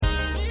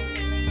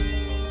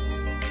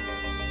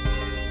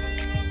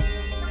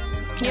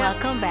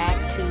Welcome back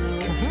to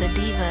The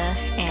Diva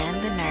and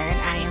the Nerd.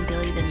 I am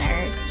Dilly the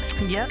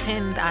Nerd. Yep,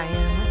 and I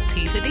am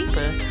T the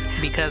Diva.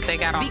 Because they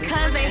got all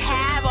Because they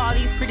have all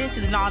these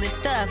credentials and all this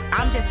stuff,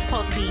 I'm just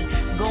supposed to be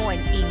going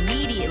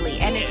immediately.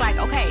 And it's like,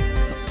 okay,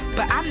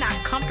 but I'm not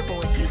comfortable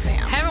with you,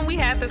 fam. Haven't we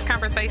had this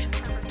conversation?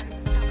 Stop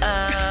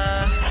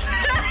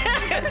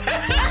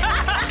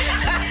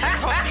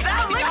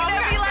looking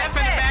at me like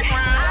that.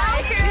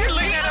 You're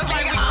looking at us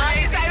like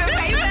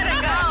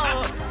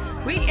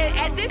we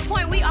at this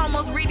point, we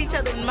almost read each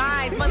other's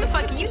minds.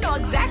 Motherfucker, you know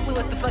exactly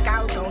what the fuck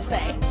I was gonna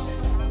say.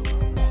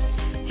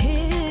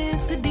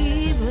 It's the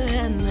Diva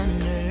and the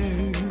Nerd.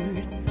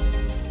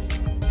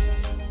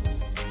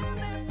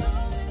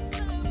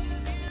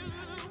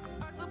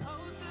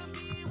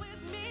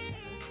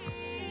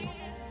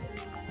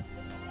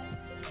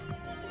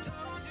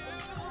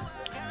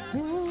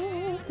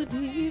 It's the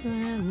Diva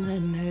and the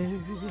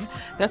Nerd.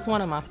 That's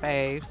one of my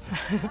faves.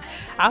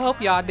 I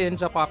hope y'all didn't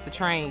jump off the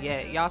train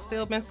yet. Y'all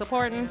still been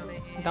supporting?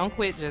 Don't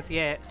quit just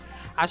yet.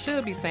 I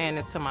should be saying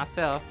this to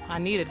myself. I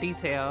need a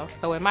detail,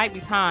 so it might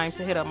be time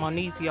to hit up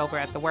Monizy over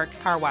at The Works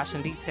Car Wash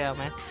and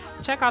Detailing.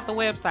 Check out the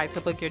website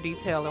to book your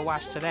detail or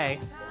wash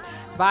today.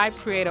 Vibes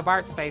Creative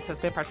Art Space has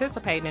been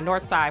participating in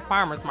Northside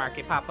Farmers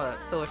Market pop-up,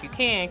 so if you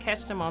can,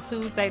 catch them on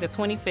Tuesday the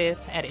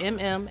 25th at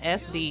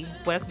MMSD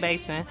West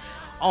Basin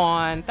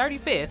on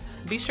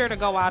 35th. Be sure to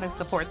go out and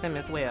support them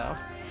as well.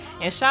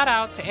 And shout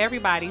out to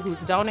everybody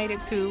who's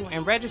donated to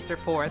and registered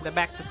for the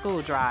Back to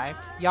School Drive.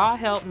 Y'all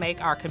help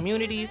make our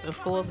communities and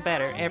schools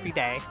better every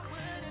day.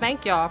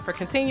 Thank y'all for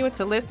continuing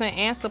to listen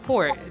and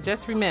support.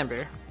 Just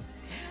remember,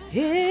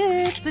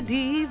 it's the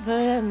Diva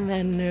and the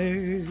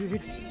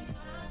Nerd.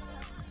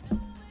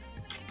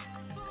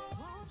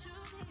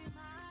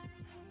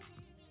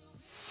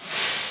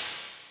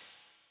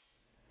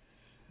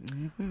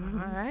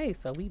 All right,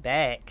 so we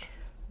back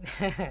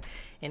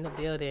in the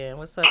building.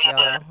 What's up,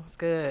 y'all? What's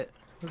good?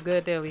 What's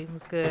good, Dilly?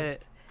 What's good?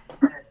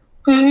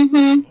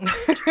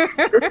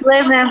 Just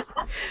living.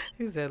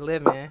 He said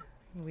living.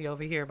 We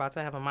over here about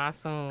to have a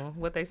monsoon.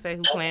 What they say,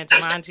 who playing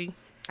Jumanji?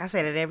 I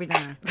say that every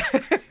time.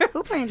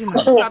 Who playing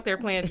Jumanji? Who's out there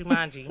playing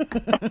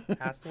Jumanji?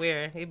 I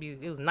swear,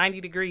 it was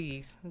 90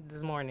 degrees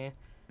this morning.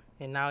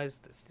 And now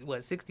it's,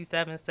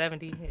 67,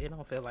 70? It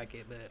don't feel like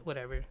it, but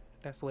whatever.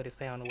 That's what it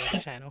say on the Weather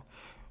Channel.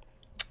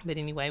 But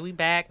anyway, we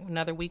back.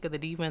 Another week of The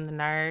Diva and the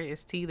Nerd.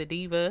 It's T the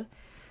Diva.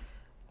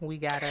 We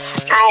got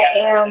I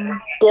am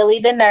Dilly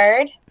the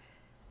Nerd.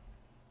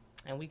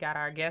 And we got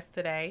our guest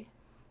today.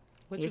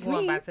 What It's you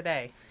going me. by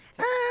today?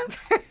 I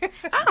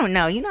don't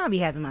know. You know I be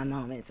having my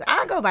moments.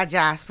 I go by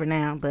Josh for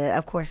now, but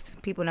of course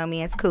people know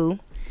me as Cool.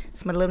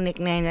 It's my little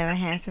nickname that I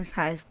had since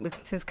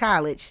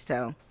college,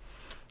 so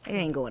it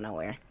ain't going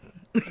nowhere.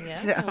 Yeah.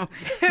 So,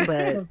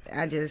 but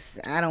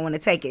I don't want to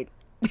take it.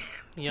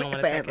 You don't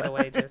want to take it forever.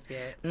 away just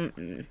yet.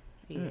 Mm-mm.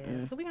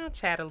 Yeah. So we're going to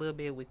chat a little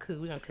bit with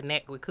Cool. We're going to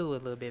connect with Cool a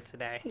little bit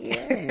today.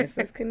 Yes,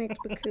 let's connect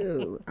with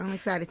Cool. I'm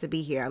excited to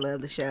be here. I love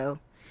the show.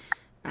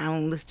 I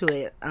don't listen to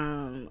it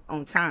on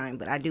time,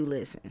 but I do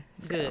listen.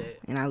 So, Good.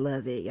 And I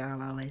love it.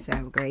 Y'all always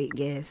have great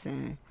guests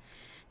and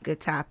good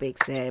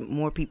topics that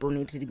more people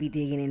need to be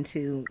digging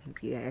into,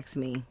 if you ask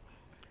me.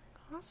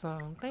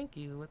 Awesome. Thank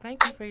you. Well,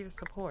 thank you for your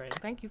support.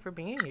 Thank you for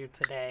being here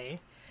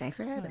today. Thanks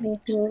for having me.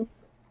 Mm-hmm.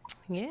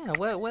 Yeah,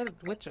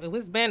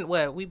 it's been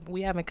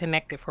we haven't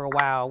connected for a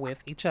while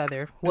with each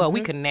other. Well,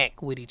 we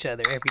connect with each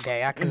other every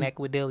day. I connect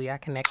with Dilly, I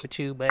connect with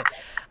you, but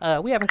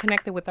we haven't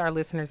connected with our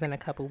listeners in a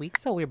couple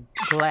weeks, so we're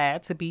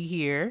glad to be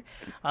here,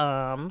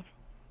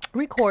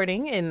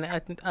 recording and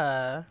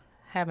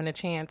having a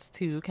chance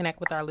to connect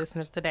with our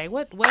listeners today.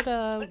 What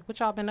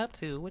y'all been up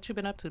to? What you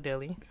been up to,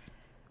 Dilly?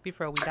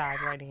 Before we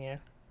dive right in.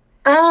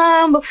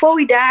 Before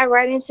we dive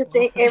right into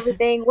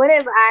everything, what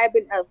have I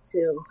been up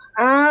to?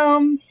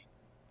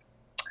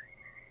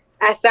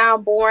 I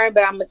sound boring,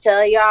 but I'm gonna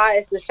tell y'all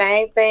it's the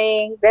same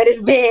thing that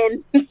it's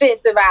been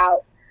since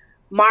about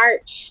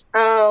March.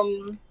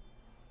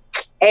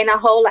 Ain't a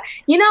whole lot.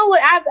 You know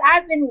what?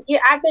 I've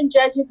been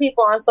judging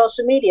people on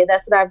social media.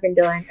 That's what I've been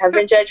doing. I've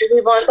been judging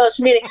people on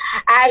social media.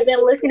 I've been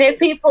looking at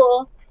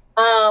people,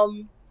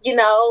 living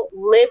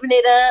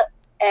it up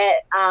at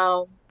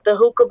the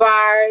hookah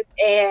bars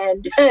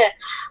and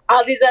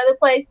all these other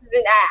places.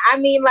 And I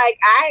mean, like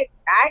I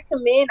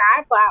commend,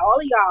 I apply all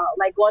of y'all,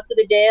 like going to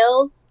the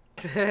Dells.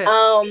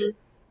 All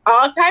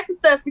type of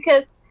stuff,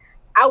 because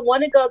I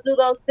want to go do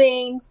those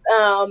things.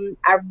 I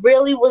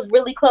was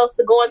really close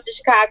to going to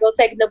Chicago,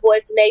 taking the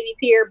boys to Navy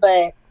Pier,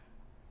 but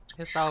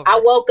It's over. I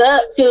woke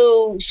up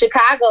to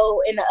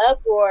Chicago in the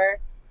uproar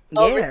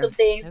over some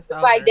things. It's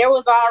Like over. there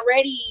was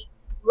already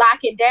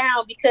locking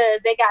down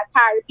because they got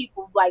tired of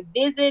people like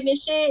visiting and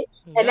shit.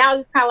 And now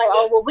it's just kind of like,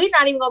 oh, well, we're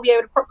not even gonna be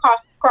able to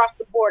cross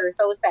the border.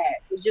 So it's sad.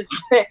 It's just,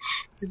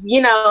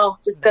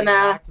 just gonna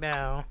lock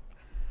down.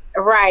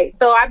 Right.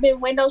 So I've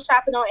been window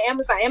shopping on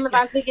Amazon.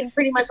 Amazon's making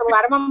pretty much a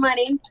lot of my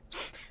money.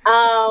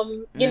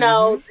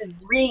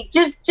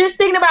 Just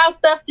thinking about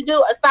stuff to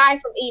do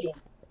aside from eating.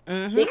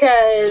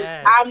 Because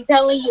I'm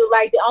telling you,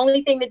 like the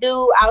only thing to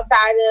do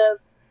outside of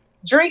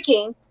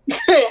drinking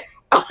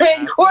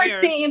in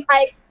quarantine.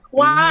 Like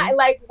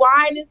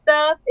wine and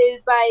stuff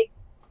is like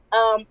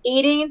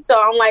eating.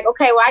 So I'm like,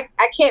 okay, well,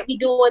 I can't be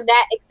doing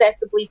that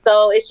excessively.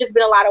 So it's just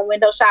been a lot of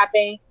window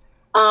shopping.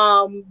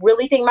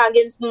 Really thinking about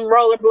getting some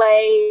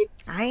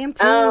rollerblades. I am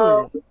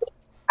too.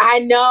 I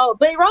know,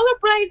 but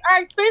rollerblades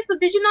are expensive.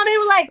 Did you know they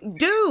were like,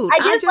 dude? I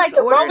guess like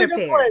the roller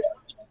was.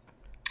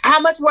 How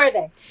much were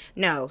they?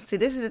 No, see,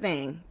 this is the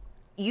thing.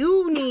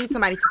 You need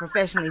somebody to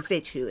professionally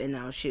fit you in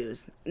those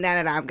shoes. Now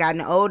that I've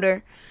gotten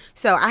older,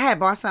 so I had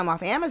bought some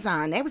off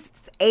Amazon. They was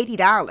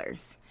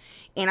 $80,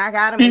 and I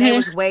got them, and they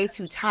was way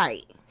too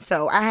tight.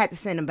 So I had to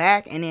send them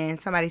back, and then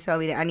somebody told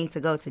me that I need to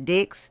go to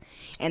Dick's,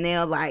 and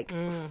they'll like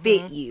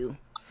fit you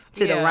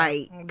to the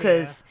right,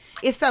 because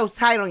it's so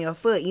tight on your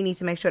foot. You need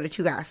to make sure that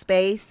you got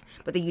space,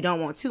 but then you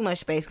don't want too much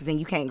space because then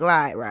you can't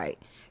glide right.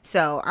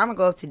 So I'm gonna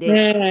go up to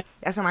Dick's.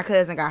 That's where my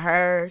cousin got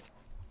hers.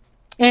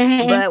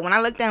 But when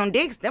I look down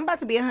Dick's, them about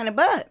to be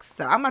 $100.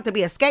 So I'm about to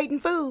be a skating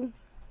fool.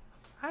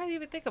 I didn't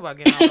even think about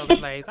getting all over the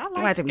place. I like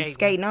I'm about to be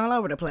skating all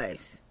over the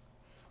place.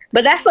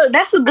 But that's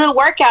a good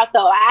workout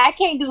though. I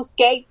can't do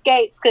skates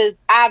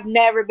because I've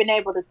never been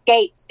able to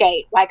skate.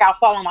 Like I'll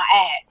fall on my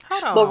ass.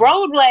 Hold on. But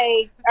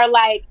rollerblades are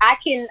like I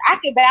can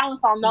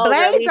balance on those.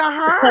 Blades are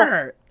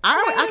hard.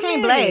 I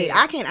can't blade.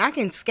 I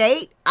can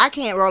skate. I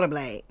can't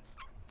rollerblade.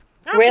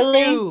 I'm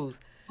really? confused.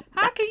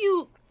 How can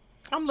you?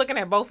 I'm looking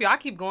at both of y'all. I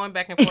keep going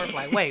back and forth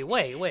like, wait.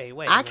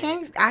 I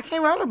can't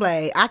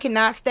rollerblade. I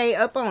cannot stay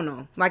up on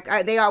them. Like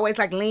they always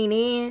like lean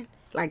in,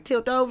 like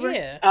tilt over.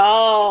 Yeah.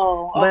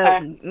 Oh,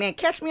 okay. But man,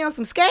 catch me on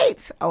some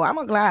skates. Oh, I'm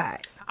gonna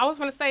glide. I was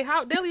gonna say,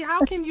 Dilly, how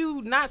can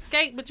you not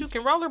skate but you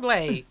can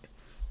rollerblade?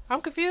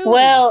 I'm confused.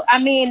 Well, I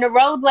mean, the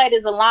rollerblade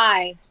is a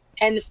line,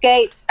 and the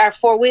skates are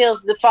 4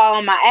 wheels that fall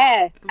on my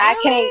ass.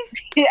 Really?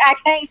 I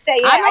can't stay.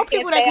 Yeah, I know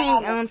people that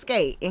can't can't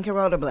skate and can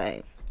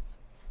rollerblade.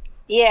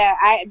 Yeah,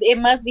 it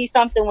must be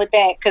something with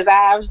that because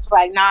I was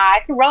like, nah,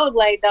 I can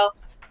rollerblade though.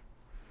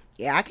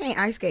 Yeah, I can't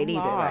ice skate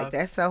either. Like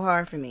that's so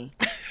hard for me.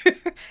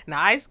 Now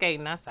ice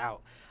skating, that's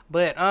out.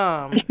 But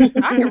I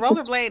can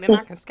rollerblade and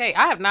I can skate.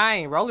 I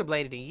ain't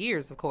rollerbladed in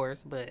years, of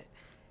course, but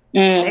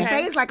they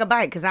say it's like a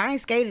bike because I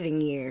ain't skated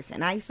in years,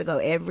 and I used to go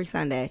every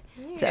Sunday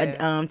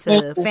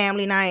to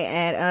family night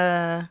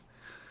at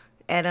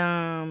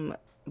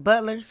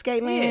Butler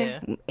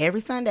Skateland. Yeah.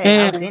 Every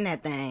Sunday I was in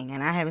that thing,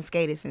 and I haven't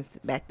skated since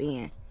back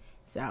then.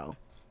 So,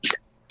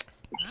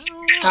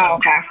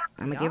 okay,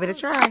 I'm gonna give it a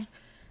try.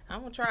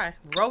 I'm gonna try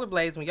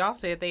rollerblades. When y'all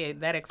said they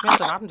that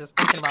expensive, I'm just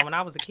thinking about when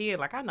I was a kid.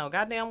 Like I know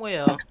goddamn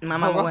well, my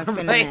mama wasn't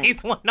spending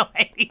that. Want no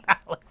 $80.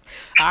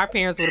 Our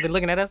parents would have been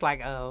looking at us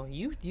like, oh,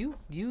 you,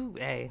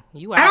 hey,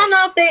 you. Out. I don't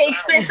know if they're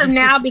expensive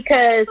now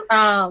because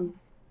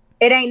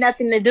it ain't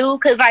nothing to do.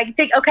 Because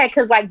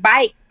because like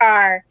bikes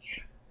are,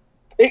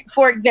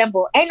 for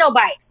example, ain't no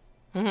bikes.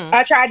 Mm-hmm.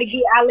 I tried to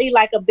get Ali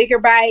like a bigger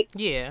bike,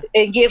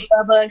 and give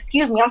Bubba.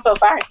 Excuse me, I'm so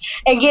sorry.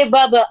 And give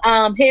Bubba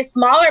his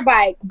smaller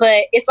bike,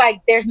 but it's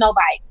like there's no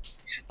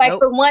bikes. Like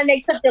for one,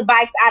 they took the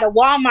bikes out of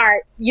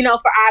Walmart,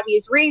 for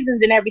obvious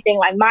reasons and everything,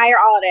 like Meyer,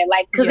 all that,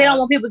 like because they don't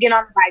want people getting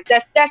on the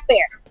bikes. That's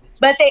fair.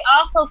 But they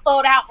also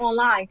sold out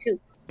online too.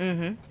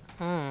 Mm-hmm.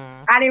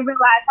 I didn't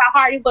realize how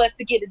hard it was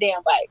to get a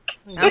damn bike.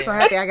 I'm so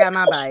happy I got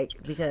my bike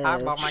because I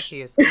bought my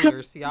kids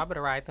scooters. Y'all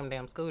better ride them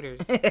damn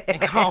scooters and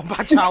go on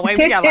about y'all way.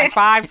 We got like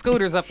 5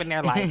 scooters up in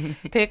there.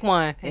 Like pick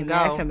one and go.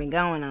 That's been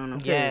going on them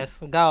too.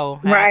 Yes, go.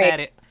 Have at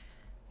it.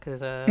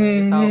 Cause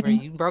it's over.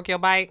 You broke your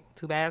bike.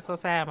 Too bad, so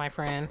sad, my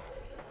friend.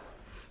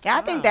 Yeah,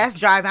 I think that's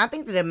driving. I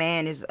think the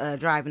demand is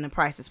driving the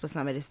prices for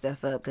some of this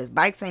stuff up because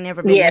bikes ain't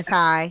never been this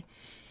high.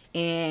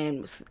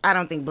 And I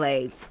don't think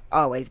blades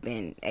always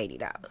been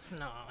 $80.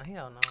 No,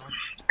 hell no.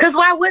 Cause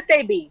why would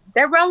they be?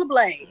 They're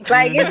rollerblades.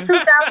 Like it's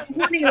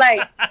 2020.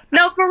 Like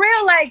no, for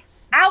real. Like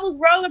I was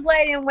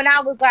rollerblading when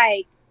I was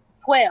like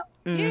 12.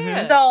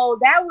 Yeah. So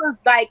that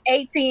was like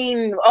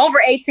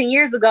over 18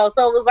 years ago.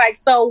 So it was like,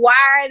 so why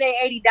are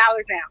they $80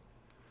 now?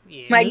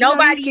 Yeah. Like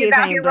nobody is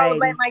out here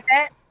rollerblading like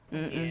that.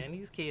 Mm-mm. Yeah, and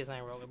these kids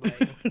ain't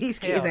rollerblading. These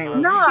kids ain't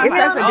rollerblading. No,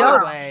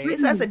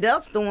 it's us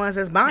adults the ones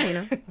that's buying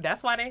them.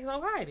 That's why they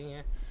so high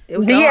then.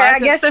 I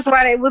guess that's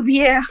why they would be.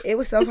 Yeah. It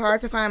was so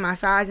hard to find my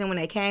size, and when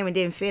they came and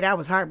didn't fit, I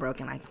was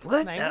heartbroken. Like,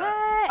 what? What?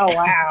 Oh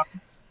wow.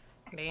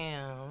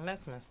 Damn,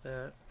 that's messed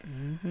up.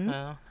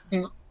 I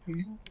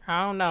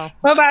don't know.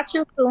 What about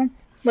you, Sue?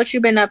 What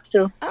you been up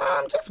to?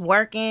 Just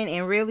working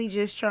and really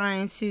just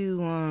trying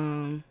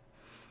to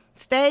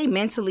stay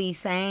mentally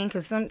sane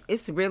because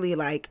it's really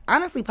like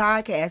honestly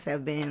podcasts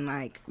have been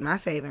like my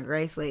saving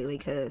grace lately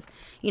because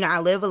I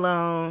live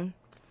alone.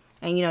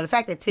 And, the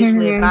fact that Tish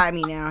lived by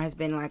me now has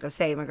been, like, a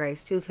saving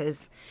grace, too,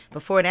 because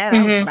before that,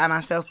 I was by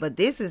myself. But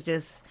this is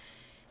just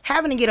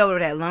having to get over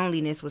that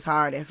loneliness was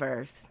hard at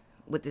first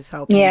with this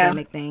whole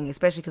pandemic thing,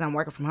 especially because I'm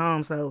working from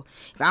home. So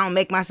if I don't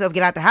make myself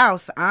get out the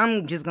house,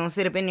 I'm just going to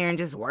sit up in there and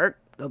just work,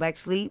 go back to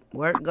sleep,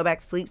 work, go back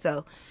to sleep.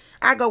 So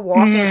I go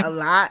walking a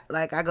lot.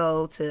 Like, I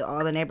go to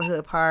all the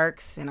neighborhood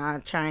parks, and I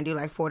try and do,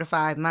 like, 4 to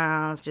 5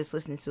 miles just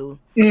listening to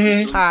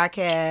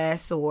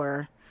podcasts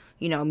or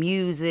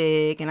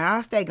music, and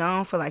I'll stay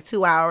gone for like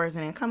 2 hours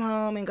and then come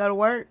home and go to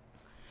work.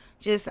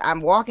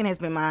 I'm walking has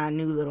been my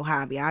new little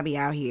hobby. I'll be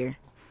out here.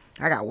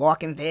 I got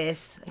walking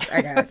vests.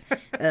 I got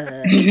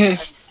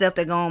stuff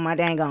that go on my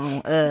dang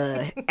on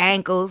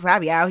ankles. I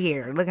be out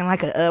here looking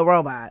like a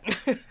robot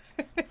with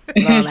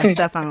all that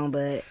stuff on.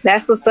 But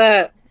that's what's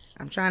up.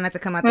 I'm trying not to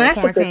come out there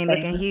quarantine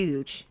looking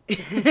huge.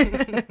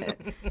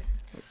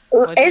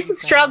 It's a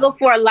struggle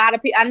for a lot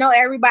of people. I know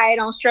everybody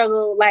don't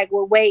struggle like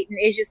with weight and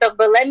issues stuff,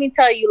 but let me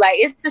tell you, like,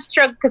 it's a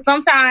struggle because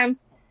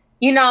sometimes,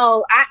 you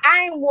know,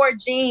 I ain't wore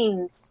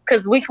jeans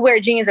because we can wear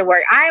jeans at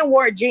work. I ain't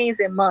wore jeans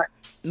in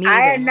months.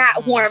 I had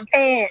not worn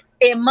pants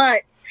in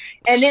months,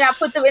 and then I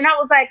put them, and I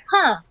was like,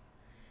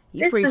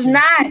 this does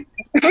not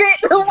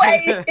fit the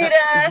way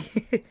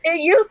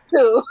it used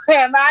to.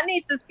 I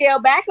need to scale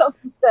back on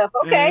some stuff.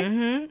 Okay.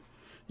 Mm-hmm.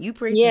 You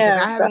preaching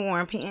because I haven't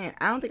worn pants.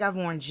 I don't think I've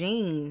worn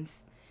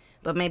jeans,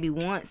 but maybe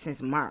once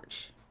since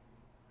March.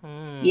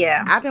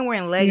 Yeah. I've been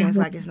wearing leggings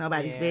like it's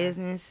nobody's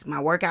business.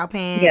 My workout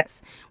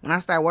pants when I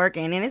start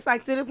working. And it's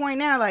like to the point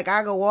now, like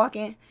I go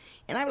walking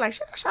and I be like,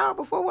 should I shower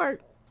before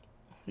work?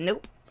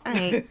 Nope, I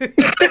ain't.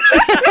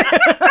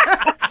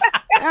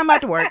 I'm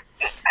about to work.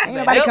 Ain't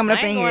nobody coming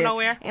up in here.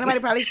 Nowhere. Ain't nobody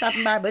probably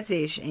stopping by but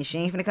Tish, and she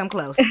ain't finna come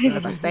close. So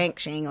if I stink,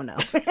 she ain't gonna know.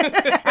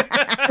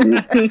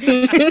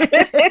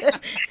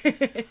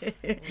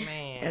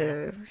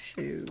 Man.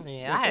 Shoot.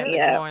 Yeah, I have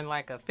to join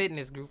like a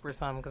fitness group or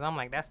something because I'm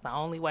like, that's the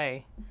only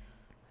way.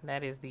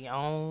 That is the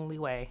only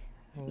way.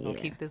 I'm gonna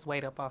keep this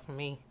weight up off of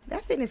me.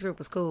 That fitness group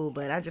was cool,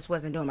 but I just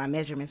wasn't doing my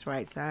measurements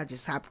right, so I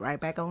just hopped right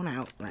back on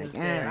out. Like,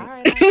 all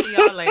right, I'll see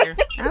y'all later.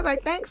 I was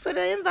like, thanks for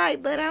the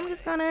invite, but I'm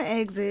just gonna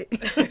exit.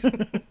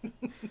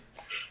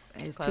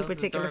 It's too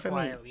particular for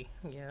me.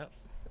 Yep.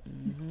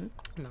 Mm-hmm.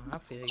 No, I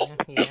feel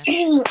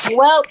you. Yeah.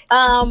 Well,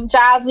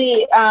 Giles,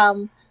 we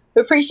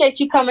appreciate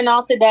you coming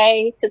on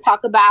today to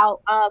talk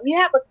about. You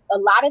have a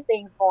lot of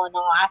things going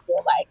on. I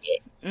feel like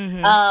it.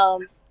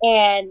 Mm-hmm.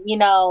 And you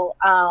know,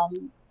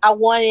 I'm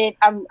glad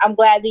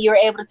that you were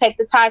able to take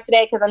the time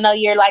today because I know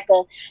you're like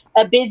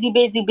a busy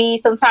bee.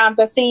 Sometimes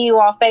I see you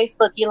on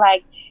Facebook. You're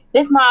like,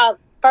 this is my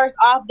first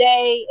off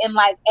day in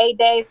like 8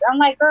 days. I'm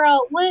like,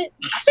 girl, what?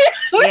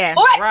 Yeah,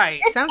 what?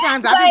 Right.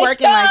 Sometimes I be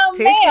working like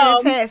Tish can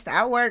attest.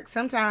 I work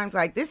sometimes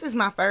like this is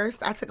my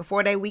first. I took a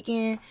 4-day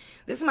weekend.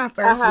 This is my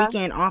first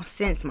weekend off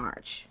since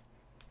March.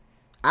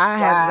 I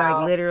have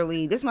like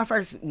literally this is my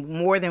first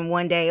more than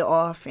 1 day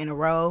off in a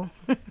row.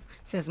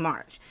 Since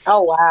March.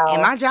 Oh, wow.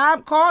 And my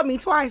job called me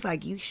twice,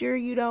 like, you sure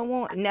you don't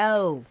want...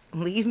 No,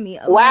 leave me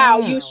alone. Wow,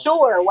 you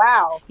sure?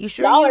 Wow. You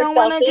sure you don't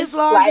want to just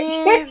log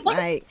in?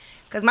 Like,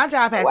 because my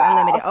job has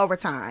unlimited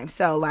overtime.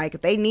 So, like,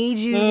 if they need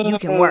you, you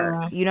can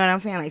work. You know what I'm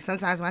saying? Like,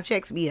 sometimes my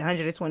checks be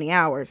 120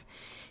 hours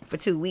for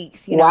 2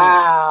 weeks, you know?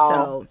 Wow.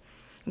 So,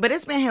 but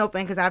it's been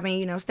helping because I've been,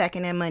 you know,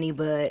 stacking that money.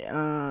 But,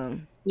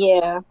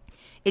 yeah.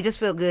 It just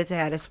felt good to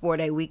have this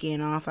 4-day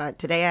weekend off.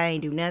 Today I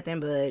ain't do nothing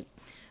but...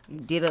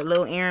 did a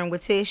little errand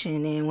with Tish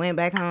and then went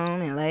back home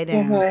and lay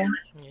down.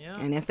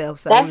 And it felt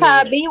so That's good.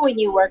 how it be when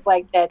you work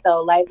like that,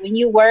 though. Like, when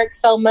you work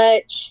so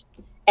much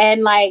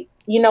and, like,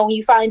 you know, when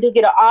you finally do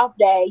get an off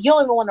day, you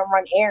don't even want to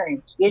run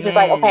errands. You're just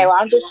like, okay, well,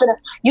 I'm just gonna...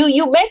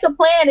 You make a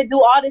plan to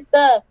do all this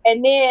stuff,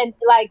 and then,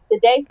 like, the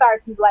day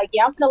starts, you be like,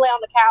 yeah, I'm gonna lay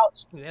on the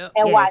couch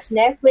and watch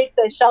Netflix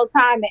or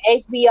Showtime and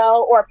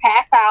HBO or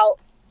pass out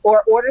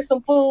or order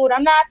some food.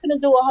 I'm not gonna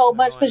do a whole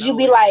bunch because you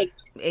be like...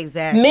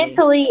 Exactly.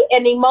 Mentally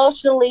and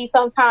emotionally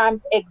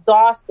sometimes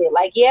exhausted.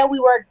 Like, yeah, we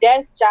work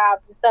desk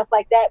jobs and stuff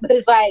like that, but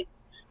it's like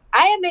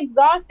I am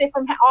exhausted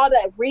from all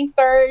that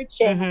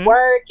research and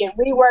work and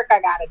rework I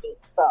gotta do.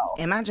 So,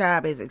 and my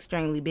job is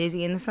extremely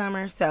busy in the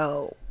summer,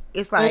 so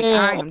it's like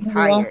I am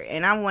tired,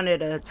 and I'm one of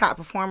the top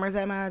performers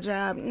at my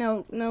job.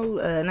 No,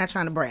 not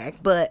trying to brag,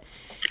 but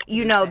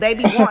you know they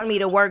be wanting me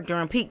to work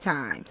during peak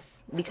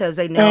times because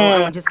they know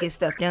I'm gonna just get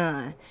stuff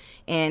done,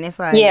 and it's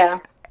like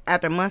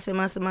after months and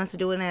months and months of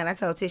doing that, I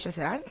told Tish, I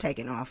said, I'm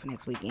taking off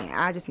next weekend.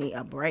 I just need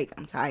a break.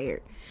 I'm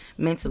tired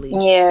mentally.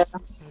 Yeah.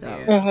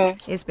 So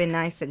it's been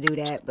nice to do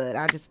that, but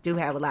I just do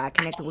have a lot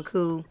connected with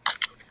Cool.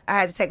 I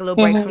had to take a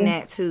little break from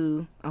that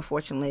too,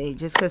 unfortunately,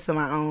 just because of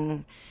my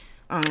own,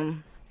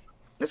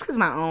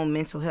 my own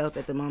mental health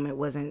at the moment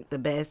wasn't the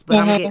best. But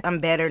I'm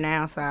better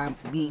now, so I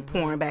be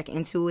pouring back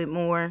into it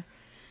more.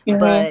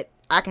 But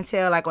I can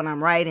tell, like when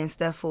I'm writing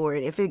stuff for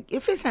it, if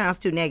it sounds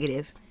too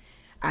negative,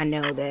 I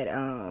know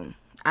that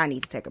I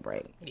need to take a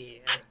break. Yeah.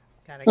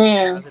 Gotta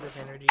get positive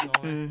energy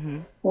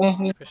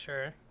going. For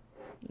sure.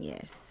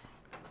 Yes.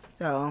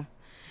 So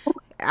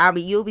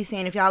you'll be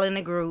seeing if y'all in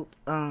the group,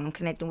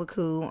 connecting with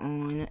Cool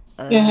on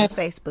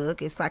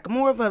Facebook. It's like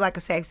more of a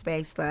safe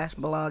space /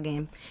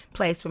 blogging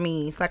place for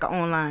me. It's like an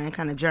online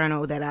kind of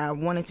journal that I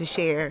wanted to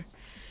share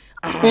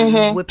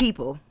with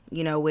people,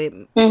 you know, with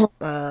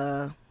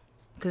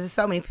because there's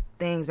so many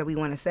things that we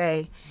want to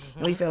say,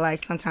 and we feel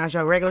like sometimes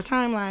your regular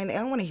timeline, they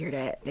don't want to hear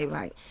that. They're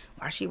like,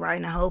 why is she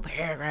writing a whole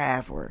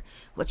paragraph, or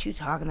what you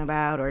talking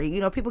about, or, you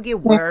know, people get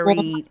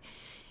worried,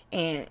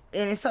 and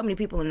there's so many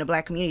people in the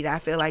Black community that I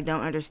feel like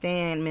don't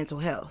understand mental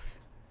health.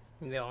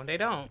 No, they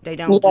don't. They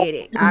don't get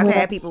it. I've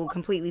had people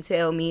completely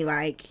tell me,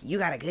 like, you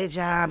got a good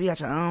job, you got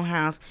your own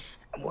house.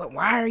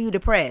 why are you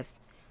depressed?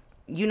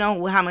 You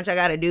know how much I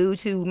got to do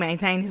to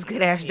maintain this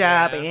good ass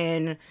job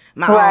and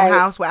my own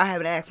house where I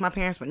haven't asked my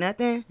parents for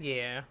nothing.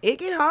 Yeah. It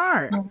get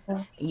hard.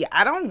 Yeah,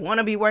 I don't want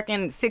to be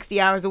working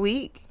 60 hours a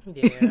week.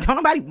 Yeah. Don't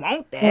nobody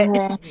want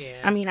that. Yeah.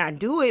 I mean, I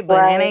do it,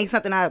 but it ain't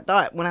something I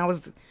thought when I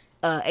was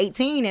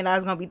 18 and I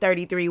was going to be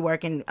 33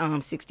 working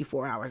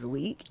 64 hours a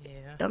week. Yeah.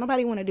 Don't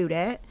nobody want to do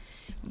that.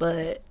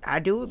 But I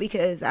do it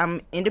because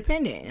I'm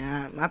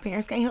independent. My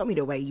parents can't help me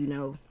the way, you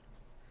know.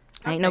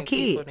 I ain't no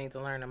kid. People need to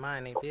learn to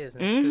mind their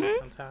business too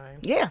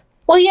sometimes. Yeah.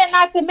 Well, yeah,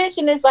 not to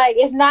mention it's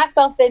not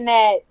something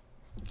that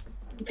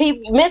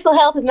mental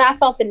health is not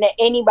something that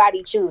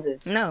anybody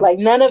chooses. No. Like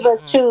none of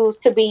us choose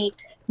to be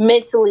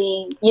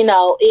mentally,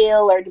 ill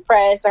or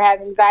depressed or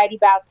have anxiety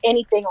bouts,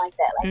 anything like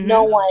that. Like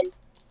no one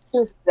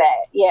chooses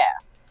that. Yeah.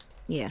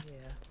 Yeah.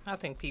 I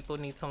think people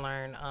need to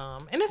learn,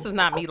 and this is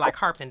not me like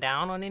harping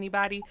down on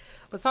anybody,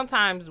 but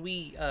sometimes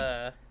we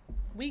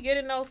get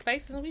in those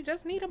spaces and we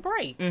just need a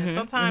break. And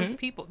sometimes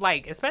people,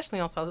 like, especially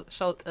on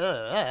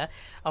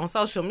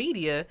social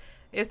media,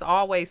 it's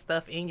always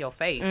stuff in your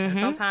face. And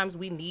sometimes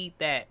we need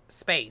that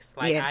space.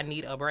 Like, I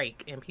need a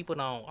break. And people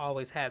don't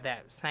always have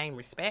that same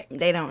respect.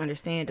 They don't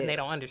understand it. They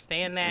don't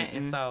understand that.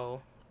 And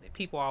so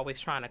people are always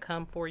trying to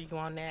come for you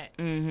on that,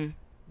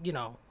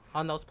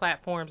 on those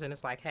platforms. And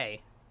it's like,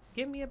 hey,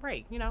 give me a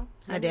break,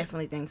 I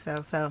definitely think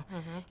so. So,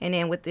 and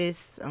then with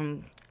this,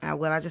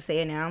 I just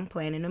say it now, I'm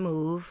planning to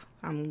move.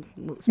 I'm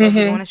supposed to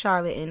be going to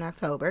Charlotte in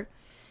October,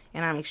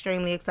 and I'm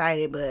extremely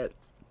excited, but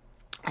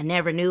I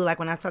never knew, like,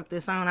 when I took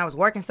this on, I was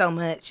working so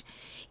much,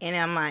 and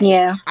I'm like,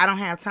 I don't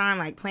have time,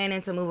 like,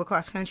 planning to move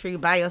across country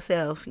by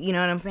yourself, you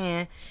know what I'm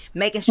saying?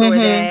 Making sure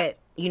that,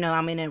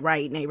 I'm in the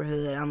right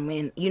neighborhood, I'm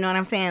in, you know what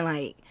I'm saying?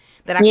 Like,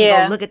 that I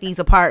can go look at these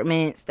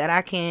apartments, that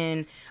I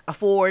can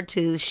afford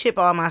to ship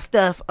all my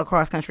stuff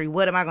across country.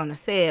 What am I going to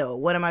sell?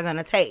 What am I going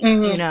to take,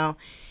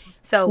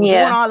 So doing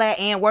all that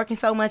and working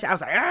so much, I was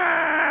like,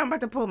 I'm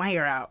about to pull my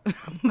hair out.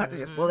 I'm about to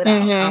just pull it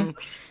out. I'm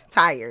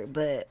tired.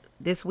 But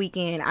this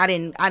weekend, I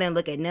didn't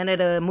look at none of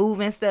the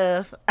moving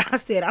stuff. I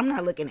said, I'm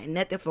not looking at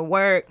nothing for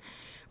work.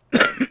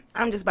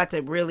 I'm just about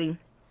to really,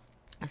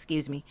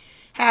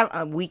 have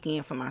a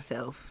weekend for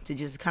myself to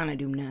just kind of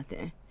do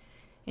nothing.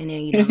 And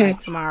then, like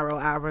tomorrow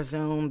I'll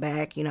resume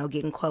back,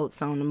 getting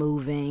quotes on the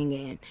moving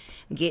and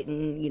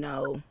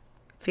getting,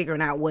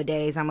 figuring out what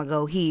days I'm going to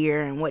go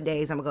here and what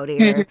days I'm going to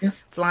go there,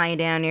 flying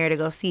down there to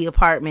go see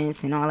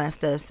apartments and all that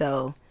stuff.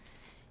 So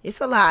it's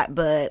a lot,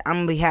 but I'm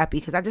going to be happy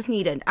because I just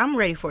I'm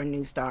ready for a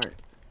new start.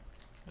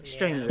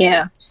 Extremely.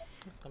 Yeah.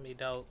 It's going to be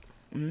dope.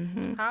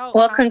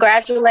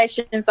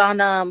 Congratulations on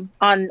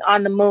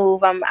the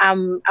move.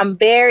 I'm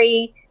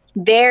very,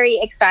 very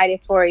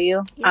excited for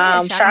you.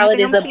 Charlotte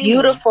is a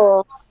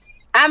beautiful.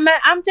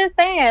 I'm just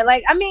saying,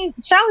 like, I mean,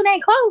 Charlotte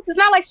ain't close. It's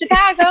not like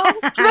Chicago.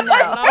 I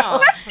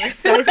know.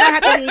 So it's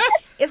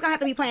gonna have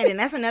to be planned, and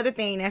that's another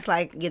thing that's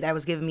like that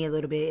was giving me a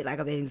little bit like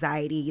of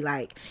anxiety,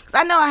 like, because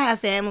I know I have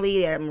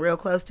family that I'm real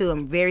close to.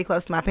 I'm very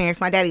close to my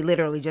parents. My daddy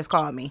literally just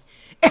called me.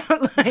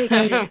 And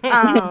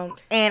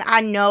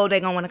I know they're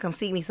gonna want to come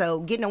see me.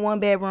 So getting a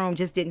 1-bedroom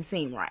just didn't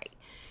seem right.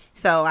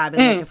 So I've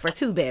been looking for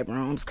 2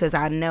 bedrooms because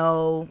I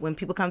know when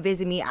people come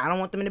visit me, I don't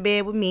want them in the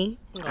bed with me.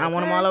 I don't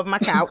want them all over my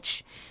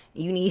couch.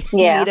 You need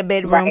a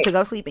bedroom to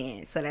go sleep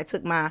in. So that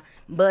took my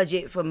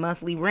budget for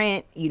monthly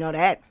rent.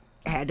 That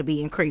had to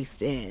be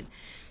increased and,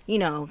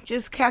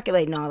 just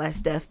calculating all that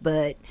stuff.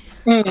 But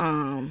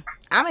I'm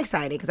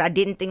excited because I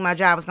didn't think my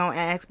job was going to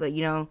ask. But,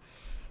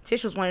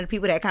 Tish was one of the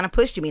people that kind of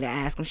pushed me to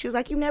ask them. She was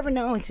like, you never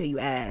know until you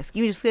ask.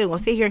 You just still going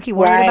to sit here and keep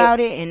worried about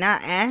it and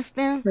not ask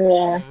them.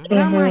 Yeah. And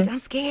I'm like, I'm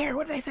scared.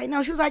 What did they say?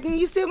 No, she was like,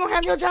 you still going to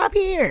have your job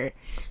here.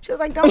 She was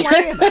like, don't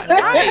worry about it.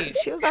 Right.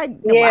 She was like,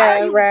 why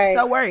are you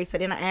so worried? So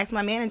then I asked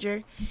my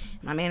manager.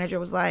 My manager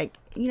was like,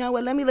 you know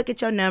what, let me look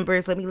at your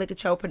numbers. Let me look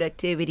at your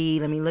productivity.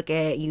 Let me look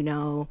at,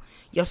 your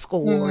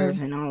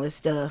scores and all this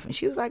stuff. And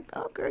she was like,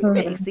 oh, girl, you've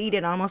been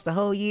exceeded almost a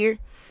whole year.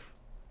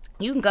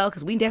 You can go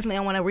because we definitely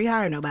don't want to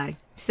rehire nobody.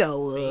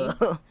 So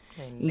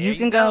you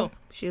can go.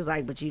 She was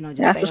like, but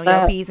just stay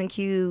on your P's and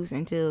Q's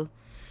until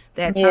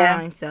that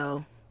time.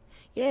 So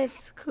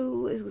yes,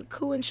 Cool is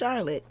Cool in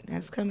Charlotte.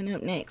 That's coming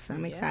up next.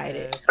 I'm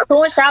excited.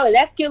 Cool in Charlotte.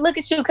 That's cute. Look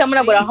at you coming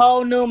up with a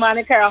whole new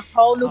moniker, a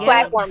whole new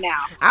platform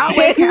now. I'll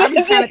be trying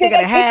to think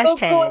of the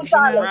hashtag.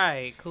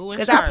 Right, Cool in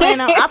Charlotte. Because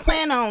I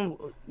plan on.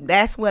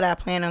 That's what I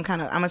plan on.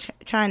 Kind of. I'm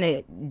trying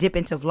to dip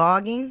into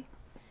vlogging.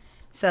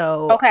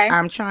 So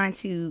I'm trying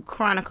to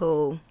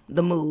chronicle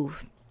the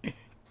move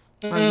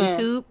on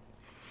YouTube.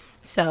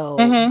 So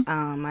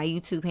my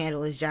YouTube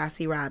handle is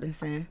Jossie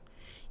Robinson,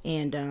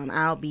 and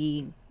I'll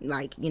be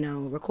like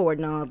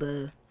recording all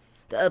the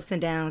ups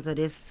and downs of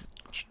this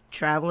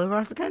travel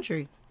across the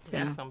country. So,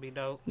 that's gonna be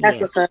dope.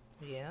 That's what's up.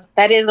 Yeah,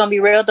 that is gonna be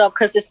real dope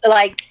because it's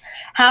like,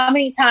 how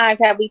many times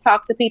have we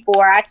talked to people,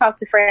 or I talk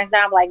to friends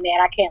now? I'm like,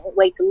 man, I can't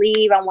wait to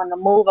leave. I want to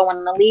move. I want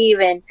to leave,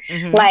 and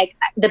like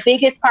the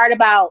biggest part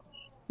about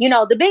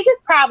the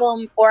biggest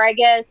problem, or I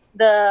guess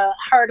the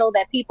hurdle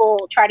that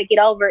people try to get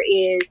over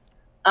is,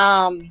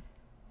 I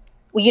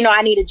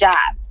need a job.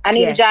 I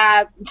need Yes. a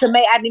job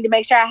I need to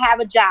make sure I have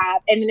a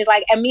job. And then it's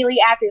like immediately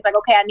after, it's like,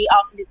 okay, I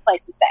also need a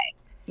place to stay.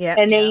 Yeah.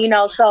 And then, you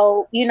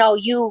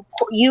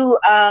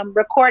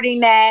recording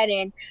that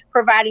and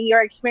providing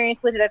your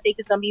experience with it, I think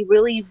is going to be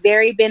really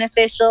very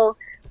beneficial.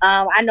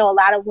 I know a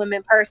lot of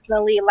women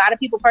personally, a lot of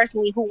people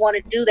personally who want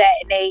to do that.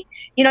 And they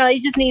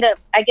just need a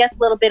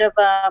little bit of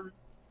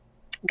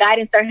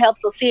guidance or help.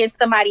 So seeing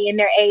somebody in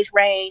their age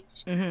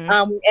range,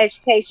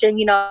 education,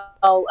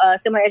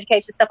 similar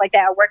education, stuff like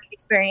that, or working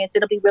experience,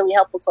 it'll be really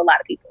helpful to a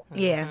lot of people.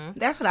 Yeah,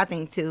 that's what I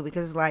think too,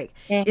 because like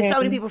it's so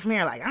many people from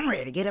here like, I'm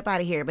ready to get up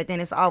out of here, but then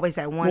it's always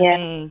that one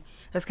thing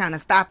that's kind of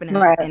stopping us.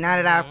 Right. And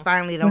now that I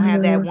finally don't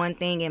have that one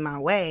thing in my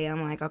way,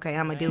 I'm like, okay,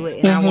 I'm gonna do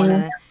it. And I want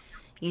to,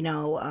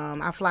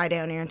 I fly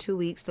down there in 2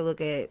 weeks to look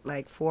at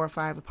like 4 or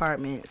 5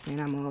 apartments, and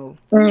I'm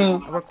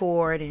gonna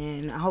record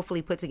and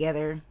hopefully put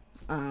together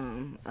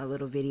a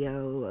little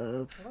video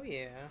of,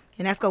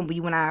 and that's gonna be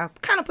when I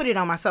kind of put it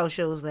on my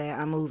socials that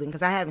I'm moving,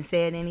 because I haven't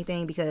said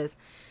anything, because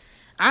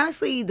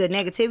honestly the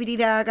negativity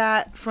that I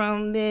got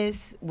from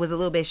this was a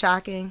little bit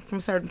shocking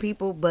from certain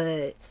people,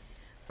 but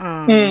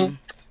it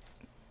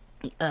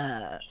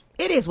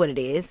is what it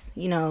is,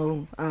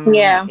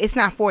 it's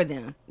not for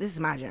them. This is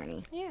my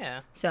journey.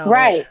 So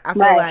I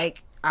feel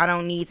like I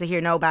don't need to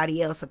hear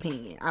nobody else's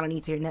opinion. I don't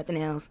need to hear nothing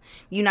else.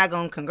 You're not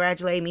gonna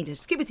congratulate me,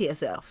 just keep it to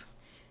yourself.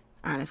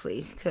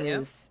 Honestly,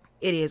 because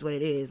it is what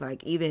it is.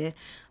 Like, even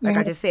like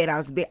I just said,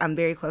 I'm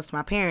very close to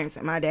my parents,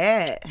 and my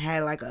dad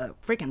had like a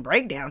freaking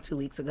breakdown 2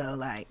 weeks ago.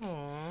 Like,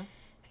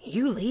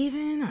 you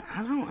leaving?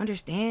 I don't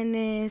understand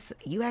this.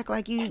 You act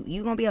like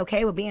you gonna be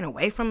okay with being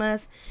away from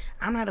us.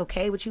 I'm not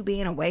okay with you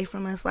being away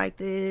from us like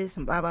this,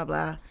 and blah blah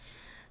blah.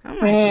 I'm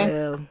like,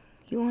 well,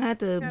 you don't have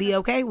to be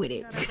okay with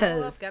it,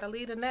 because gotta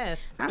leave the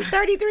nest. I'm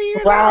 33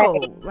 years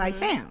old. Like,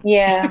 fam.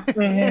 Yeah.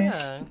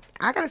 Yeah.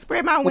 I gotta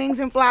spread my wings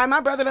and fly. My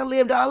brother done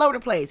lived all over the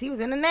place. He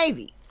was in the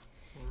Navy.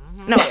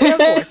 No, Air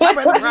Force. My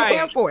brother was in the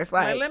Air Force.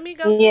 Like, let me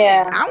go too.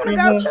 Yeah. I want to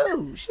go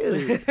too.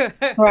 Shoot.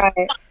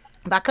 Right.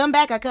 If I come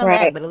back, I come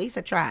back. But at least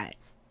I tried.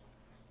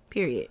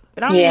 Period.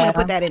 But I don't even want to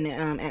put that in the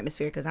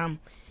atmosphere, because I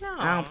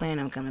don't plan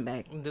on coming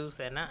back. Dude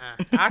said,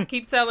 I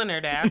keep telling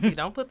her that. I see,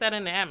 don't put that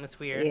in the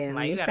atmosphere. Yeah,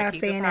 like, you stop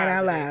saying that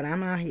out loud.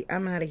 I'm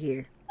out of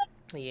here.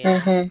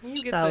 Yeah.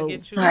 You get to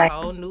get you a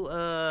whole new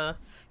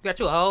you got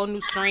you a whole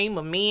new stream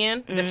of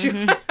men that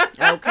you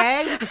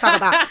Okay, we can talk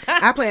about.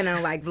 I plan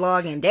on like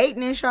vlogging,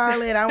 dating in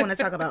Charlotte. I want to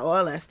talk about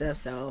all that stuff.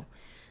 So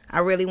I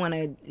really want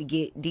to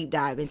get deep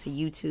dive into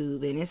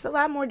YouTube, and it's a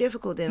lot more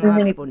difficult than a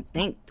lot of people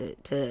think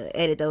to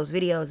edit those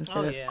videos and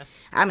stuff.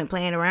 I've been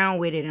playing around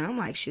with it, and I'm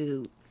like,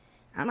 shoot,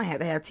 I might have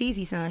to have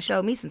Teezy son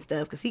show me some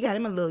stuff, because he got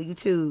him a little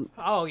YouTube.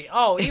 Oh,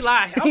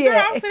 Eli. Okay,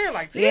 I'm sitting there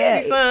like,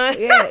 Teezy son.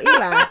 Yeah,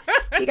 Eli.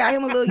 He got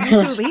him a little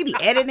YouTube, and he be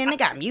editing. They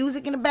got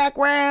music in the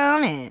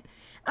background, and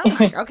I'm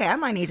like, okay, I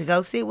might need to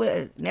go sit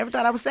with never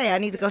thought I would say I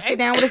need to go sit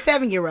down with a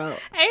 7-year-old.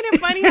 Ain't it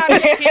funny how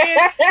these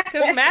kids,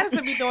 because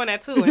Madison be doing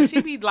that too, and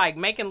she be like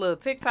making little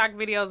TikTok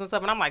videos and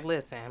stuff, and I'm like,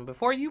 listen,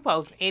 before you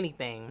post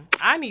anything,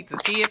 I need to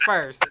see it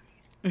first.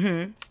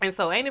 And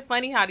so ain't it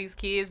funny how these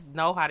kids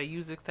know how to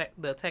use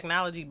the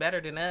technology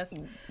better than us?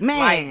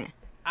 Man. Like,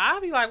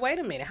 I'll be like, wait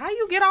a minute, how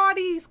you get all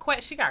these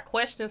she got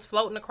questions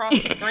floating across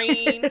the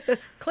screen.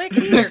 Click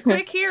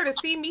here to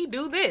see me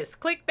do this.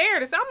 Click there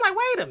to see. I'm like,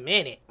 wait a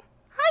minute.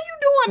 How you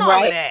doing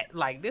all of that?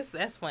 Like,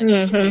 that's funny.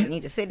 You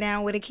need to sit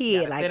down with a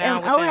kid. Like,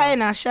 hey,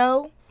 now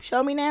show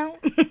me now.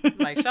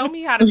 Like, show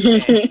me how to do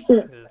that.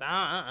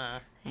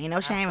 'Cause, Ain't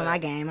no shame in my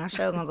game. My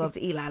show gonna go up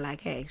to Eli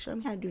like, hey, show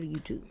me how to do the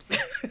YouTubes.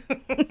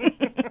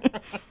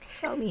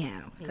 Show me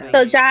how.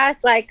 So Josh,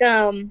 like,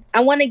 I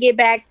want to get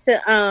back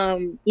to,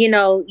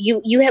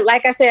 you had,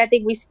 like I said, I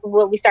think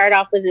what we started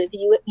off with is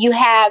you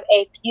have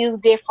a few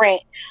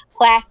different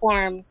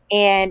platforms,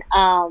 and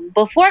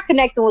before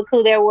connecting with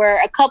Koo, there were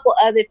a couple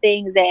other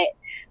things that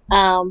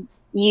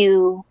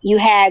you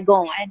had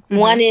going.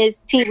 One is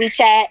TV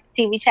chat.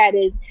 TV chat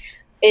is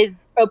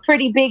a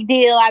pretty big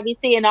deal. I be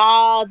seeing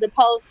all the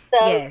posts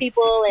of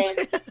people,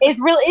 and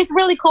it's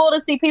really cool to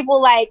see people,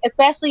 like,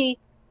 especially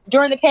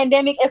during the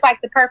pandemic. It's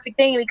like the perfect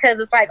thing, because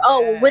it's like,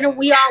 when are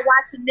we all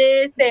watching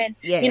this, and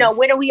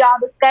when are we all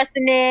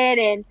discussing it?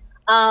 And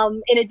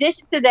in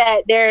addition to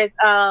that, there's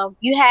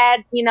you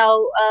had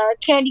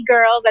Candy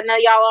Girls. I know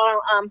y'all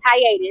are on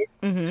hiatus,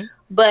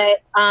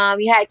 but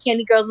you had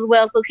Candy Girls as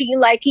well. So can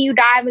you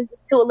dive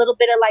into a little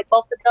bit of like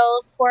both of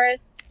those for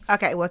us?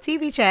 Okay, well,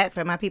 TV chat,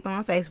 for my people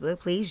on Facebook,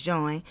 please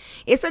join.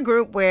 It's a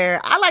group where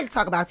I like to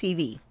talk about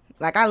TV.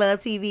 Like, I love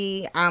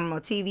TV. I'm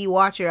a TV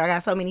watcher. I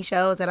got so many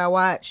shows that I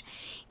watch.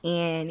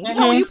 And,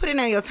 when you put it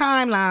on your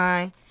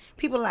timeline,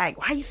 people are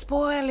like, why you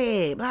spoil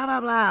it? Blah,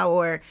 blah, blah.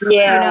 Or,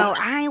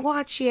 I ain't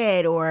watched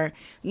yet. Or,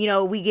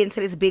 we get into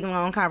this big,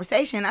 long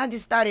conversation. I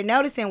just started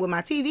noticing with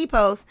my TV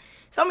posts,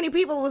 so many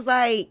people was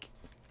like,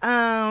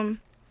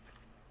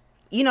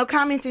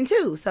 commenting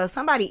too. So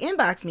somebody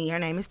inboxed me. Her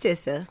name is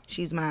Tissa.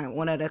 She's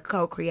one of the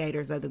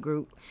co-creators of the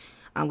group.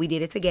 We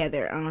did it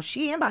together.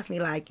 She inboxed me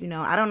like,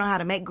 I don't know how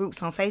to make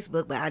groups on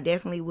Facebook, but I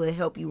definitely would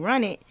help you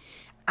run it.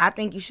 I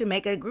think you should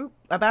make a group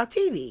about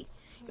TV.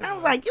 And I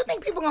was like, you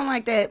think people gonna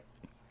like that?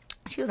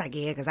 She was like,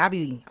 yeah, because I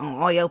be on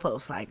all your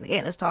posts. Like,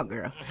 yeah, let's talk,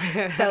 girl.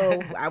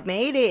 So I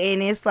made it,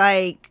 and it's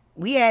like,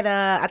 we had,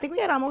 I think we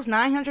had almost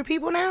 900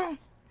 people now.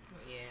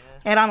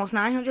 At almost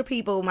 900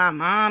 people. My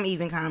mom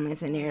even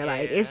comments in there.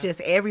 Like, it's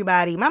just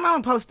everybody. My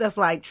mom posts stuff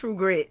like True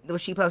Grit,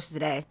 what she posted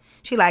today.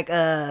 She like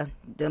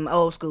them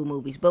old school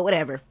movies, but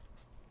whatever.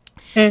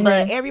 Mm-hmm.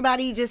 But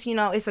everybody just, you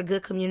know, it's a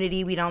good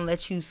community. We don't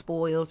let you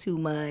spoil too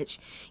much.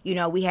 You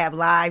know, we have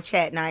live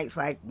chat nights,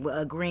 like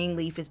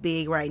Greenleaf is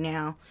big right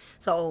now.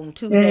 So on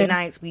Tuesday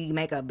nights, we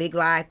make a big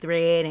live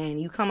thread,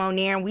 and you come on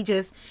there and we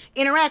just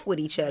interact with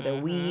each other.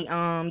 We,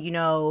 you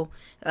know,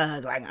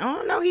 like,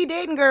 oh, no, he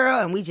didn't, girl.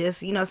 And we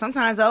just, you know,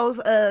 sometimes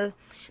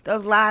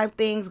those live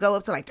things go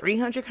up to like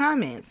 300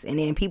 comments. And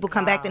then people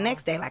come back the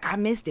next day like, I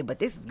missed it, but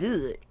this is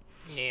good.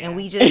 Yeah. And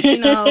we just, you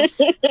know,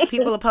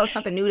 people will post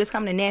something new that's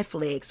coming to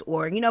Netflix,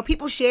 or, you know,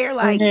 people share,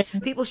 like,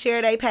 people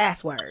share their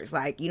passwords.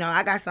 Like, you know,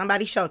 I got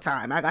somebody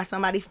Showtime, I got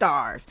somebody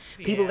Stars,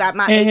 people got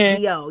my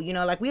HBO, you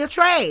know, like, we'll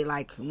trade.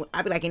 Like,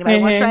 I'd be like, anybody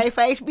want to trade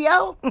for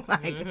HBO?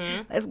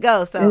 Like, let's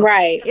go. So,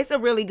 it's a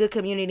really good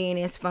community, and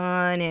it's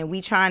fun, and we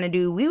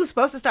were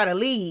supposed to start a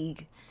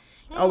league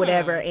or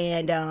whatever,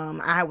 and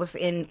I was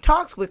in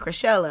talks with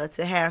Chrisella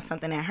to have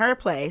something at her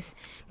place,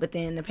 but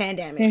then the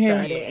pandemic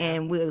started,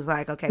 and we was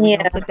like, okay, we're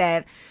gonna put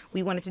that.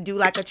 We wanted to do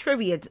like a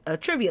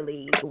trivia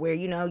league where,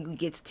 you know, you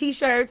get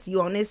T-shirts, you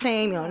on this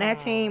team, you on that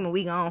team, and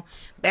we gonna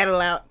battle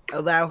out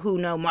about who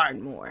know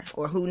Martin more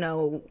or who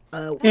know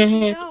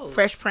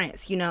Fresh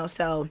Prince, you know.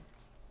 So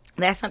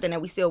that's something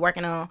that we still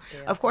working on.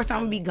 Yeah. Of course, I'm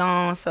gonna be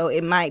gone, so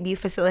it might be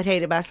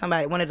facilitated by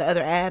somebody, one of the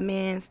other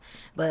admins.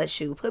 But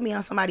shoot, put me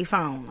on somebody's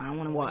phone. I don't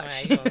want to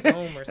watch. Right,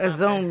 Zoom or a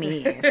Zoom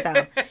meeting.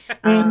 So,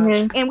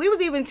 and we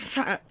was even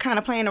kind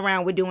of playing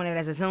around with doing it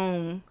as a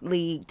Zoom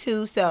league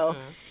too. So.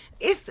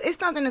 It's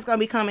something that's going to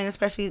be coming,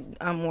 especially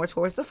more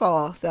towards the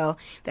fall. So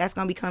that's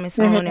going to be coming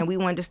soon. And we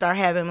wanted to start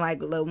having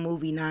like little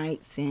movie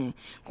nights and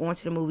going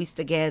to the movies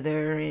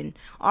together and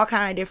all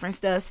kind of different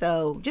stuff.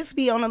 So just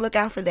be on the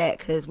lookout for that,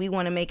 because we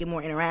want to make it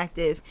more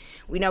interactive.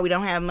 We know we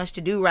don't have much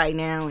to do right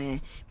now. And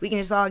if we can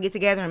just all get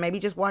together and maybe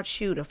just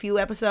watch, a few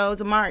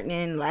episodes of Martin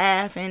and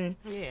laugh and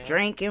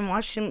drink and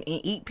watch them and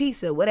eat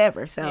pizza,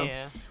 whatever. So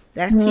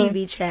that's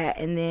TV chat.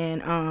 And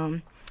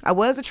then I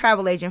was a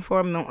travel agent for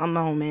a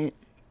moment.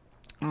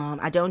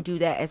 I don't do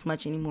that as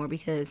much anymore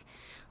because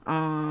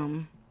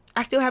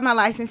I still have my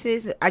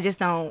licenses. I just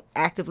don't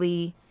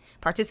actively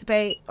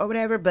participate or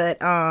whatever. But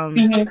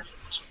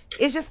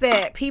it's just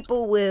that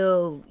people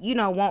will,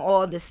 want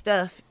all this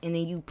stuff, and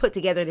then you put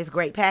together this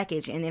great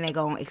package, and then they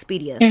go on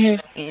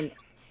Expedia and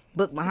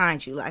book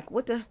behind you. Like,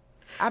 what the?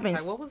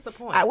 What was the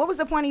point? What was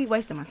the point of you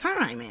wasting my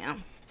time,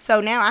 man?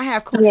 So now I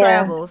have Cool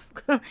Travels,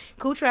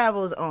 Cool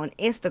Travels on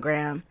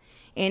Instagram,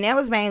 and that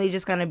was mainly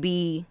just gonna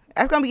be.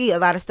 That's going to be a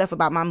lot of stuff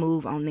about my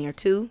move on there,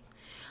 too.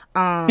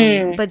 But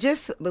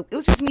it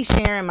was just me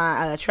sharing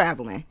my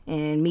traveling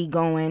and me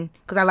going,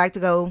 because I like to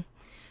go.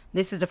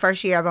 This is the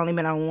first year I've only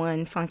been on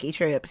one funky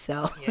trip,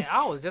 so. Yeah,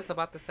 I was just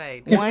about to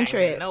say. One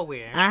trip.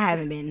 Nowhere. I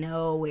haven't been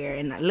nowhere,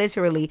 and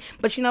literally.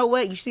 But you know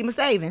what? You see my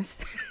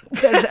savings.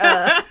 Because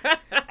I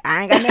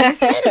ain't got nothing to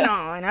spend it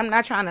on, and I'm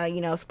not trying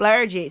to,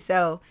 splurge it.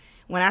 So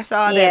when I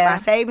saw that my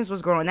savings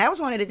was growing, that was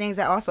one of the things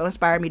that also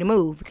inspired me to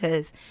move,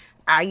 because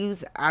I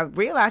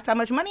realized how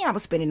much money I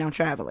was spending on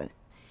traveling.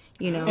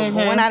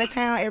 Going out of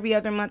town every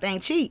other month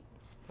ain't cheap.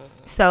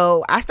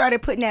 So I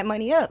started putting that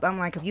money up. I'm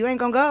like, if you ain't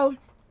gonna go,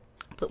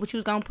 put what you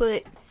was gonna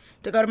put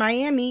to go to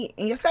Miami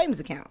in your savings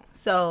account.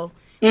 So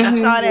I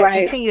started to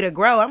continue to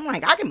grow. I'm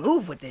like, I can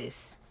move with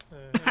this.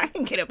 I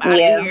can get up out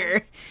of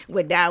here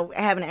without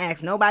having to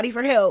ask nobody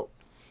for help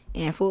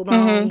and full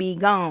blown be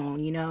gone,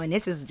 and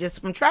this is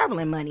just from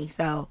traveling money.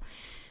 So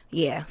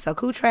so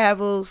Cool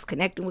Travels,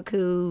 connecting with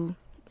Cool,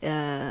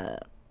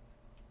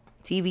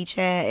 TV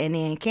chat, and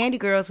then Candy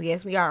Girls.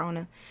 Yes, we are on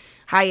a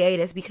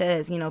hiatus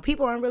because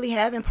people aren't really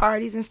having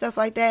parties and stuff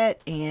like that,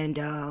 and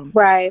a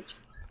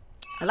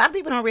lot of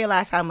people don't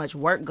realize how much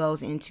work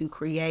goes into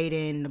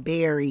creating the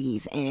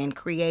berries and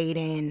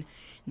creating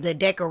the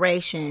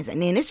decorations,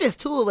 and then it's just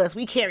two of us.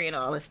 We carrying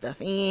all this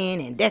stuff in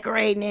and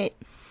decorating it,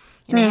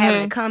 and then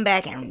having to come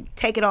back and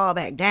take it all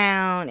back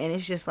down, and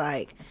it's just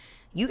like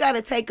you got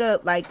to take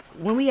up, like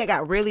when we had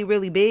got really,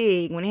 really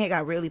big, when it had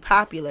got really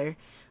popular.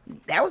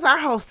 That was our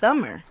whole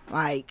summer.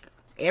 Like,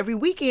 every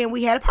weekend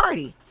we had a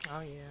party. Oh,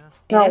 yeah.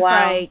 And it's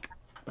like,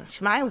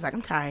 Shemaya was like,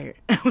 I'm tired.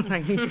 I was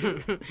like, me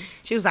too.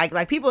 She was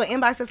like people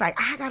inbox us like,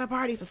 I got a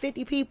party for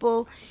 50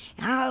 people.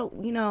 And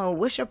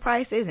what's your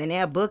prices? And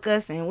they'll book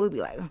us, and we'll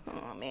be like,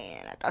 oh,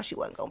 man, I thought she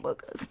wasn't going to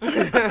book us.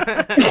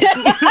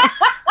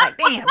 Like,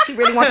 damn, she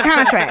really want the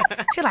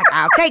contract. She's like,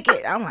 I'll take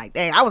it. I'm like,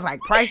 dang. I was like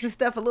pricing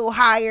stuff a little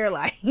higher,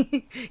 like,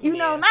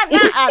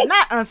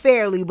 not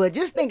unfairly, but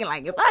just thinking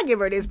like, if I give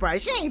her this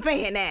price, she ain't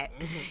paying that.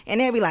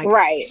 And they'll be like,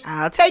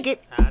 I'll take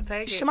it.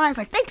 take it. Shemaiah's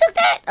like, they took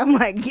that? I'm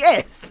like,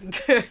 yes.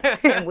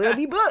 And we'll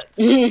be booked.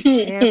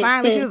 And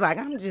finally, she was like,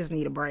 I just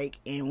need a break.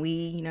 And we,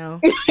 you know,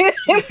 she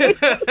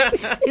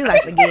was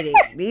like, forget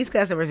it. These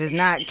customers is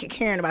not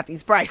caring about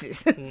these prices.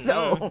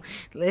 So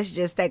let's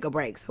just take a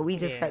break. So we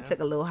just took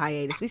a little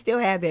hiatus. We still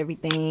have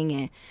everything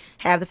and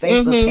have the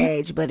Facebook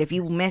page. But if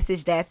you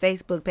message that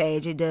Facebook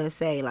page, it does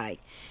say, like,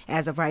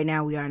 as of right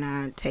now, we are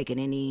not taking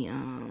any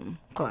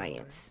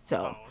clients.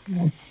 So,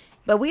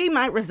 but we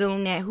might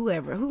resume that.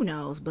 Who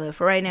knows? But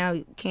for right now,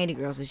 Candy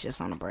Girls is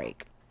just on a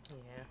break.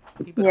 Yeah,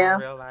 people don't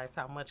realize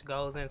how much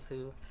goes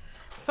into.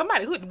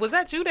 Somebody who was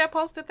that you that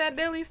posted that,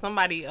 Dilly?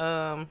 Somebody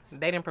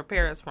they didn't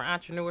prepare us for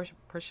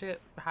entrepreneurship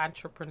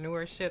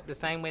the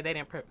same way they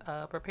didn't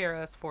prepare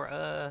us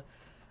for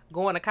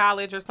going to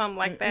college or something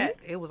like that.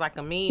 It was like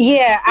a meme.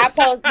 Yeah, I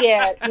post.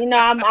 Yeah, you know,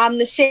 I'm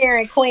the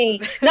sharing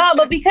queen. No,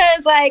 but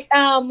because like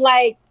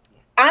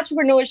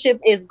entrepreneurship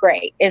is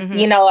great. It's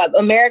you know,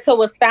 America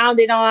was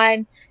founded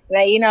on,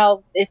 like, you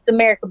know, it's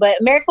America, but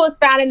America was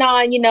founded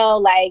on, you know,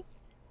 like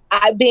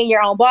being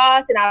your own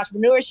boss and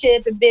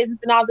entrepreneurship and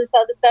business and all this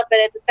other stuff. But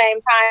at the same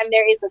time,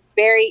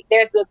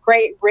 there's a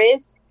great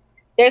risk.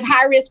 There's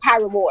high risk, high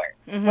reward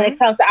when it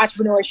comes to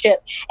entrepreneurship.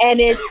 And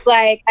it's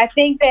like, I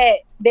think that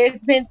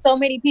there's been so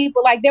many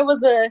people, like there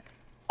was a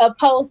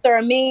post or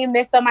a meme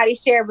that somebody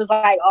shared was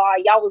like, oh,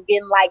 y'all was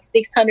getting like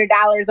 $600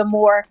 or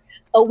more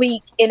a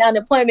week in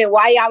unemployment.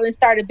 Why y'all didn't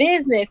start a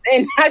business?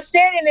 And I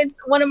shared it, and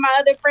one of my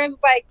other friends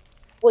was like,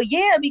 well,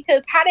 yeah,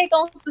 because how they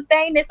going to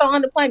sustain this on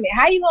unemployment?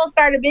 How you going to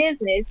start a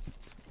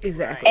business?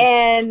 Exactly.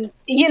 And,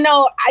 you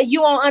know,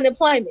 you on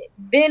unemployment.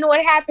 Then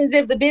what happens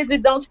if the business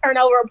don't turn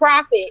over a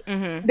profit?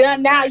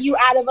 Then now you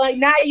out of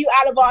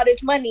all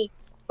this money.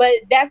 But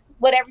that's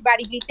what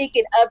everybody be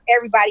thinking of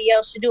everybody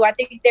else should do. I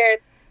think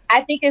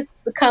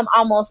it's become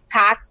almost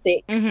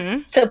toxic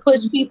to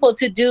push people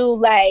to do,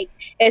 like,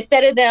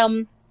 instead of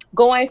them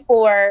going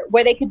for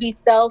where they could be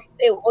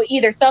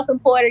either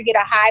self-employed or get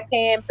a high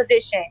paying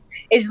position.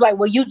 It's like,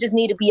 well, you just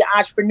need to be an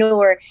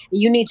entrepreneur.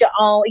 You need your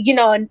own, you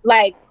know, and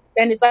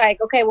it's like,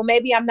 okay, well,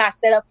 maybe I'm not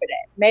set up for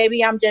that.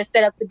 Maybe I'm just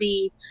set up to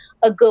be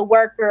a good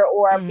worker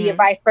or be a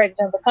vice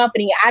president of the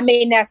company. I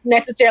may not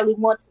necessarily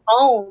want to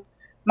own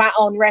my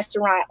own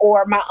restaurant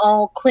or my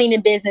own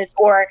cleaning business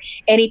or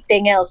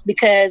anything else,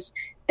 because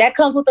that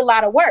comes with a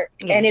lot of work.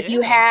 And if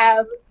you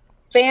have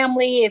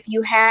family, if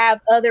you have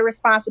other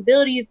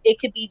responsibilities, it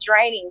could be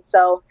draining.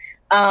 So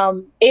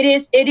it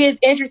is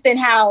interesting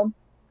how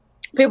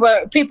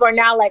people are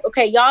now like,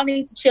 okay, y'all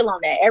need to chill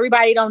on that.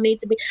 Everybody don't need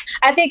to be.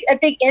 I think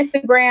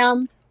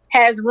Instagram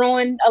has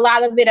ruined a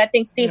lot of it. I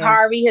think Steve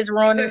Harvey has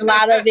ruined a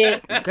lot of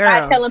it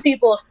by telling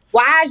people,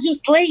 why is you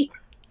sleep?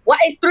 Why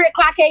it's 3:00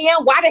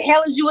 a.m.? Why the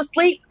hell is you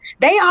asleep?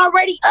 They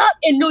already up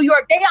in New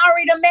York. They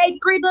already made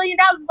 $3 billion.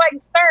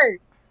 Like, sir,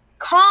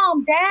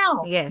 calm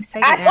down. Yes,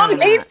 I don't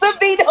need to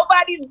be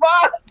nobody's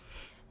boss.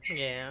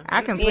 Yeah,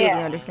 I completely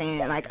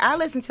understand. Like, I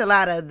listen to a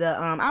lot of the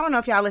I don't know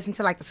if y'all listen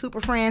to like the Super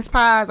Friends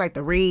pods, like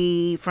the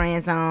Read,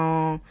 Friend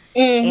Zone,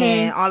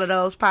 and all of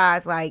those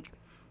pods. Like,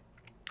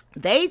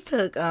 they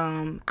took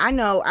I don't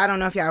know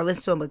if y'all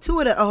listen to them, but two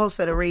of the hosts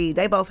of the Read,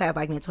 they both have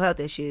like mental health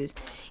issues,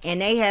 and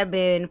they have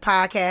been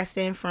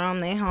podcasting from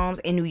their homes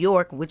in New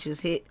York, which is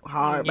hit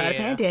hard by the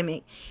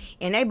pandemic.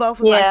 And they both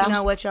was like, you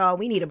know what, y'all,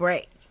 we need a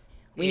break.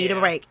 We need a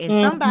break. And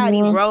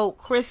somebody wrote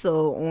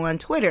Crystal on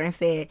Twitter and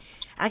said,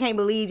 I can't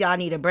believe y'all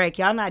need a break.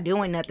 Y'all not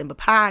doing nothing but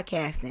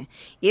podcasting.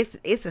 It's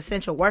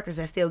essential workers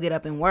that still get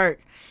up and work.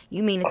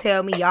 You mean to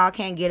tell me y'all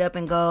can't get up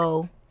and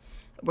go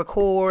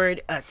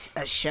record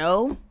a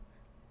show?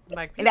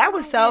 Like, and that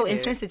was so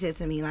insensitive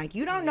to me. Like,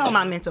 you don't know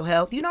my mental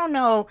health. You don't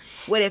know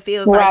what it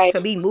feels like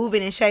to be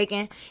moving and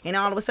shaking, and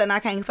all of a sudden I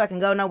can't fucking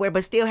go nowhere,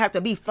 but still have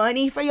to be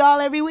funny for y'all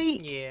every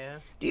week. Yeah.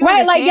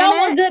 Right, like, y'all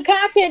want good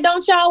content,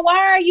 don't y'all? Why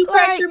are you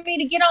pressuring me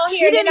to get on here?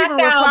 She didn't even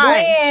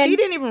reply. She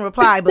didn't even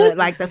reply, but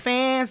like the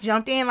fans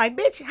jumped in like,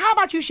 bitch, how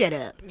about you shut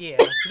up? Yeah,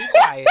 be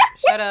quiet.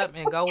 Shut up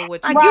and go with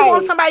what you like. You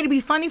want somebody to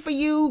be funny for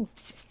you,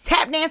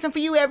 tap dancing for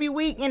you every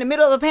week in the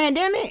middle of a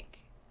pandemic?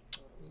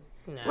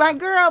 No. Like,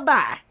 girl,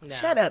 bye. No.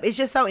 Shut up. It's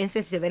just so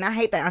insensitive, and I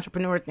hate that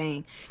entrepreneur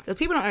thing because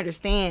people don't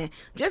understand.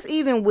 Just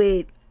even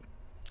with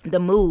the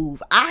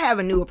move, I have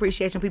a new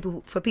appreciation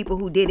for people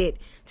who did it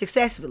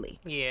successfully.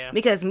 Yeah.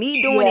 Because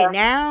me doing it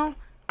now,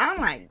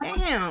 I'm like,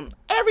 damn,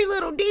 every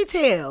little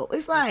detail.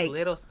 It's like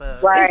little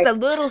stuff. Right. It's the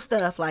little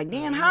stuff. Like,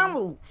 damn,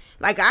 how.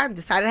 Like, I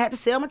decided I had to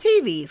sell my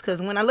TVs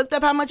because when I looked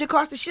up how much it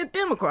cost to ship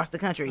them across the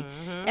country,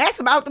 that's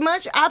about the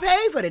much I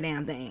paid for the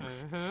damn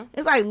things.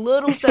 It's like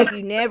little stuff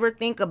you never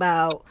think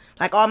about.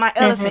 Like all my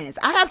elephants.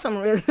 I have some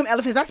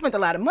elephants I spent a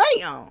lot of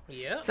money on.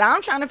 Yeah. So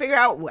I'm trying to figure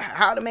out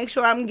how to make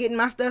sure I'm getting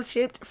my stuff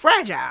shipped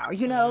fragile,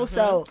 you know?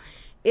 So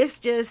it's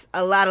just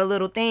a lot of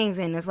little things,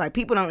 and it's like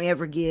people don't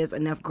ever give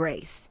enough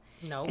grace.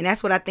 No. And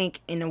that's what I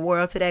think in the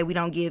world today, we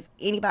don't give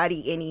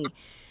anybody any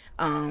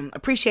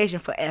appreciation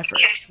for effort.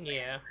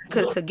 Yeah.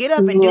 Because to get up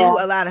and do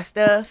a lot of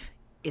stuff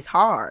is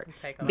hard.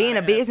 Being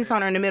a business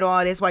owner in the middle of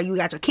all this while you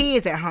got your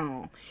kids at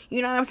home.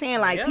 You know what I'm saying?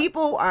 Like,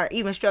 people are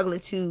even struggling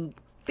to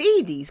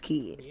feed these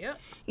kids. Yep.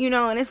 You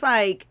know, and it's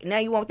like, now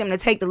you want them to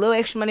take the little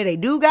extra money they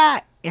do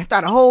got and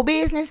start a whole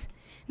business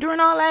during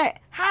all that?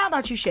 How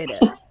about you shut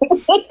up?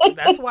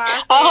 That's why I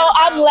said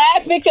I'm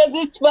laughing because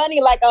it's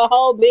funny, like a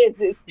whole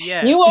business.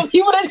 Yes. You want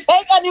people to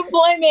take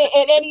unemployment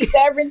and any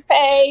severance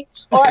pay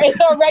or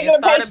a regular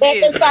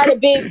paycheck and start a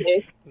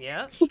business.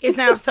 Yeah. It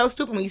sounds so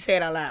stupid when you say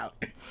it out loud.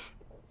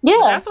 Yeah.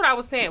 That's what I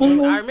was saying.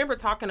 When I remember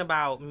talking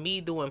about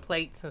me doing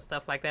plates and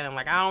stuff like that. I'm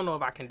like, I don't know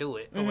if I can do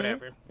it or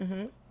whatever.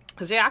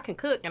 Because, yeah, I can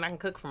cook and I can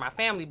cook for my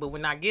family. But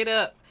when I get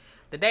up,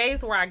 the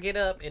days where I get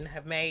up and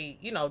have made,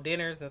 you know,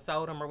 dinners and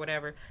sold them or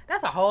whatever,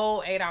 that's a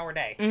whole 8-hour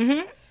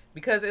day.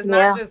 Because it's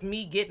not just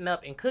me getting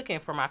up and cooking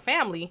for my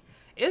family.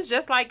 It's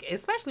just like,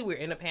 especially we're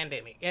in a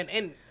pandemic.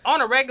 And on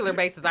a regular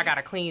basis, I got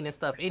to clean and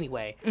stuff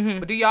anyway.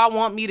 But do y'all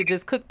want me to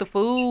just cook the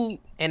food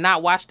and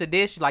not wash the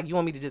dish? Like, you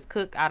want me to just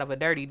cook out of a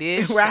dirty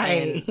dish?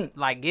 Right. And,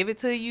 like, give it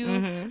to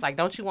you? Like,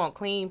 don't you want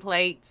clean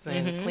plates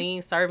and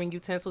clean serving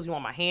utensils? You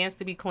want my hands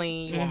to be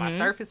clean? You want my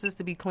surfaces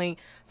to be clean?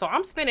 So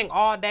I'm spending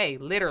all day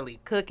literally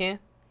cooking,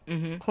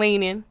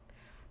 cleaning,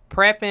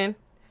 prepping,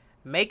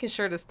 making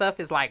sure the stuff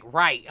is, like,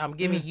 right. I'm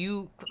giving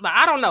you, like,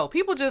 I don't know.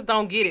 People just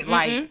don't get it.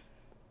 Like,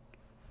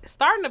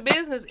 starting a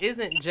business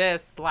isn't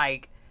just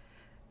like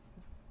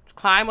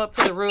climb up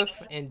to the roof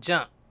and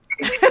jump.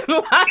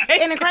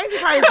 And the crazy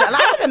part is a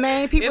lot of the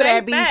main people It that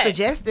ain't be that.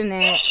 suggesting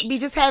that be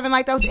just having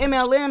like those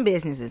MLM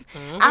businesses.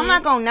 I'm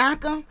not gonna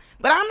knock them,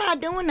 but I'm not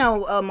doing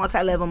no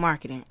multi-level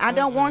marketing. I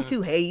don't want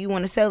to. Hey, you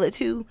want to sell it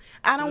too?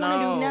 I don't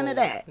want to do none of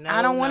that.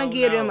 I don't want to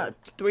give them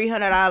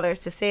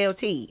 $300 to sell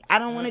tea. I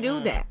don't want to do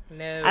that.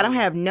 No. I don't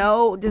have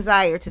no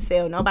desire to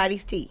sell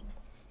nobody's tea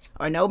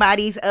or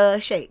nobody's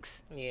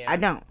shakes. Yeah. I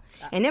don't.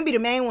 And them be the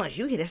main ones.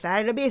 You could have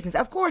started a business.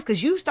 Of course,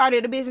 because you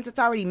started a business that's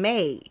already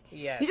made.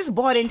 Yes. You just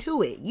bought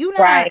into it. You not,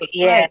 Right,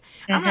 yeah. like,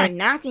 I'm not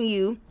knocking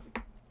you.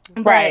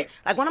 But, Right.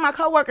 like, one of my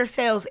coworkers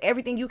sells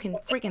everything you can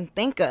freaking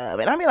think of.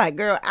 And I be like,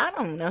 girl, I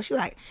don't know. She was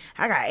like,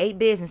 I got 8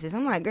 businesses.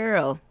 I'm like,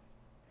 girl,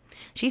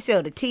 she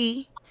sell the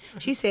tea.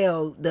 She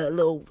sell the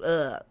little,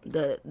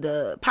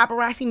 the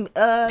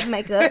paparazzi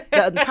makeup,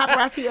 the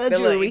paparazzi The little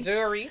jewelry,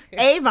 jewelry.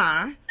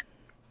 Avon,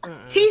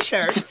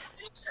 T-shirts.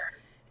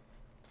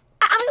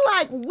 I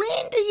be like,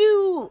 when do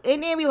you?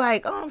 And then be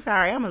like, oh, I'm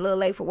sorry, I'm a little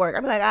late for work.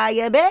 I be like,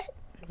 yeah, bet.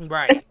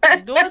 Right. You're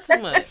doing too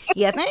much.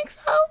 Yeah, think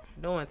so?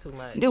 Doing too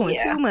much. Doing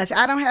too much.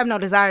 I don't have no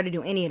desire to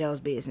do any of those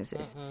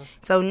businesses.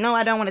 So, no,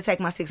 I don't want to take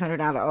my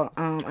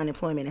 $600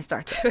 unemployment and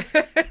start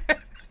that.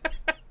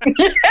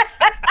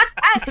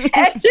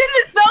 That shit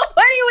is so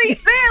funny when you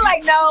say it.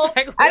 Like, no,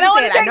 Like, I don't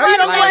want said, to I take know you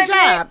don't my got a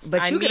unemployment. job,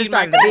 but I you could have need my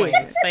started a coins.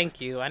 business.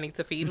 Thank you. I need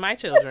to feed my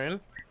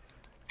children.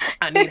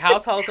 I need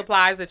household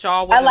supplies that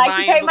y'all I wasn't like to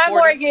buying pay my before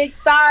mortgage.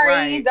 Sorry,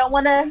 Right. don't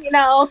want to, you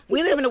know.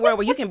 We live in a world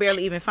where you can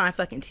barely even find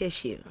fucking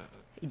tissue.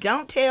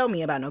 Don't tell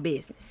me about no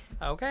business.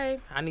 Okay.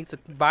 I need to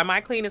buy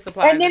my cleaning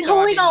supplies. And then that who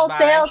y'all we didn't gonna buy.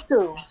 sell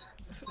to?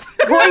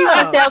 Who are you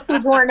gonna sell to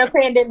during the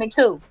pandemic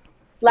too?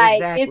 Like,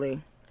 Exactly.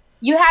 it's,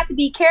 you have to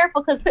be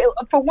careful because,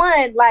 for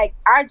one, like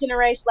our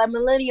generation, like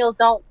millennials,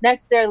 don't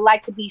necessarily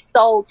like to be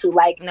sold to.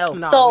 Like, No.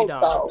 No. sold, we don't.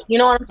 sold. You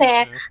know what I'm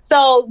saying?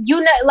 So you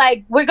know,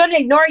 like, we're gonna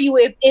ignore you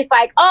if it's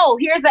like, oh,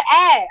 here's an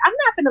ad. I'm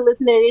not gonna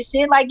listen to this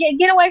shit. Like,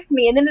 get away from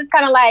me. And then it's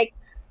kind of like,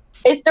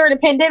 it's during the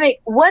pandemic.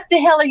 What the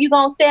hell are you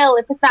gonna sell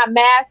if it's not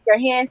mask or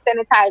hand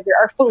sanitizer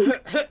or food?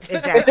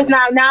 Exactly. If it's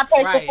not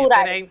non-perishable Right. food If it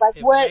items, ain't, like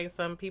if what? it ain't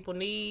some people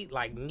need,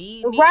 like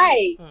need.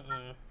 Right.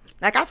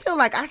 Like, I feel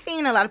like I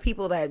seen a lot of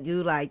people that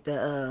do like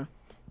the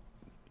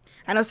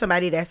I know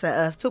somebody that's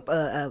a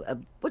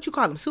what you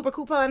call them, super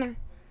couponer,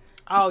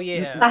 Oh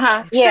yeah.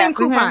 Yeah. extreme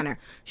couponer.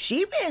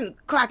 She been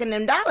clocking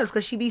them dollars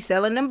because she be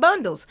selling them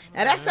bundles.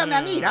 Now that's something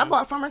I need. I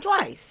bought from her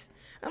twice.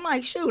 I'm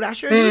like, shoot, I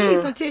sure do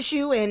need some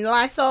tissue and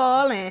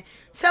Lysol and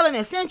selling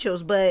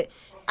essentials, but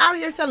out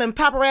here selling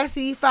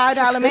paparazzi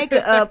 $5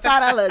 makeup,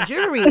 $5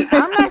 jewelry.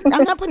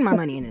 I'm not putting my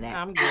money into that.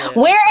 I'm good.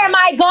 Where am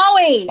I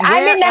going?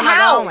 I'm Where in the am I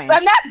house. going?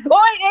 I'm not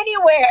going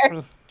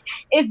anywhere.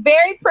 It's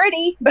very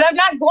pretty, but I'm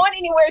not going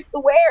anywhere to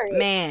wear it.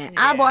 Man,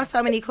 I Yeah. bought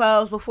so many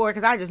clothes before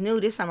because I just knew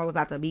this summer was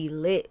about to be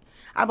lit.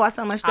 I bought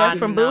so much stuff I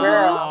from Boo.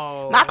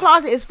 know. My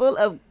closet is full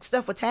of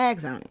stuff with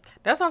tags on it.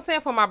 That's what I'm saying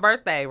for my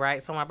birthday,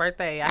 right? So my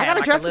birthday, I got had a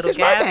like dress a for little Tiff's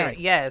birthday. gathering.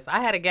 Yes, I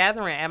had a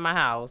gathering at my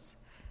house,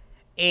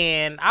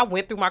 and I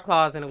went through my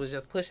closet and it was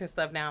just pushing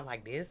stuff down.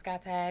 Like, this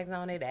got tags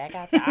on it, that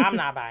got tags. I'm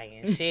not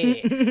buying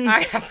shit.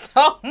 I got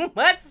so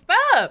much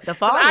stuff. The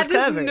fall I is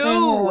just covered.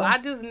 knew. I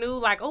just knew,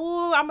 like,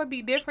 oh, I'm gonna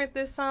be different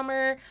this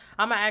summer.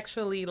 I'm gonna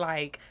actually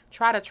like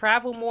try to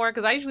travel more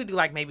because I usually do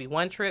like maybe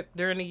one trip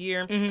during the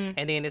year, and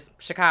then it's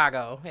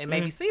Chicago and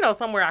maybe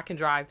somewhere I can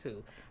drive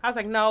to. I was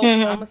like, no,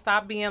 I'm gonna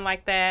stop being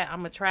like that. I'm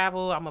gonna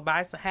travel. I'm gonna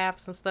buy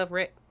some stuff.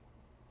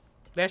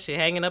 That shit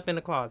hanging up in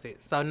the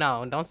closet. So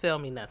no, don't sell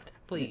me nothing,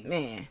 please.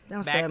 Man,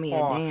 don't Back sell me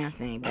off. a damn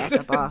thing. Back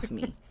up off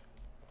me.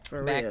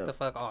 For Back real. the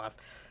fuck off.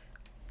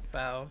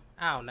 So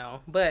I don't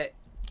know, but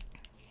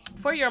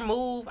for your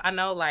move, I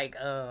know like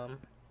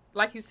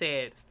you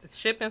said,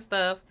 shipping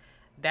stuff,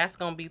 that's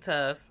gonna be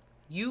tough.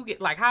 You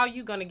get like, how are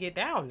you gonna get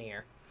down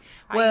there?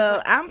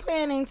 Well, I'm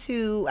planning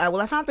to.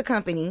 I found the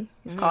company.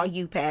 It's called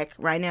UPAC.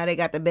 Right now, they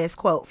got the best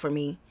quote for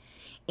me,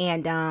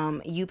 and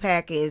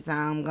UPAC is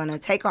gonna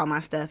take all my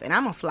stuff, and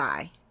I'm gonna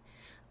fly,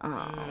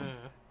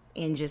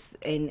 and just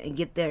and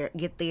get there,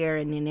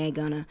 and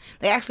then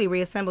they actually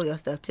reassemble your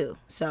stuff too.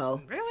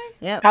 So Really?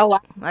 yep. Oh,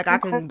 wow. Like I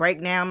can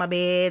break down my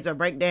beds or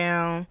break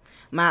down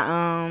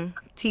my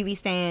TV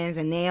stands,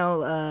 and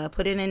they'll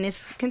put it in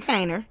this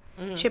container,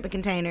 shipping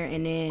container,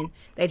 and then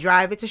they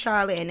drive it to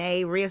Charlotte, and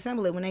they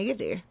reassemble it when they get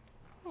there.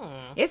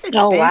 It's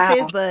expensive,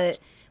 wow. but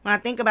when I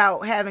think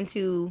about having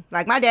to,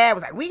 like, my dad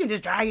was like, we can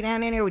just drive you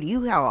down there with a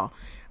U-Haul.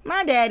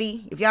 My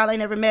daddy, if y'all ain't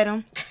never met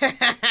him,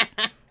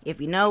 if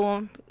you know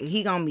him,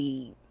 he gonna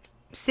be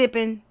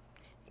sipping,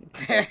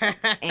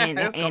 and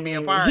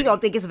he gonna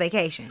think it's a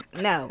vacation.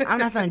 No, I'm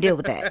not gonna deal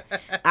with that.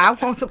 I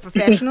want some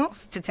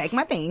professionals to take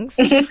my things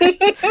and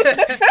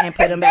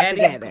put them back Daddy,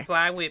 together.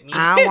 fly with me.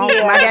 I don't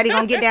want my daddy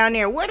gonna get down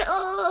there. Where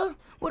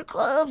the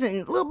clubs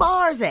and little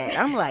bars at?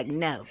 I'm like,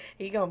 no.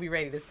 He gonna be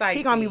ready to sightsee.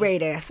 He gonna be ready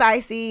to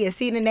sightsee and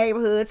see the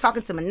neighborhood,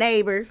 talking to my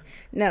neighbors.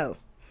 No,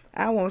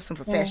 I want some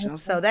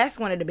professionals. So that's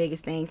one of the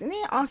biggest things. And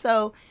then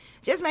also,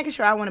 just making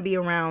sure I want to be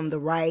around the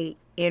right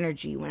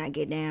energy when I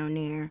get down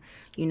there.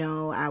 You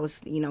know, I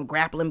was,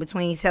 grappling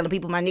between telling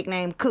people my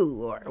nickname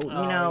Cool, or,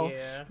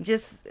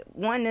 just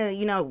wanting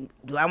to,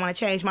 do I want to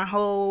change my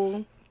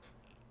whole,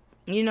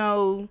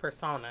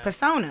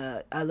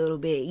 persona a little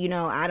bit?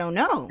 I don't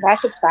know.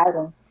 That's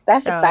exciting.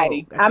 That's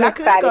exciting. I'm I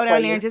could excited go down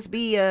for there you. and just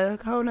be a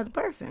whole nother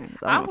person.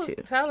 If I I want was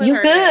to. telling You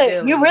her that, good.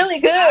 Dilly. You really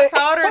good. I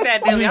told her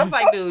that, Dilly. I was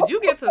like, dude, you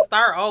get to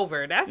start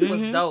over. That's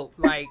what's dope.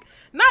 Like,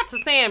 not to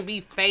say and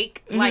be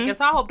fake. Like, and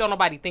so I hope don't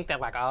nobody think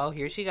that, like, oh,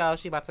 here she goes.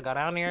 She about to go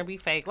down there and be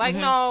fake. Like,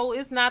 no,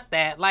 it's not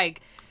that.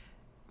 Like,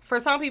 for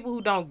some people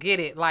who don't get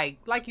it, like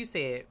you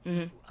said,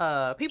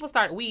 people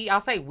start, I'll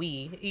say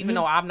we, even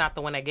though I'm not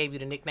the one that gave you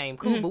the nickname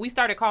Cool, but we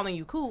started calling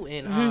you Cool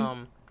in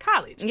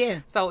college. Yeah.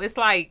 So it's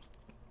like,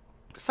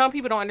 some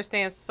people don't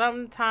understand.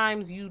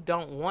 Sometimes you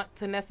don't want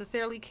to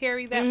necessarily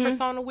carry that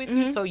persona with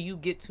you, so you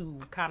get to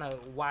kind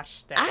of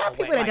wash that I have away,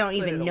 people that like, don't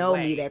put even it know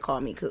away. me that call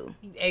me Cool.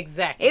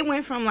 Exactly. It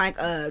went from like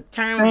a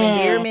term of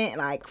endearment,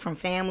 like from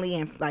family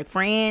and like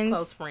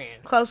friends,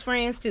 close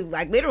friends, to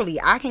like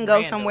literally I can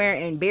go somewhere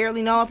and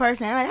barely know a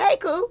person. I'm like, hey,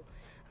 Cool.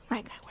 I'm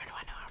like, where do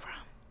I know her from?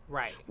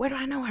 Right. Where do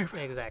I know her from?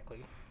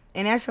 Exactly.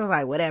 And that's just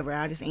like, whatever,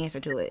 I'll just answer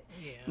to it.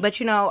 Yeah. But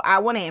I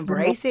want to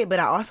embrace it, but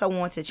I also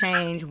want to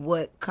change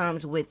what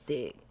comes with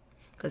it.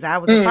 Because I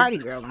was a party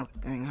girl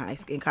in high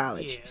school, in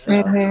college.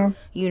 Yeah.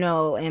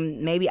 So,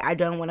 and maybe I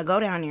don't want to go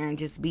down there and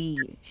just be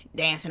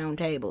dancing on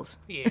tables.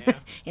 Yeah.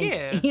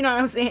 And, you know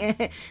what I'm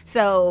saying?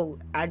 So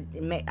I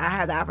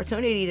have the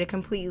opportunity to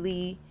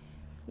completely,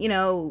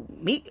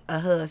 meet a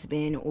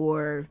husband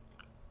or,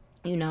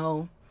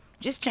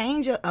 just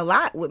change a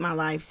lot with my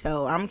life.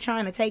 So I'm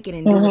trying to take it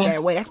and do it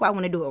that way. That's why I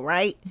want to do it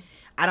right.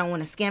 I don't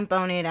want to skimp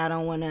on it. I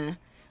don't want to,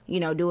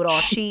 do it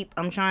all cheap.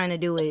 I'm trying to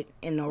do it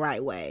in the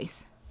right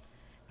ways.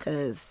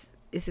 Because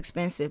it's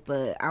expensive,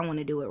 but I want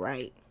to do it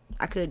right.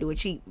 I could do it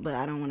cheap, but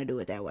I don't want to do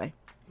it that way.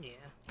 Yeah.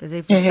 Because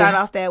if you start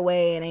off that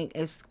way,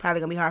 it's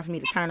probably going to be hard for me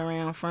to turn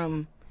around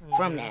from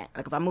that.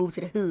 Like if I move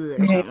to the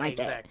hood or something like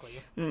that.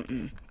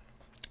 Exactly.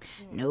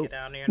 Nope. Get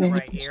down there in the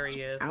right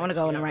areas. I want to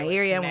go in the right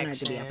area. I want it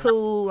to be a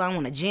pool. I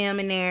want a gym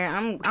in there.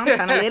 I'm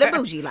trying to live a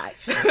bougie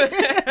life.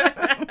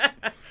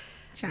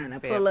 Trying to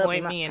pull up.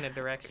 Point me in the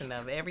direction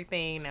of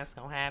everything that's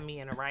going to have me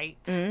in the right.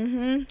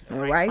 The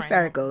right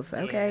circles.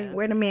 Okay. Yeah.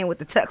 Where the men with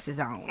the tuxes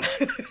on?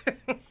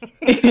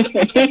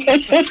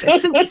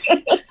 The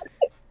suits.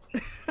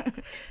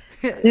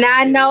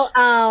 Now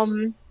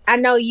I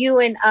know you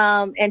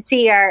and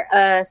T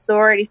are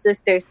sorority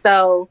sisters.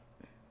 So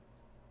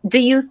do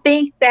you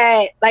think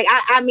that, like,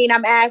 I mean,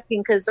 I'm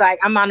asking because, like,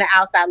 I'm on the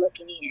outside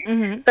looking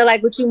in. So,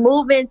 like, would you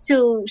move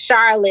into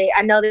Charlotte?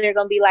 I know that they're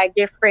going to be, like,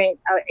 different,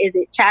 is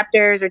it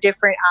chapters or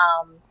different,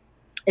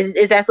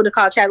 is that what it's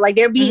called, chapter? Like,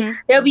 there'll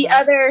be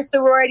other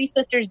sorority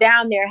sisters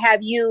down there.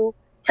 Have you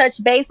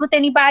touched base with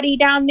anybody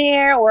down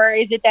there? Or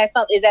is that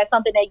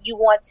something that you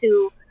want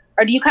to,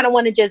 or do you kind of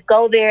want to just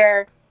go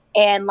there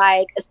and,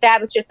 like,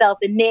 establish yourself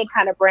and then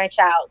kind of branch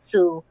out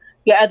to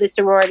your other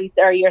sororities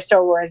or your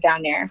sorors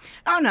down there?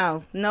 Oh,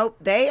 no. Nope.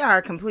 They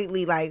are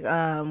completely like,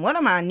 one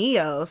of my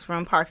neos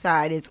from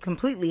Parkside is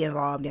completely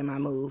involved in my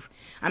move.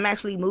 I'm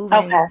actually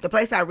moving. Okay. The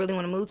place I really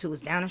want to move to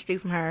is down the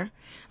street from her.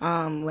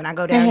 When I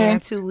go down there in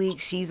 2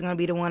 weeks, she's going to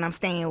be the one I'm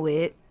staying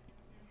with.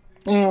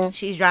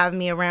 She's driving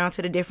me around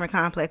to the different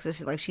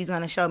complexes. Like, she's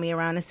going to show me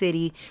around the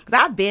city. Because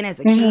I've been as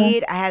a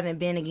kid. I haven't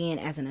been again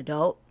as an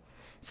adult.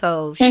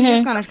 So she's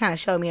just going to kind of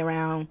show me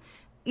around,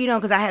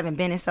 because I haven't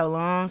been in so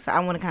long, so I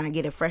want to kind of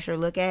get a fresher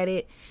look at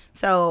it.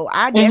 So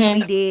I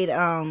definitely did.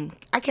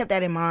 I kept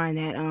that in mind.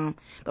 That,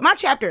 but my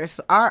chapter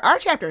is our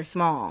chapter is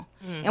small,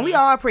 and we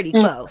all are pretty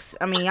close.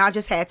 I mean, y'all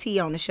just had T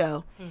on the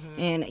show,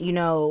 and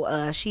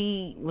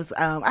she was.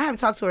 I haven't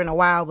talked to her in a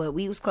while, but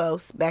we was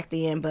close back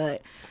then.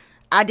 But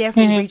I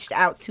definitely reached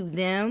out to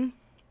them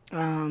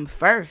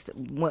first,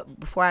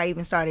 before I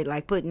even started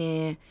like putting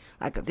in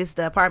like this is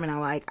the apartment I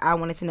like, I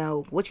wanted to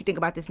know what you think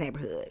about this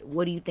neighborhood.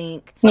 What do you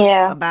think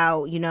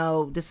about, you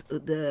know, this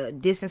the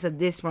distance of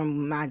this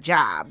from my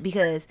job?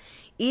 Because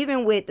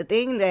even with the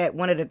thing that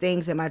one of the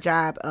things that my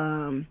job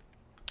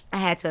I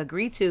had to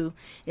agree to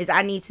is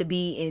I need to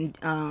be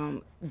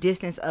in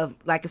distance of,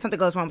 like, if something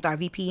goes wrong with our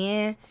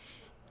VPN,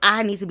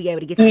 I need to be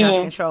able to get to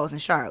Johnson Controls in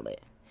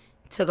Charlotte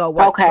to go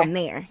work from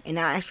there. And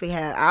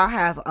I'll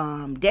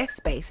have desk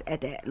space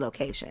at that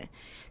location.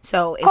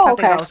 So if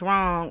something goes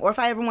wrong, or if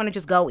I ever want to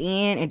just go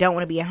in and don't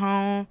want to be at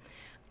home,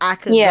 I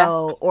could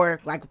go, or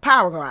like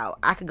power go out,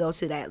 I could go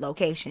to that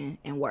location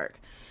and work.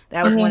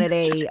 That was one of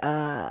they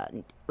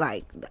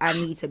like, I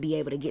need to be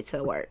able to get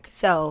to work.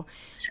 So,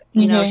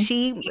 you know,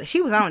 she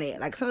was on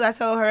it. Like, as soon as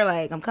I told her,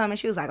 like, I'm coming,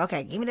 she was like,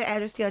 okay, give me the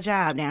address to your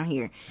job down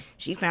here.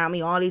 She found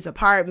me all these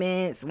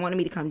apartments, wanted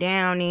me to come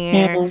down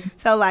there.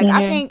 So, like,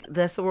 I think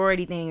the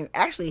sorority thing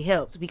actually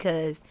helped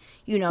because,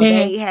 you know,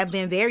 they have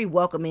been very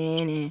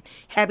welcoming and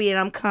happy that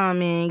I'm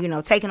coming, you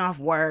know, taking off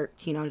work,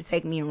 you know, to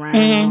take me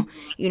around,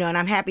 you know, and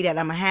I'm happy that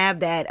I'm going to have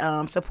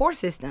that support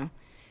system,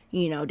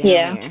 you know,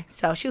 down there.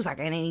 So she was like,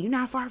 and you're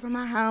not far from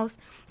my house.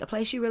 The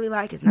place you really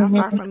like is not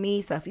far from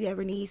me. So if you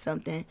ever need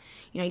something,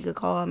 you know, you could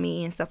call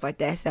me and stuff like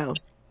that. So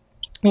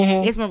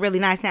it's been really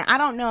nice. Now, I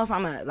don't know if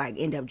I'm going to, like,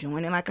 end up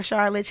joining, like, a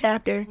Charlotte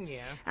chapter.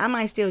 Yeah. I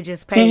might still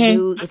just pay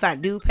dues. If I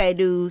do pay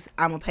dues,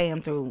 I'm going to pay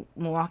them through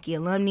Milwaukee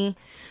Alumni.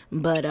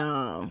 But,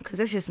 because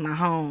it's just my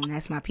home.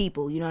 That's my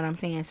people. You know what I'm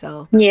saying?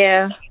 So,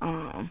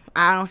 I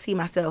don't see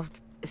myself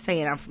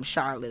saying I'm from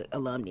Charlotte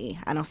Alumni.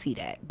 I don't see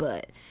that.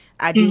 But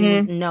I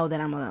do know that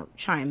I'm going to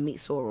try and meet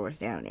sorors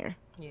down there.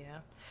 Yeah.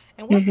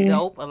 And what's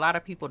dope, a lot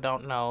of people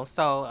don't know.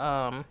 So,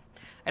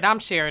 and I'm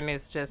sharing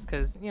this just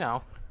because, you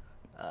know,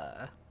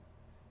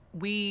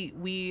 we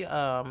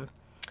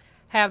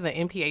have the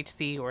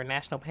NPHC, or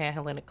National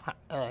Panhellenic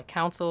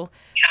Council.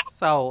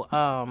 So,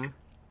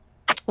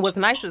 what's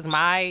nice is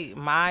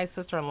my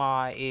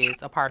sister-in-law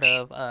is a part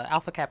of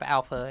Alpha Kappa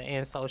Alpha,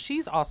 and so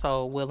she's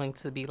also willing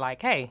to be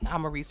like, hey,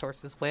 I'm a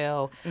resource as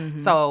well.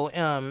 So,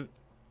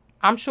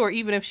 I'm sure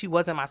even if she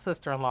wasn't my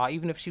sister-in-law,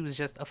 even if she was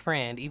just a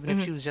friend, even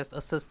if she was just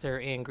a sister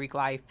in Greek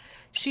life,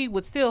 she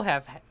would still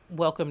have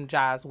welcomed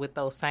Jaz with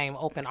those same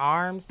open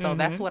arms. So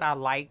that's what I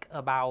like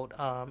about,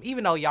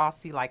 even though y'all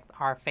see like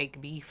our fake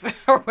beef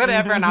or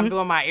whatever, and I'm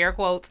doing my air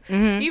quotes,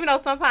 even though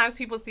sometimes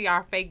people see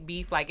our fake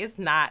beef, like it's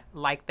not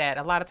like that.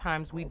 A lot of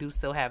times we do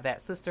still have that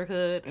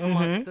sisterhood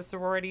amongst the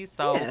sororities.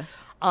 So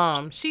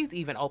she's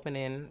even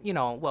opening, you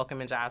know,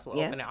 welcoming Jaz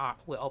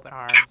with open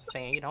arms,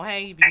 saying, you know,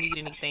 hey, if you need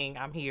anything,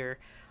 I'm here.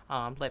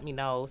 Let me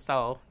know.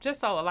 So just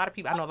so a lot of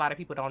people, I know a lot of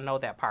people don't know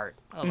that part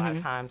a lot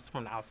of times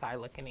from the outside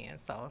looking in.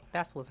 So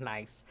that's what's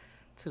nice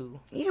too.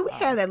 Yeah, we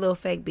have that little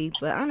fake beef,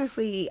 but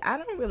honestly, I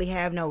don't really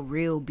have no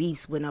real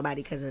beefs with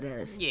nobody because of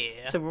the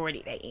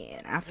sorority they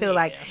in. I feel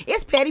like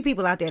it's petty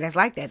people out there that's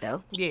like that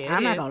though. Yeah,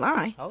 I'm not gonna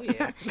lie. Oh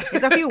yeah,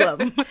 it's a few of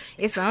them.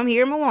 It's some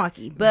here in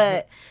Milwaukee,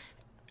 but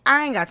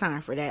I ain't got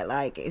time for that.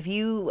 Like, if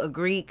you a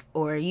Greek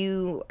or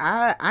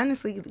I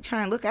honestly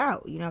try and look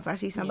out. You know, if I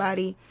see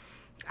somebody.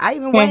 I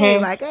even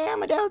wave like, hey,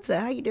 I'm a Delta.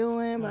 How you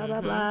doing? Blah,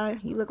 blah, blah.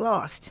 You look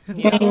lost.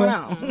 What's going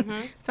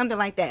on? Something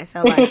like that.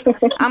 So, like,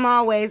 I'm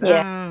always,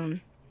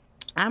 I'm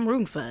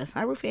rooting for us.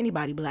 I root for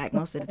anybody black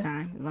most of the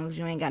time, as long as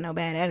you ain't got no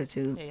bad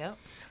attitude. Yep.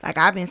 Like,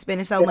 I've been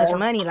spending so much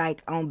money,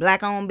 like, on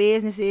black-owned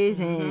businesses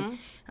and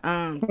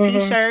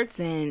T-shirts,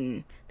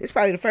 and this is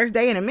probably the first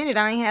day in a minute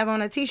I ain't have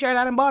on a T-shirt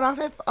I done bought off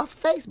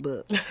of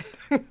Facebook.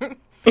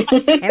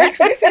 And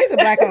actually, this is a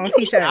black-owned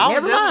T-shirt.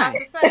 Never mind.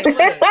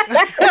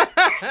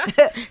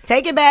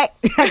 Take it back.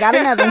 I got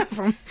another one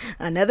from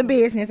another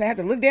business. I have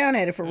to look down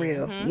at it for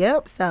real.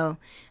 Yep. So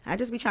I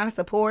just be trying to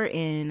support,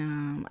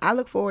 and I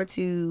look forward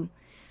to,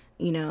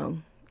 you know,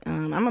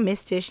 I'm gonna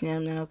miss Tish and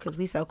them though because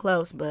we so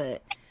close,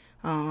 but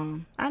I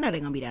know they're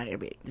gonna be down there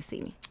to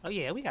see me. Oh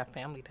yeah, we got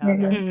family down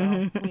there,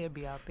 so we'll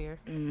be out there.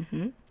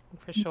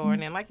 For sure.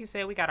 And then, like you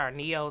said, we got our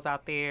Neos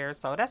out there,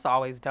 so that's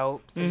always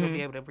dope. So you'll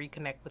be able to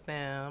reconnect with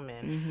them.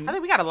 And I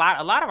think we got a lot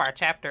of our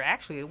chapter,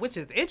 actually, which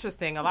is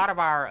interesting. A lot of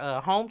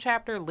our home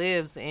chapter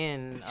lives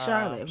in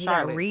Charlotte. We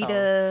got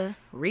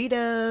Rita,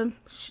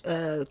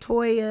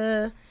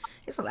 Toya.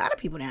 It's a lot of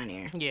people down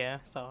there. Yeah,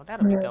 so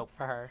that'll be dope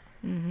for her.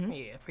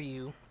 Yeah, for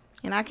you.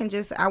 And I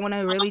want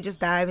to really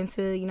just dive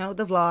into, you know,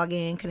 the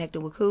vlogging,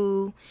 connecting with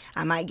Cool.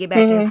 I might get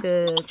back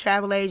into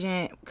travel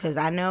agent because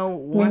I know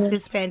once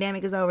this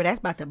pandemic is over, that's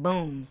about to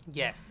boom.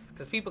 Yes,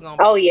 because people going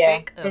to be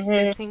sick of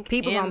sitting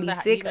People going to be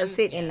sick of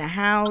sitting in the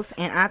house.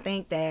 And I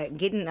think that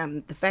getting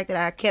the fact that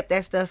I kept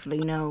that stuff,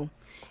 you know,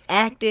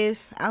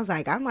 active, I was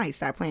like, I might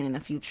start planning a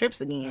few trips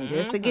again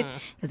just to get,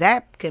 because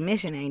that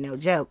commission ain't no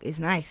joke. It's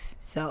nice.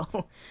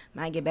 So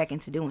might get back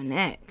into doing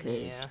that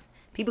because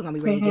people gonna be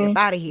ready to get up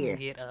out of here.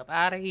 Get up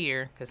out of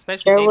here,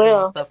 especially they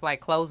doing stuff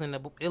like closing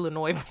the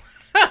Illinois.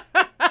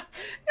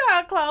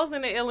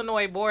 Closing the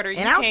Illinois border.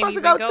 And I was supposed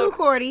to go too,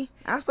 Cordy.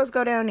 I was supposed to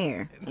go down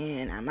there,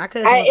 and my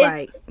cousin was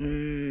like,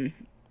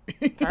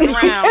 "Turn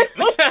around."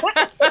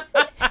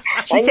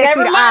 She Like, texted me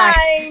never the eyes.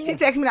 mind. She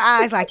texted me the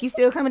eyes like, you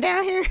still coming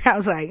down here? I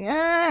was like,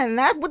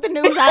 not with the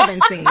news I've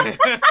been seeing.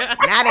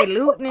 Now they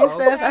looting and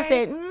stuff. I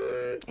said,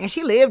 and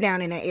she lived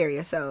down in that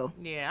area, so.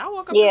 Yeah, I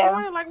woke up Yeah. this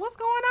morning like, what's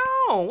going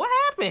on? What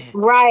happened?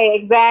 Right,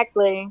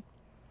 exactly.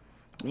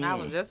 I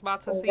was just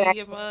about to see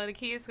if the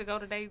kids could go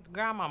to their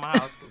grandmama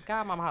house.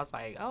 Godmama house,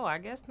 like, oh, I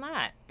guess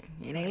not.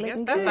 It ain't I guess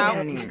looking that's good out.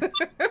 down there.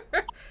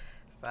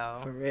 So,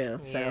 For real.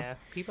 So. yeah,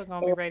 people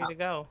gonna be ready to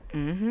go.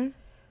 Mm-hmm.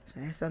 So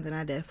that's something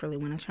I definitely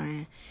want to try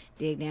and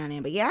dig down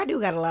in. But yeah, I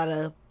do got a lot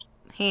of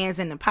hands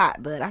in the pot.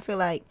 But I feel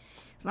like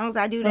as long as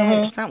I do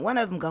that, one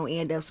of them gonna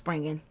end up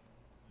springing.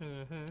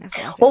 That's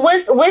what I feel.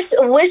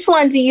 Well, which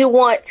one do you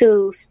want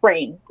to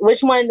spring?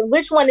 Which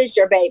one is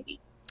your baby?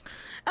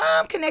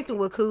 I'm connecting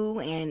with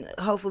Cool and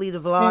hopefully the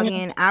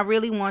vlogging. I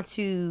really want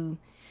to.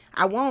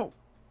 I want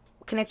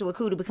connecting with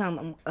Cool to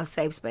become a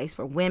safe space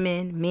for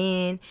women,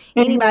 men,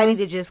 anybody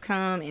to just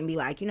come and be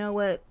like, you know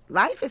what,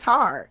 life is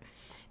hard,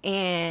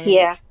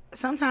 and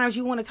sometimes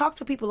you want to talk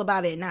to people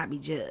about it and not be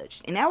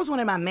judged. And that was one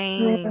of my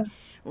main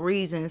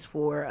reasons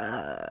for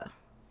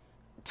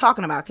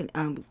talking about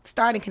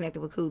starting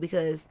connecting with Cool,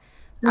 because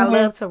I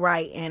love to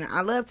write and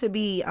I love to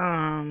be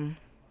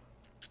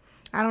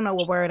I don't know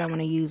what word I want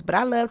to use, but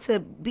I love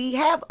to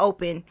have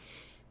open,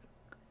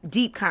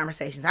 deep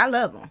conversations. I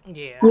love them.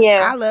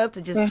 Yeah. I love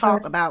to just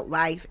talk about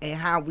life and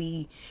how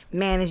we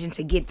managing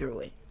to get through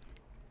it.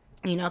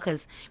 You know,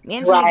 because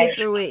managing to get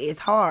through it is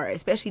hard,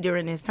 especially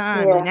during this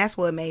time. And that's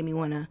what made me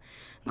want to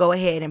go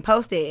ahead and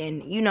post it.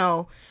 And, you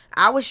know,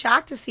 I was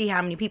shocked to see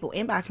how many people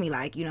inbox me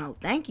like, you know,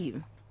 thank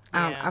you.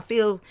 I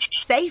feel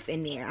safe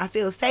in there. I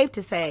feel safe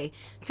to say,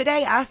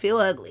 today I feel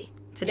ugly.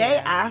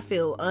 Today I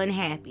feel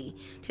unhappy.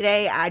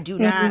 Today I do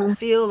not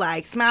feel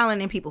like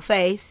smiling in people's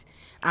face.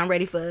 I'm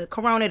ready for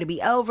Corona to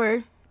be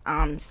over.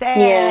 I'm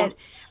sad.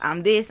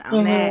 I'm this,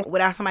 I'm that.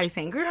 Without somebody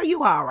saying, girl,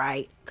 you all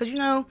right. Because, you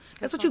know,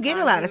 that's what you get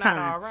a lot of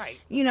time. All right.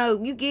 You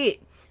know, you get,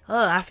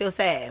 I feel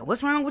sad.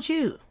 What's wrong with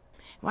you?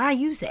 Why are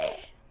you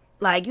sad?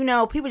 Like, you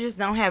know, people just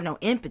don't have no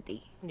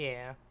empathy.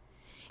 Yeah.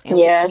 And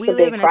we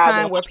live in a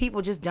time where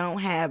people just don't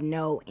have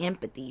no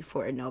empathy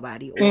for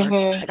nobody, or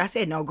like I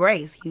said, no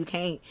grace. You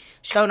can't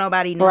show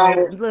nobody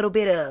no little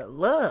bit of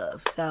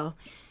love. So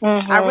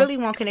I really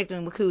want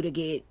Connecting with Cool to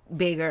get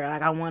bigger.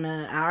 Like I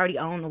already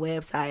own the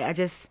website. I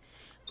just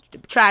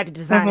tried to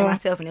design it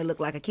myself and it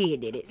looked like a kid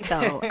did it.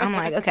 So I'm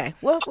like, okay,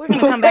 well, we're gonna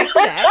come back to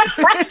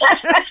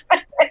that.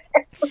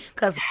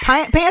 Because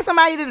paying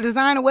somebody to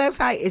design a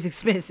website is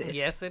expensive.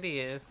 Yes, it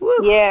is. Woo.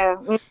 Yeah.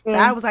 So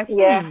I was like,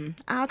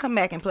 I'll come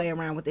back and play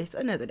around with this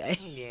another day.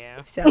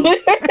 Yeah. So,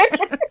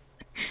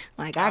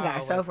 like, I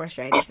got so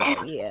frustrated.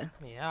 So, yeah.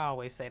 Yeah, I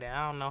always say that.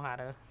 I don't know how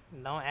to.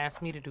 Don't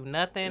ask me to do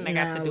nothing. They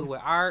got to do with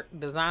art,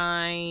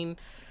 design,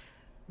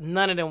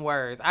 none of them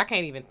words. I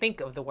can't even think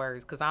of the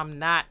words because I'm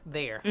not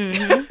there.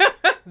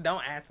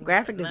 Don't ask me.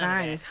 Graphic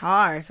design is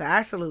hard, so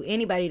I salute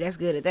anybody that's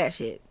good at that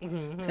shit.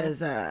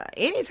 Because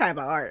any type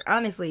of art,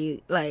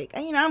 honestly, like,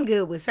 you know, I'm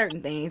good with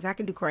certain things. I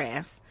can do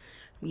crafts,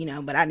 you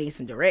know, but I need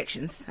some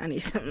directions. I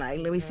need some, like,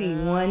 let me see.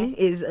 One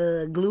is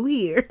glue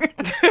here.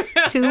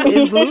 Two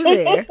is glue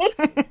there.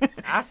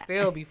 I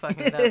still be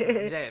fucking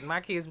it up. My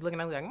kids be looking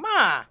at me like,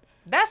 Ma,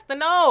 that's the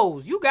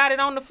nose. You got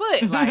it on the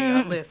foot.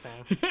 Like, listen,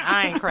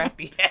 I ain't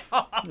crafty at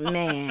all.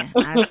 Man,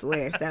 I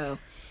swear. So,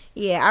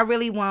 yeah, I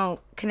really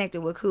want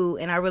Connected with Cool,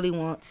 and I really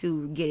want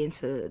to get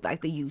into, like,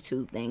 the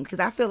YouTube thing,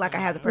 because I feel like I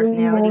have the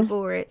personality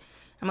for it.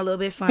 I'm a little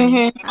bit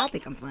funny. I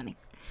think I'm funny.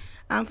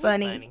 I'm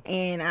funny.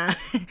 And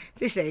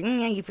just say,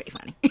 yeah, you're pretty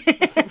funny.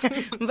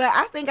 But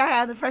I think I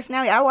have the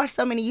personality. I watch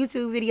so many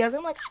YouTube videos.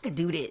 I'm like, I could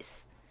do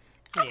this.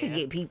 I could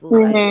get people,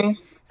 like,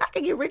 I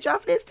could get rich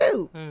off of this,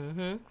 too.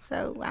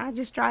 So I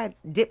just try to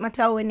dip my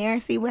toe in there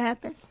and see what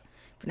happens.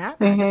 If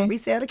not, I just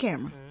resell the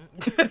camera.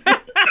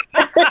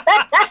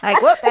 Like,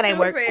 whoop, that ain't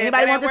work.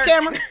 Anybody want this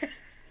camera?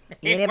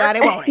 Anybody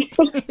want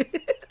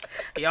it?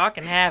 Y'all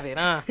can have it,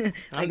 huh?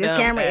 Like, this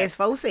camera is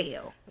for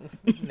sale.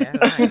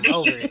 I ain't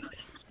over it.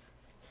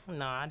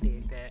 No, I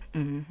did that.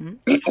 And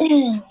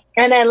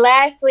then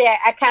lastly,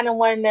 I kind of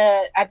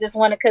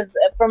because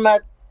from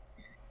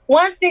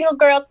one single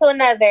girl to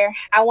another,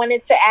 I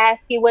wanted to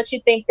ask you what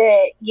you think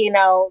that, you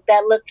know,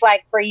 that looks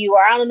like for you.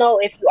 Or I don't know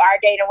if you are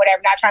dating or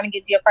whatever, not trying to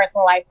get to your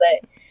personal life,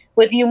 but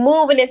with you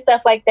moving and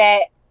stuff like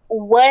that,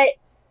 how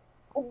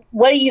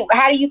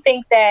do you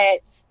think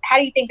that's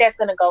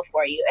going to go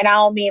for you? And I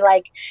don't mean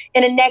like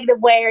in a negative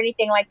way or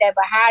anything like that,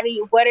 but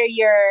what are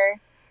your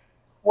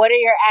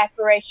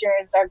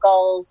aspirations or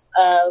goals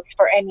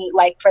for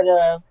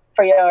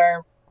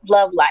your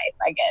love life,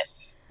 I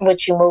guess,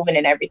 with you moving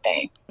and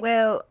everything?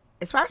 Well,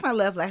 as far as my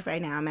love life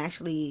right now, I'm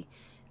actually,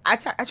 I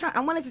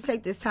wanted to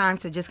take this time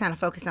to just kind of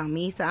focus on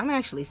me. So I'm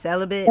actually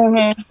celibate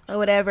or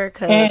whatever,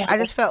 because I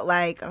just felt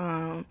like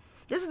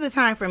this is the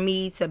time for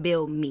me to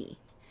build me.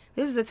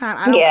 This is the time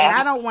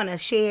I don't want to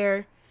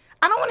share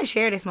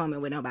this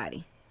moment with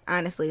nobody.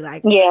 Honestly,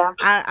 like,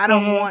 I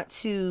don't want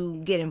to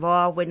get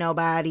involved with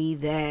nobody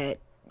that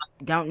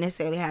don't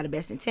necessarily have the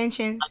best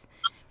intentions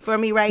for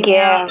me right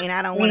Yeah. now, and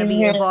I don't want to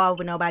be involved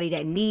with nobody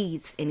that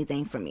needs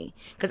anything from me.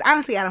 Because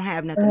honestly, I don't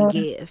have nothing to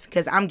give,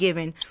 because I'm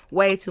giving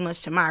way too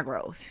much to my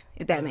growth,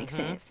 if that makes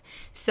sense.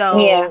 So,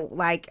 Yeah.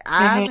 like,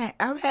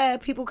 I've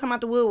had people come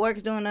out the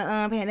woodworks during the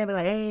pandemic,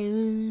 like,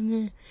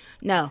 hey,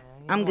 no,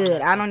 I'm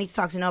good. I don't need to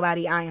talk to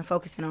nobody. I am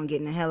focusing on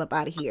getting the hell up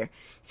out of here.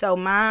 So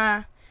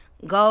my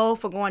goal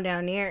for going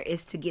down there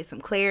is to get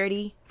some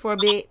clarity for a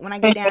bit when I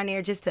get down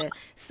there, just to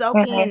soak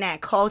in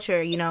that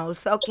culture, you know,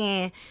 soak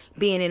in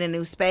being in a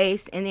new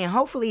space, and then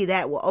hopefully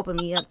that will open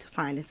me up to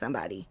finding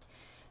somebody.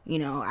 You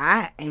know,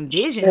 I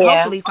envision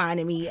hopefully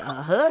finding me a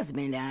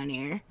husband down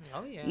there.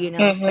 Oh yeah. You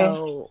know,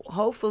 so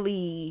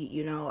hopefully,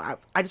 you know,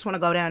 I just want to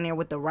go down there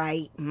with the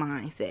right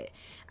mindset.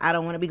 I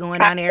don't want to be going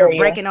down there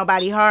breaking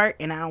nobody's heart,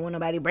 and I don't want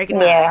nobody breaking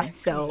mine.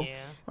 So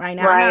right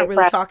now, I'm not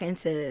really talking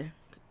to,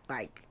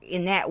 like,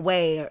 in that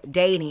way,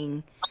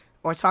 dating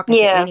or talking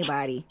to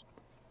anybody.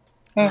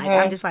 Like,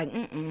 I'm just like,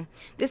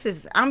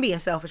 I'm being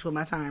selfish with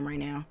my time right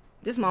now.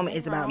 This moment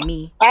is about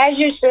me. As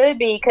you should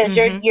be, because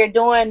you're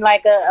doing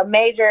like a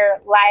major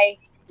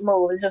life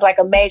move. It's just like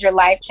a major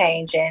life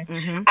change.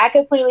 And I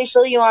completely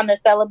feel you on the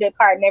celibate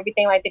part and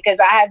everything like that, because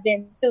I have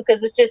been too,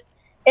 because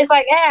it's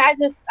like,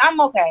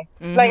 I'm okay.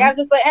 Like, I'm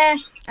just like,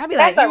 I'd be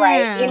that's like, all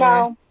right, you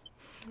know?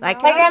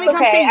 Like, Like, let me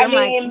come see you. I'm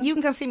mean, like, you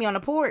can come see me on the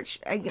porch,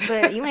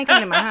 but you ain't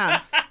coming to my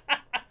house.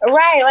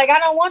 Right. Like, I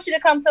don't want you to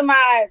come to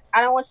my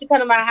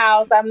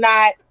house. I'm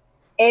not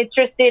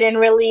interested in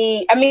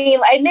really, I mean,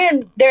 and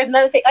then there's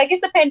another thing, like,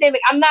 it's a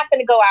pandemic. I'm not going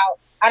to go out.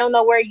 I don't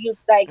know where you,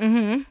 like,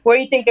 where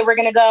you think that we're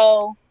going to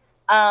go.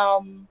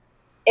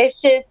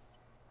 It's just,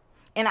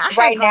 and I had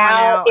right gone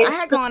now, out. I it's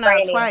had gone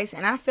out twice,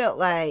 and I felt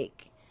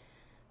like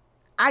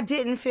I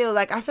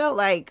felt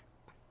like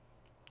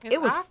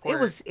it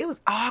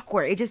was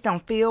awkward. It just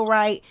don't feel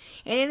right.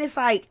 And then it's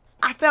like,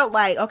 I felt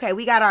like, okay,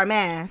 we got our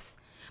masks,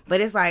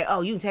 but it's like,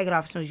 oh, you can take it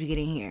off as soon as you get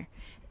in here.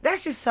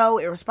 That's just so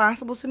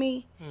irresponsible to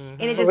me. And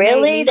it just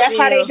really? made me That's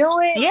feel, how they do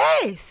it?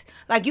 Yes.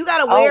 Like, you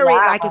gotta wear it,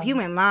 like, if you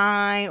in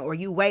line, or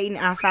you waiting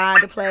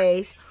outside the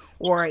place,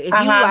 or if you,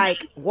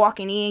 like,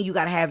 walking in, you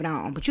gotta have it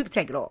on, but you can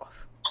take it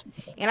off.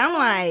 And I'm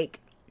like,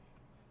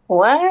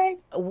 what?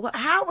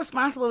 How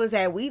responsible is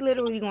that? We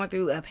literally going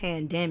through a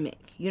pandemic.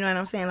 You know what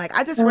I'm saying? Like,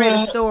 I just read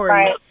a story.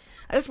 Right.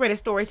 I just read a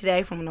story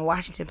today from the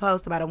Washington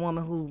Post about a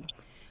woman who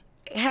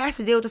has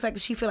to deal with the fact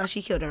that she feel like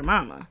she killed her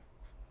mama.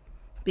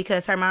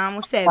 Because her mom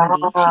was 70.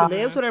 She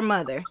lives with her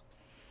mother.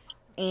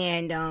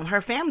 And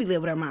her family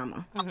lived with her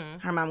mama.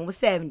 Her mama was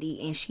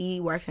 70, and she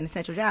works an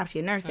essential job. She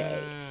a nurse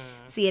aide,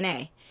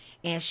 CNA.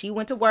 And she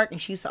went to work, and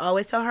she used to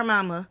always tell her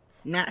mama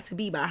not to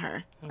be by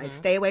her. Like,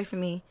 stay away from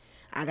me.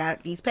 I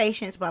got these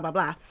patients, blah, blah,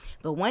 blah.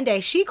 But one day,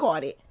 she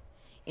caught it,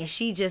 and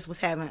she just was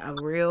having a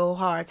real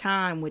hard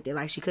time with it.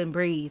 Like, she couldn't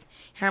breathe.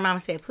 Her mama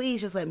said,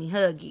 please just let me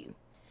hug you.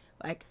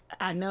 Like,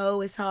 I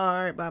know it's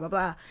hard, blah, blah,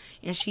 blah.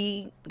 And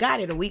she got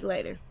it a week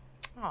later.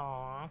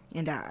 Aww.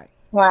 And died.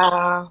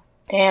 Wow.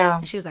 Damn.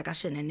 And she was like, I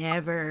shouldn't have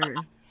never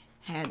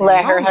had that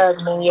Let her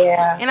moment. hug me,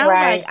 yeah. And I was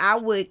like, I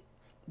would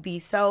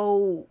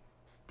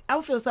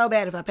feel so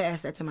bad if I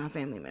passed that to my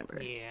family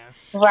member. Yeah.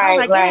 Right, I was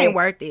like, right. it ain't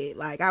worth it.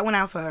 Like, I went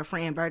out for a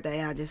friend's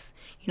birthday. I just,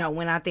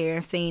 went out there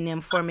and seen them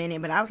for a minute.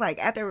 But I was like,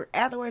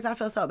 afterwards, I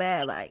felt so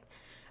bad. Like,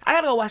 I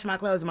gotta go wash my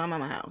clothes in my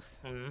mama's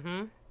house.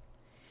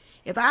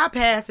 If I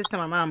pass this to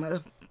my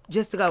mama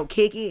just to go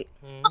kick it,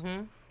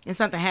 and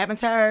something happened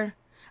to her,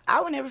 I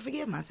would never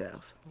forgive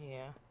myself.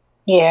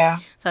 Yeah.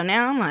 So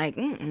now I'm like,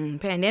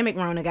 pandemic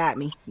Rona got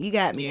me. You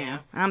got me now.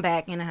 I'm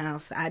back in the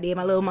house. I did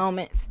my little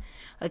moments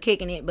of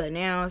kicking it, but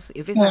now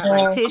if it's not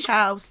like Tish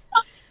House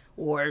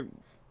or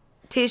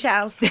Tish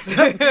House, that's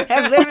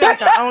literally like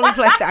the only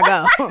place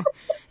I go.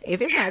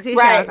 If it's not Tish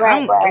House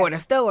or the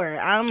store,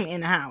 I'm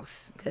in the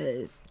house,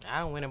 because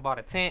I went and bought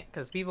a tent,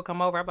 because people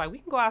come over. I'm like, we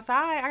can go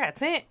outside. I got a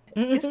tent.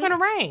 It's gonna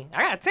rain.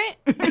 I got a tent.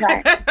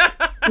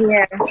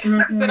 Yeah.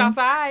 Sit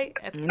outside.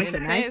 It's a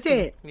nice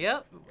tent.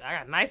 Yep. I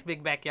got a nice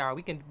big backyard.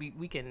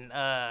 We can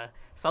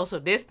social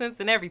distance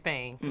and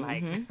everything.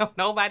 Like,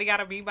 nobody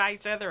gotta be by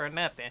each other or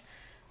nothing.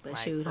 But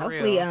like, shoot,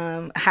 hopefully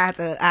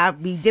I'll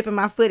be dipping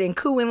my foot in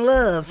Coo and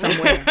Love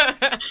somewhere.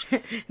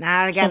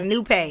 Now I got a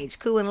new page,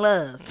 Coo and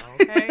Love.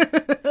 Okay.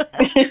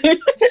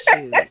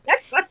 Shoot.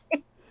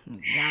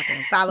 Y'all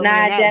can follow me in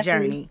that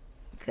journey.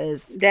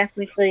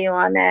 Definitely feel you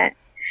on that.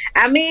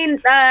 I mean,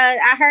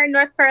 I heard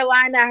North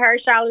Carolina. I heard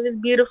Charlotte is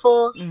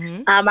beautiful.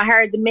 I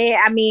heard the men.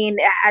 I mean,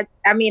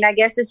 I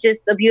guess it's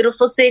just a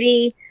beautiful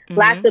city.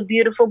 Lots of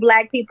beautiful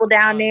Black people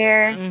down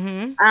there.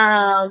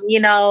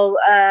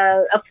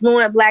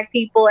 Affluent Black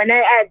people, and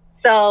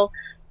so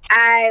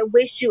I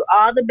wish you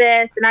all the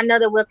best. And I know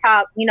that we'll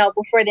talk,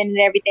 before then and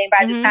everything.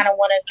 But I just kind of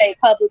want to say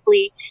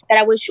publicly that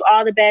I wish you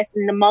all the best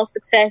and the most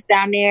success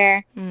down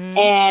there.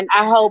 And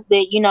I hope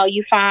that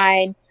you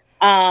find.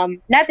 Not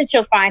that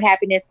you'll find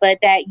happiness, but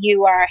that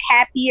you are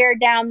happier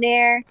down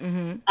there,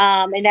 and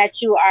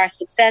that you are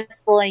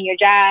successful in your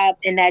job,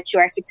 and that you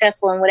are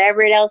successful in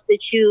whatever else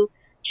that you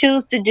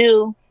choose to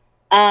do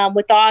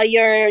with all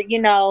your,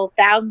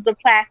 thousands of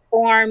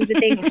platforms and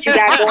things that you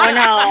got going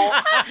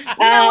on.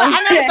 You know what?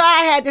 I never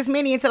thought I had this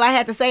many until I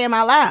had to say them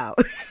out loud.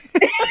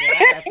 Yeah,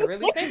 I have to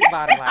really think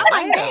about it. I'm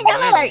like, dang, I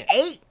got like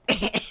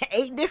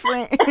eight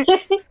different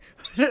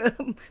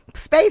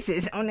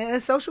spaces on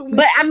the social media.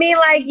 But I mean,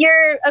 like,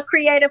 you're a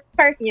creative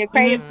person. You're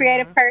a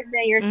creative person.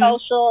 You're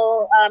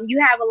social.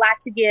 You have a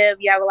lot to give.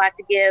 You have a lot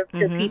to give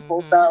to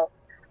people. So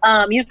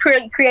you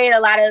create a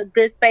lot of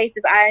good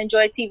spaces. I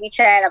enjoy TV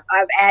chat.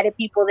 I've added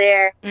people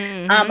there.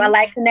 I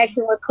like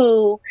connecting with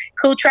Cool.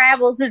 Cool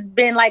Travels has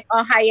been like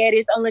on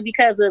hiatus only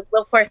because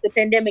of course, the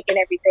pandemic and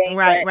everything.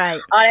 Right.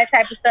 All that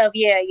type of stuff.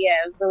 Yeah,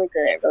 really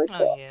good, really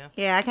cool.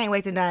 Yeah, I can't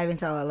wait to dive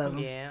into all of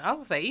them. Yeah, I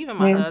would say even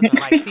my husband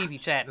like TV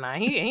chat now.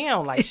 He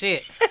don't like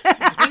shit.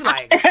 He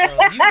like,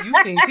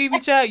 you seen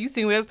TV chat? You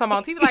seen whatever talking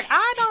about TV? Like,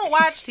 I don't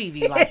watch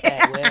TV like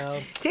that.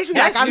 Well, Tish me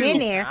like I'm in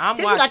there.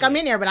 Tish me like I'm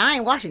in there, but I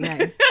ain't watching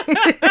nothing.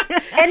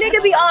 And it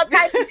could be all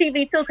types of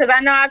TV too, because I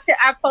know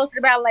I've posted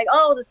about like,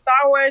 the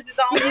Star Wars is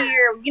on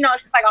here.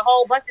 It's just like a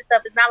whole bunch of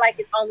stuff. It's not like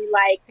it's only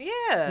like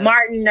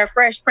Martin or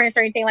Fresh Prince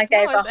or anything like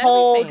that. No, it's a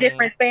whole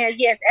different span.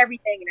 Yes,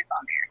 everything is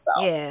on there. So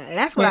yeah, and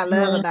that's what I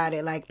love about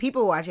it. Like,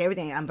 people watch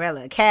everything.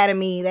 Umbrella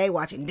Academy, they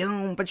watching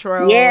Doom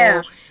Patrol.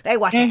 Yeah, they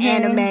watching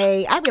anime.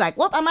 I'd be like,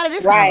 whoop, I'm out of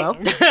this combo.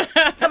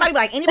 Somebody be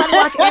like, anybody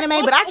watch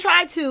anime? But I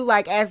try to,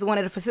 like, as one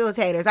of the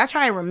facilitators, I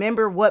try and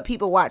remember what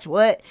people watch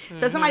what.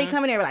 So somebody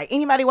come in there like,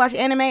 anybody watch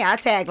anime? I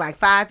tag like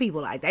 5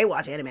 people, like, they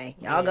watch anime.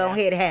 Y'all go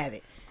ahead and have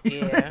it.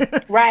 Yeah.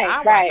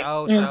 I watch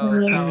old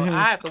shows, so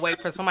I have to wait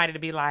for somebody to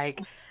be like,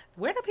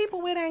 where do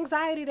people with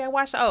anxiety that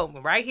watch?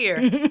 Right here.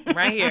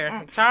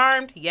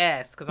 Charmed?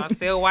 Yes, because I'm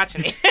still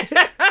watching it.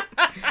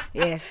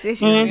 Yes,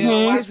 this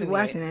is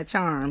watching that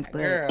Charmed. But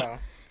girl,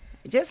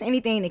 just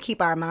anything to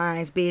keep our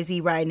minds busy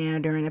right now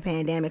during the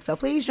pandemic. So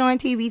please join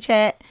TV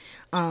chat.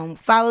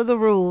 Follow the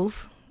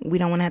rules. We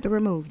don't want to have to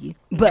remove you,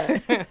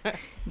 but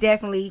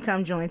definitely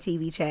come join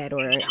TV chat.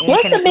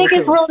 What's the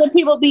biggest rule that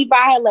people be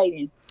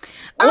violating?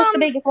 What's the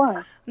biggest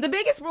one? The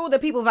biggest rule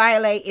that people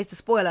violate is the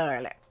spoiler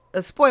alert.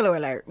 A spoiler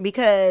alert,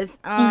 because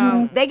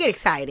they get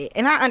excited,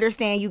 and I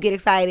understand you get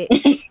excited,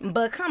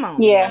 but come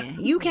on, man,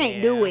 you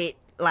can't do it.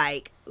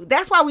 Like,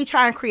 that's why we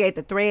try and create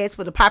the threads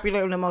for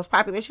the most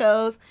popular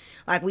shows.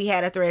 Like, we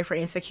had a thread for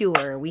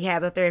Insecure, we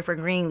have a thread for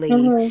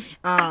Greenleaf,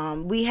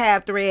 we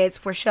have threads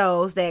for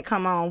shows that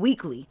come on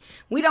weekly.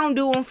 We don't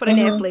do them for the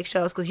Netflix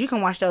shows because you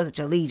can watch those at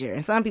your leisure,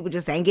 and some people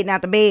just ain't getting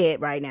out the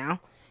bed right now,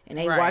 and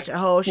they watch a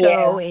whole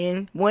show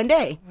in one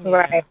day.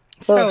 Right.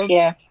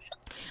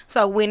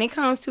 So when it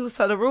comes to,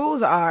 the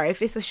rules are,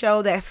 if it's a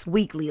show that's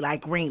weekly,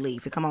 like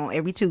Greenleaf, it come on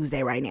every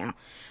Tuesday right now,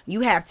 you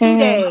have 2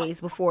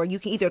 days before you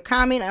can either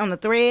comment on the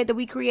thread that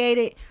we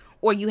created,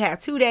 or you have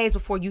 2 days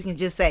before you can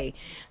just say,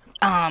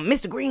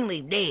 Mr.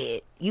 Greenleaf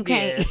dead. You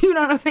can't, you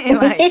know what I'm saying?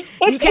 Like,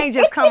 you can't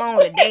just come on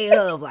the day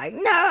of, like,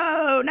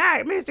 no,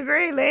 not Mr.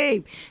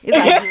 Greenleaf. It's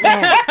like,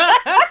 man.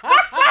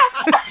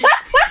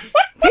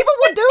 People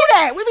would do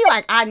that. We'd be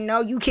like, I know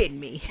you kidding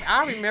me.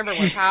 I remember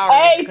when Power.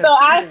 Hey, so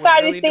I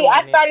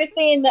started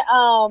seeing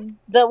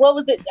the what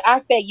was it? I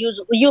said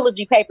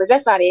eulogy papers.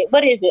 That's not it.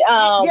 What is it?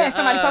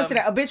 Somebody posted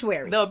an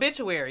obituary. The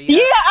obituary. Yeah,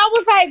 I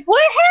was like,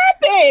 what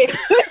happened?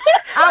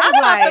 I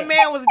thought the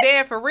man was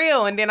dead for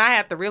real, and then I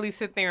had to really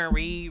sit there and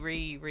read.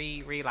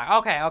 Like,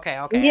 okay.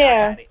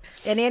 Yeah.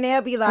 And then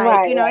they'll be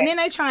like, and then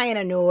they try and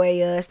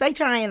annoy us. They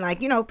try and, like,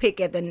 pick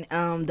at the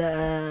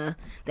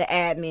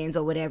admins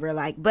or whatever.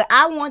 Like, but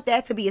I want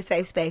that to be a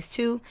safe space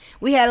too.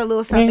 We had a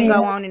little something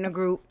go on in the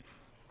group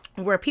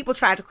where people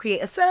tried to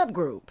create a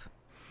subgroup,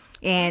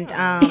 and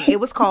it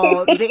was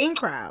called the In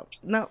Crowd.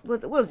 No,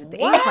 what was it? The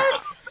In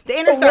Crowd. The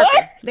Inner Circle.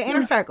 What? The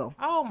Inner Circle.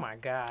 Oh my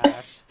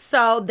gosh!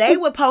 So they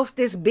would post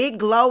this big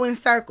glowing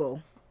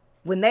circle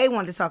when they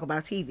wanted to talk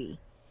about TV,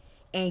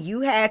 and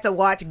you had to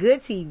watch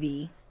good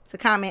TV to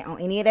comment on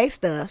any of their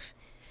stuff,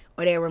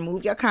 or they'll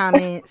remove your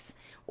comments,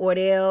 or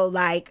they'll,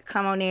 like,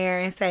 come on there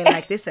and say,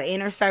 like, this is an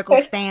Inner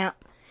Circle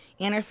stamped.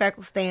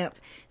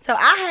 So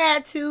I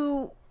had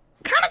to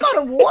kind of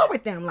go to war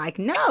with them. Like,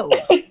 no.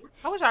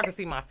 I wish y'all could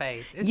see my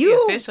face. It's the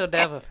official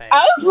Deva face.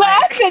 I was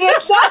laughing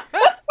at that.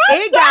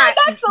 It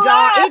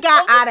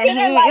got out of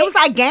hand. It was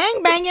like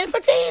gang banging for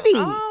TV.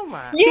 Oh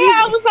my! Yeah,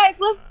 I was like,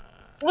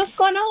 what's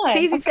going on?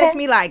 TZ texts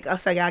me like, oh,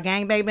 so y'all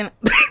gang banging over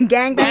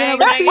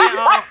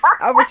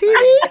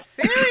TV?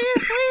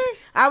 Seriously?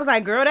 I was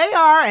like, girl, they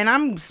are, and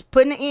I'm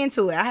putting an end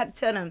to it. I had to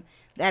tell them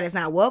that is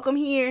not welcome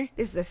here.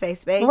 This is a safe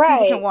space.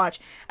 Right. People can watch.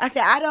 I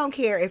said, I don't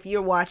care if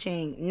you're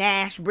watching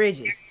Nash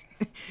Bridges.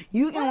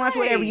 You can watch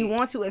whatever you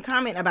want to and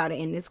comment about it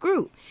in this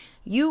group.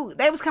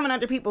 They was coming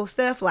under people's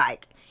stuff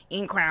like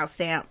In Crowd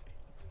stamp.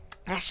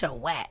 That's so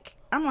whack.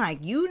 I'm like,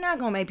 you not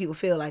gonna make people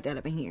feel like that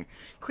up in here.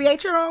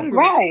 Create your own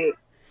group. Right.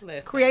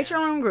 Listen. Create your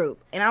own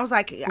group. And I was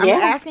like, I'm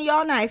asking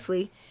y'all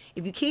nicely.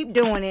 If you keep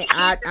doing it,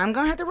 I'm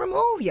gonna have to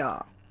remove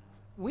y'all.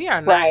 We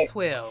are not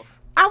 12.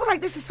 I was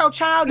like, this is so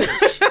childish.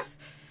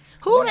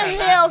 Who the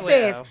hell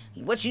says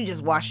what you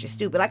just watched is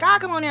stupid? Like, I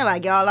come on there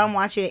like, y'all, I'm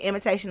watching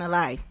Imitation of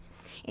Life.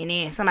 and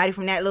then somebody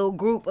from that little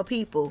group of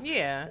people.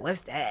 Yeah.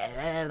 What's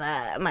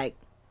that? I'm like,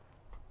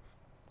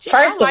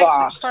 First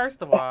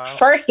of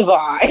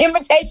all,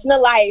 Imitation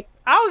of Life.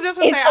 I was just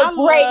gonna say, a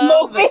great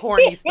love movie. the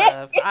corny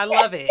stuff. I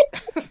love it.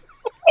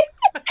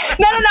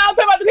 No. I'm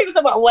talking about the people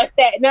talking about what's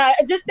that. No,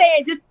 just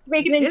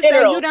speaking in just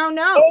general. say you don't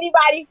know.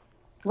 Anybody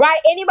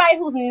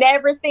who's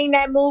never seen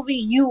that movie,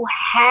 you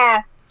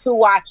have to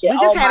watch it. We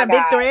just had a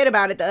big thread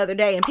about it the other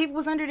day, and people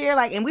was under there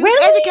like, and we was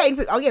educating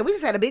people. Oh yeah, we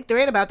just had a big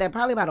thread about that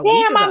probably about a week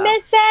ago. I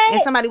missed that.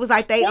 And somebody was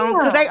like, they own,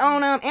 because they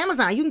own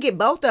Amazon. You can get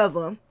both of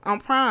them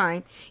on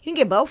Prime. You can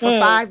get both for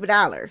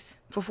 $5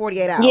 for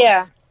 48 hours.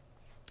 Yeah.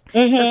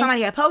 Mm-hmm. So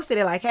somebody had posted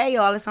it like, hey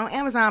y'all, it's on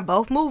Amazon,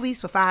 both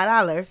movies for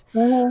 $5.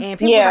 And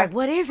people was like,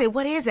 what is it?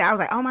 I was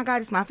like, oh my God,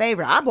 it's my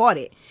favorite. I bought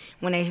it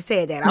when they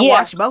said that. I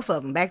watched both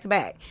of them back to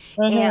back.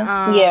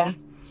 And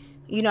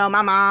you know,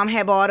 my mom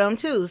had bought them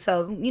too.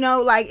 So, you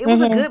know, like, it was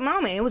a good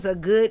moment. It was a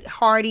good,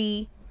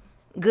 hearty,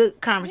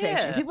 good conversation.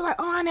 Yeah. People like,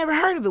 oh, I never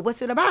heard of it.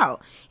 What's it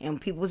about? And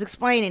people was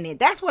explaining it.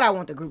 That's what I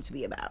want the group to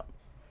be about.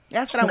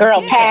 That's what I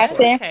want. Girl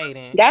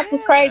passing. That's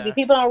what's crazy.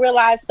 People don't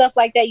realize stuff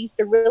like that used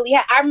to really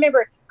happen. I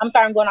remember, I'm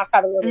sorry, I'm going off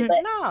topic a little bit, but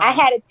I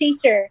had a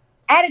teacher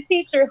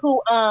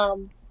who,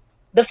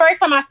 the first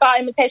time I saw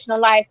Imitation of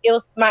Life, it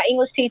was my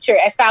English teacher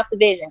at South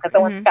Division, because I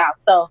went to South.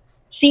 So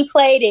she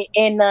played it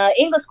in the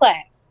English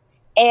class.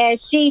 And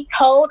she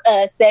told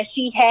us that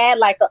she had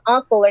like an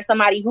uncle or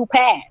somebody who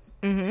passed.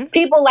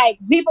 People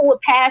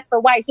would pass for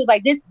white. She was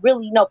like,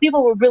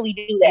 people would really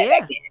do that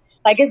back then.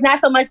 Like, it's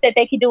not so much that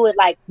they can do it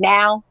like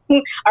now.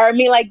 Or I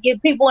mean, like,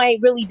 if people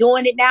ain't really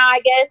doing it now,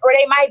 I guess. Or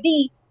they might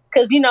be,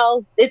 because, you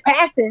know, it's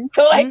passing.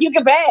 So, like, you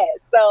can pass.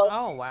 So,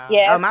 oh, wow.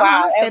 Yeah, my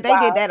mama said they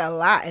did that a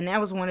lot. And that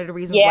was one of the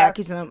reasons why,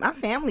 because my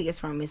family is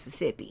from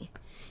Mississippi.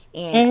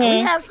 And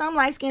we have some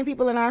light-skinned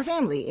people in our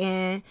family.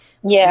 And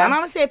my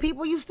mama said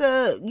people used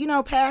to, you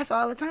know, pass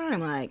all the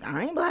time. Like,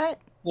 I ain't black.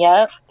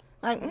 Yep.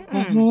 Like,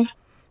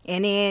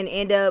 and then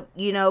end up,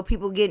 you know,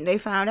 people they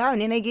found out,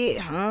 and then they get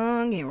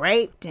hung and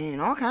raped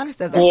and all kind of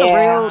stuff.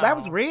 That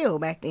was real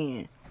back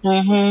then.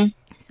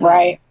 So,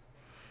 right.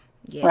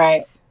 Yes.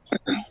 Right.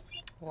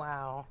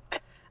 Wow.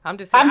 I'm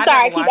sorry,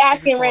 I keep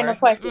asking random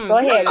questions. Go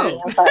ahead.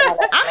 No. I'm sorry.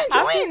 I'm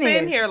enjoying this.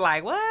 Sitting here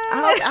like, what?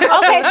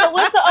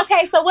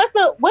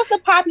 So what's a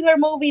popular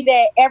movie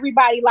that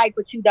everybody like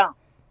but you don't?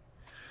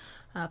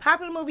 A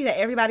popular movie that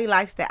everybody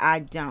likes that I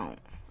don't.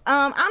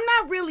 I'm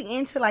not really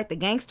into like the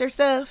gangster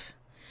stuff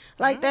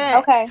like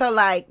that. Okay. So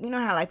like, you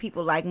know how like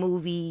people like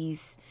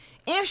movies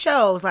and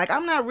shows. Like,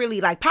 I'm not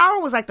really like,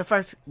 Power was like the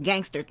first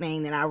gangster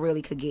thing that I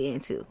really could get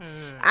into.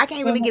 I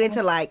can't really get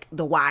into like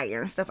The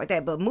Wire and stuff like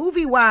that. But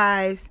movie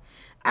wise,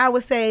 I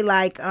would say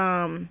like,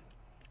 I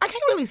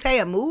can't really say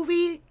a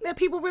movie that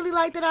people really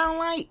like that I don't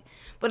like.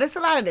 But it's a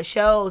lot of the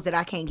shows that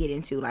I can't get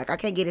into. Like, I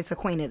can't get into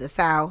Queen of the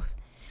South.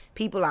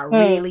 People are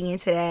really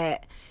into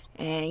that.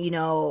 And, you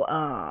know,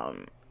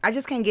 I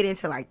just can't get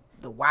into, like,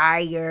 The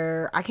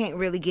Wire. I can't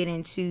really get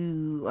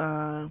into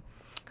a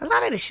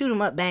lot of the shoot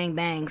 'em up, bang,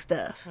 bang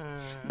stuff.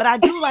 But I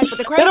do like, but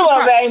the crazy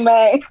part, bang,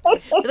 bang.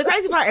 the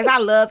crazy part is I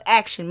love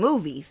action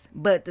movies.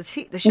 But the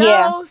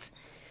shows,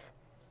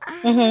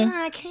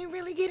 I can't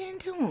really get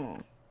into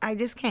them. I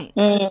just can't.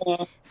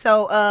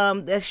 So,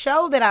 the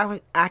show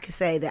that I could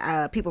say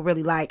that people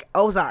really like,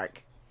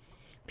 Ozark.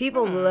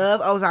 People love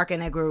Ozark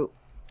in that group.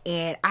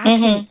 And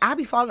I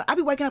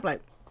be waking up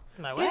like,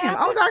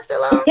 damn, Ozark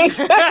still on?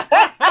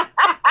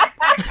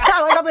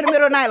 I wake up in the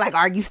middle of the night like,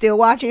 are you still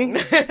watching?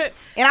 And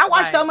I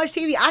watch so much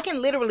TV, I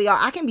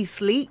can be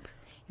asleep,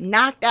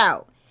 knocked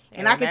out.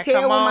 And I can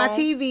tell when my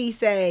TV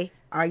say,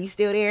 are you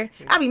still there?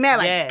 I be mad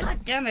like, God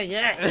damn it,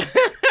 yes.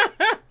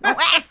 Don't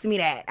ask me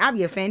that. I'll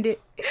be offended.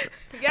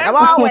 Yes, I'm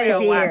always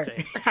here.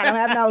 I don't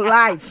have no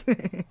life.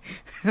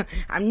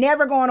 I'm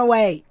never going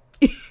away.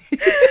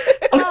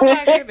 Oh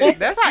my goodness.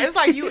 That's how it's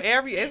like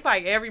it's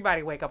like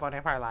everybody wake up on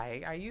that part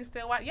like, are you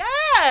still watching?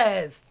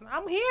 Yes,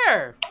 I'm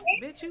here.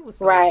 Bitch, you was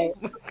asleep. Right.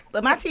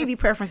 But my TV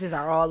preferences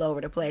are all over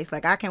the place.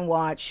 Like, I can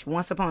watch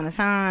Once Upon a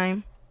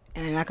Time,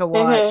 and I can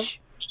watch,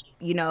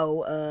 you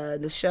know,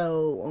 the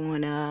show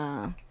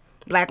on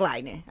Black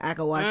Lightning. I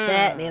can watch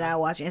that, and then I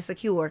watch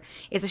Insecure.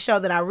 It's a show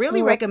that I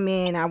really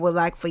recommend. I would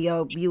like for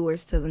your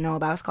viewers to know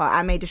about. It's called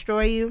I May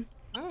Destroy You.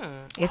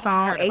 It's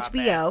on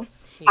HBO.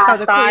 So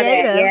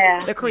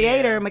the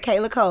creator,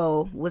 Michaela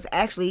Cole, was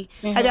actually,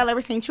 have y'all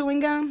ever seen Chewing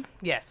Gum?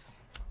 Yes.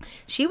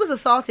 She was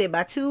assaulted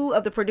by two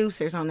of the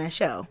producers on that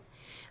show.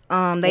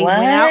 They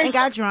went out and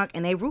got drunk,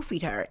 and they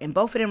roofied her, and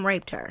both of them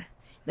raped her.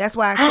 That's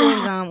why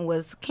Chewing Gum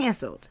was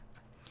canceled.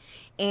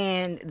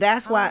 And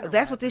that's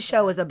what this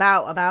show is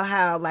about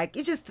how, like,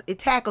 it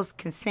tackles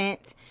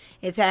consent.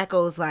 It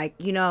tackles, like,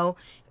 you know,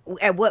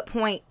 at what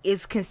point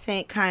is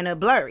consent kind of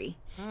blurry?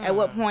 At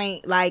what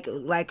point,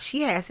 like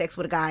she had sex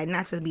with a guy,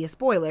 not to be a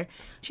spoiler,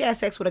 she had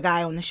sex with a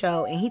guy on the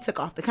show, and he took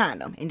off the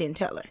condom and didn't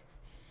tell her.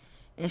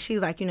 And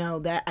she's like, you know,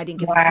 that I didn't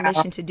give you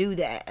permission to do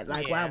that.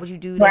 Like, why would you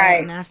do that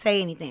and not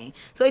say anything?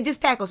 So it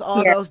just tackles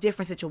all those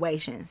different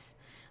situations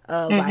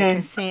of like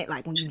consent,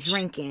 like when you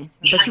drinking,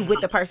 but you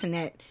with the person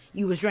that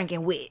you was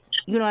drinking with.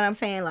 You know what I'm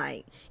saying?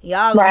 Like,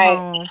 y'all go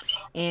home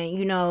and,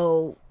 you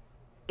know,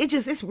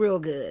 it's real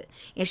good.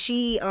 And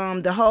she,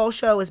 the whole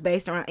show is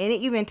based around, and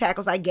it even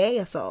tackles like gay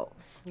assault.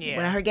 Yeah.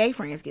 When her gay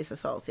friends gets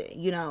assaulted,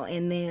 you know,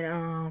 and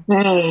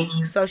then,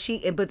 so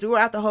but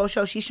throughout the whole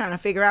show, she's trying to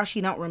figure out,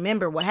 she don't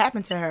remember what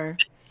happened to her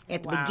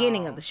at the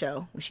beginning of the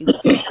show when she was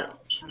assaulted.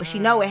 But she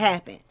know it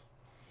happened,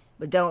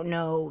 but don't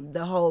know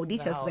the whole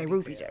details because they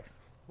roofied her.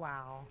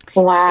 Wow.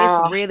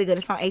 It's really good.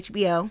 It's on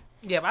HBO.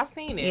 Yeah, I've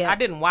seen it. Yeah. I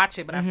didn't watch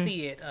it, but I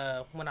see it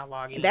when I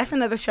log in. That's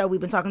another show we've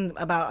been talking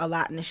about a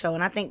lot in the show,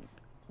 and I think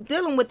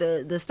dealing with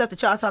the stuff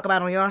that y'all talk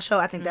about on y'all show,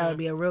 I think that would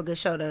be a real good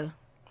show to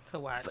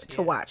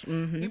watch.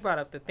 You brought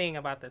up the thing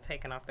about the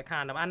taking off the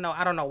condom. I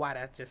don't know why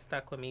that just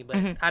stuck with me, but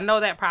I know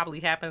that probably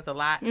happens a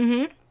lot.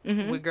 With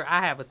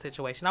I have a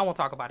situation. I won't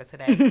talk about it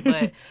today,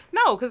 but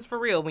no, because for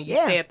real, when you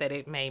said that,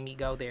 it made me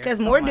go there. Because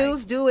more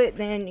dudes do it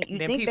than you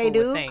think they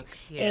do,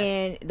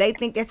 and they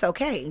think that's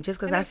okay. Just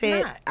because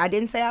I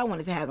didn't say I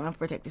wanted to have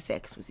unprotected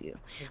sex with you.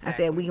 Exactly. I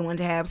said we wanted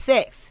to have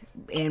sex,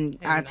 and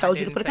I told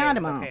you to put a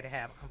condom on. Okay to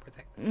have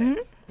unprotected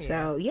sex.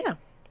 So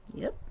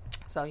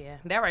So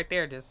that right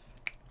there just.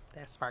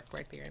 That sparked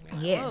right there.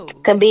 Yeah,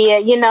 could be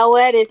you know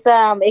what? It's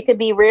it could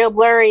be real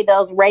blurry.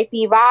 Those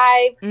rapey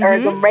vibes or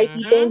the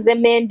rapey things that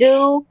men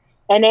do,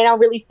 and they don't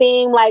really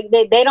seem like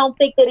they don't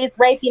think that it's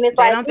rapey. And it's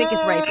they don't think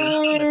it's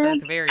rapey, but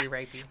that's very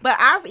rapey. But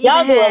I've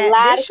even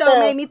this show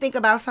made me think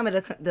about some of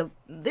the.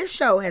 This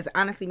show has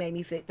honestly made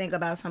me think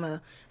about some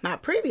of my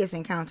previous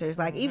encounters.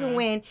 Like even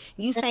when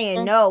you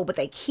saying no, but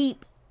they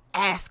keep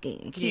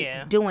asking, keep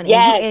doing it,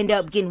 and you end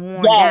up getting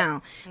worn down.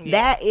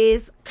 That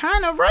is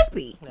kind of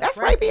rapey. That's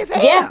rapey as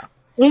hell. Yeah.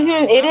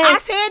 It is. I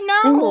said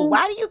no.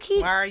 Why do you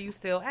keep? Why are you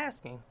still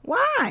asking?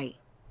 Why?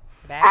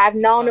 I've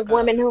known of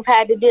women who've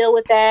had to deal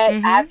with that.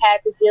 I've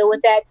had to deal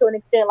with that to an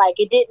extent. Like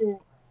it didn't,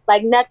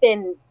 like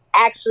nothing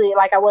actually,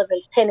 like I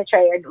wasn't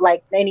penetrated,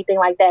 like anything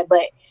like that.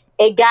 But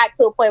it got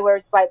to a point where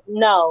it's like,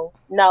 no.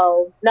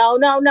 You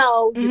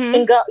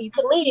can go, you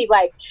can leave.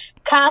 Like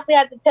constantly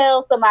have to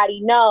tell somebody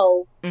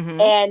no.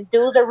 And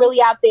dudes are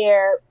really out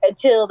there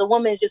until the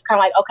woman is just kind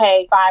of like,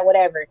 okay, fine,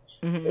 whatever.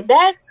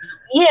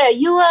 That's,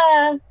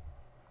 dude.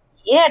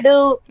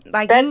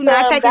 Like you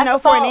not taking no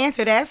for an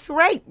answer. That's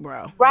right,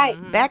 bro.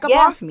 Right. Back up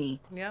off me.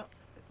 Yep.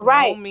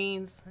 Right. No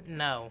means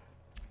no.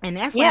 And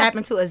that's what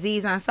happened to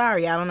Aziz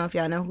Ansari. I don't know if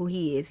y'all know who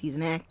he is. He's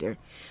an actor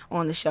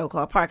on the show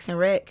called Parks and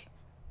Rec.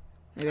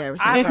 Have you ever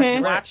seen Parks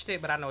and Rec? Watched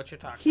it, but I know what you're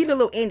talking about. He's a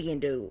little Indian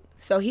dude.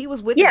 So he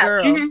was with the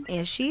girl,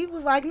 and she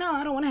was like, no,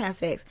 I don't want to have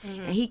sex.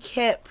 And he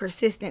kept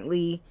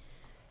persistently,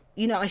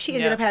 and she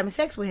ended up having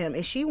sex with him,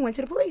 and she went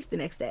to the police the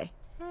next day.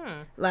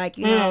 Like,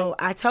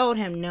 I told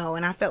him no,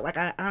 and I felt like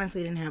I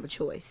honestly didn't have a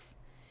choice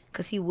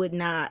because he would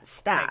not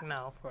stop. Like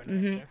no for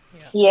an answer.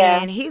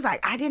 Yeah. And he's like,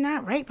 I did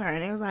not rape her.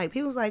 And it was like,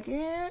 people was like,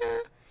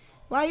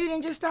 why you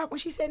didn't just stop when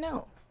she said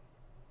no?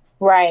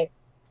 Right.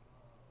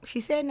 She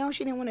said no,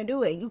 she didn't want to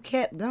do it. You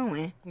kept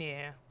going.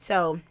 Yeah.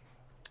 So,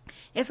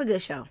 it's a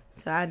good show.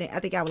 So, I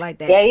think I would like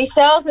that. Yeah, he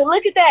shows it.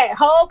 Look at that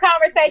whole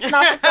conversation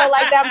off the show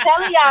like that. I'm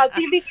telling y'all,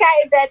 TV chat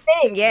is that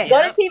thing. Yeah.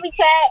 Go to TV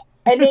chat.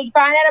 And then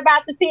find out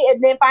about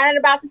and then find out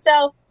about the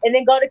show, and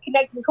then go to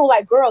Connect and Cool.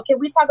 Like, girl, can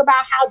we talk about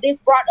how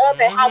this brought up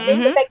and how this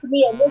affected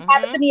me and this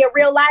happened to me in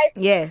real life?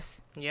 Yes.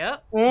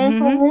 Yep.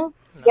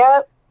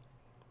 Yep.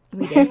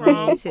 We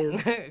definitely need to.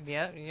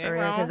 Yep. For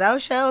real, because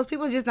those shows,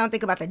 people just don't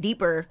think about the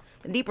deeper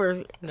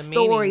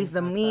stories,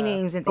 the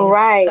meanings and things.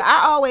 Right. So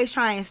I always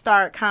try and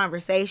start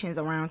conversations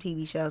around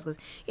TV shows because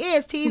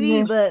it's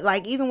TV, but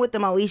like even with the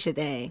Moesha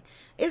thing,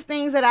 it's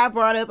things that I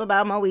brought up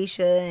about Moesha,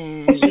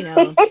 and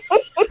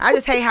I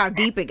just hate how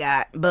deep it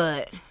got,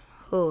 but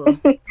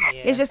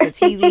it's just a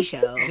TV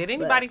show. Did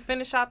anybody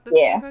finish out the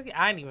seasons?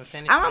 I didn't even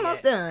finish. I'm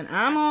almost done.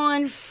 I'm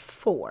on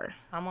 4.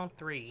 I'm on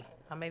 3.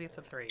 I made it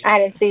to 3. I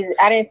didn't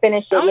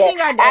finish it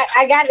yet.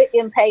 I got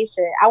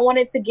impatient. I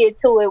wanted to get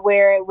to it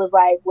where it was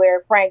like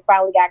where Frank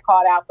finally got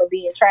called out for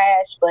being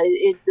trash, but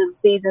the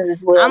seasons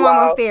is well. I'm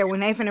almost there when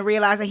they finna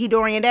realize that he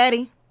Dorian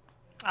daddy.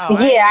 Oh,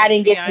 I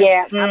didn't get to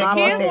I'm almost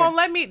kids there.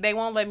 They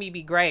won't let me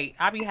be great.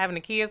 I be having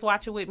the kids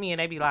watch it with me, and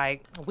they be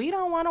like, "We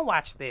don't want to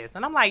watch this,"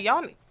 and I'm like,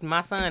 "Y'all,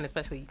 my son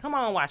especially, come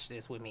on, watch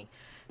this with me."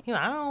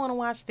 I don't want to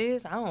watch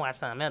this. I don't watch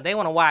something else. They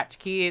want to watch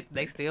kids.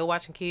 They still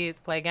watching kids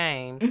play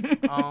games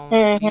on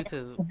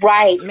YouTube.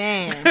 Right,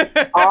 man.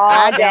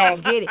 I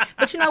don't get it.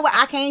 But you know what?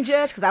 I can't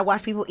judge because I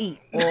watch people eat.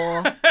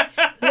 Or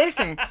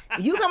listen,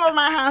 you come over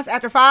my house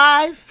after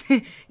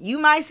 5, you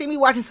might see me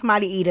watching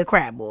somebody eat a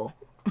crab bowl.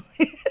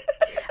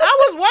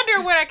 I was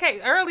wondering where that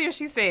came earlier.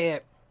 She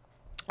said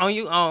on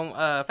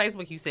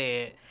Facebook. You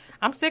said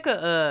I'm sick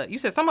of you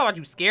said something about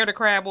you scared of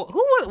crab.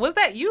 Who was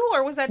that? You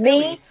or was that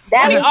me?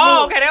 That was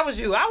me. Okay, that was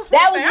you. I was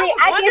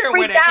wondering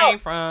where that came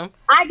from.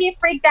 I get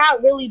freaked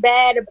out really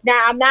bad.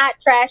 Now I'm not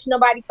trashing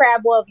nobody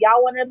crab boil. If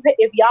y'all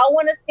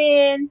want to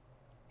spend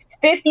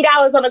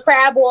 $50 on a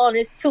crab boil and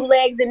there's 2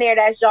 legs in there,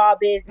 that's y'all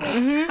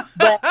business.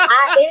 But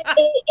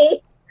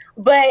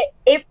But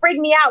it freaked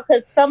me out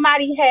because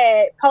somebody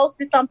had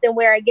posted something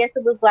where I guess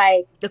it was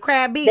like the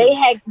crab beef. They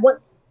had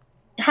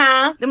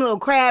Huh? Them little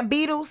crab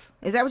beetles.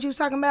 Is that what you was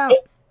talking about?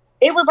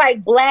 It was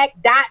like black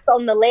dots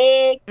on the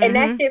leg, and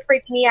that shit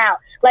freaks me out.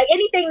 Like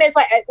anything that's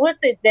like, what's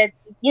it that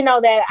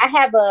that I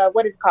have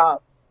what is it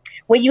called?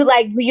 When you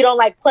don't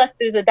like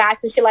clusters of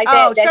dots and shit like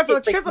that. That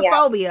shit freaks me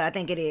out. Trypophobia, I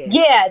think it is.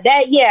 Yeah,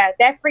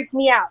 that freaks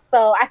me out.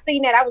 So I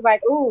seen that, I was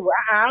like, ooh,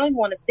 I don't even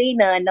want to see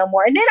none no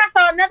more. And then I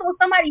saw another one.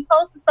 Somebody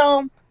posted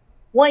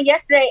one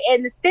yesterday,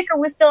 and the sticker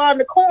was still on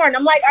the corn.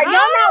 I'm like, are y'all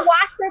not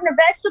washing the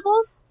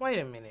vegetables? Wait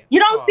a minute. You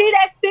don't see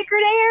that sticker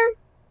there?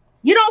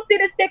 You don't see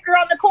the sticker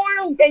on the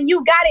corn, and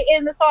you got it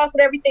in the sauce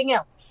with everything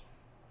else.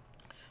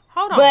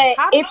 Hold on. But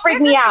it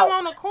freaked me out.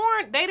 On the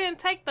corn, they didn't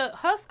take the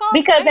husk off?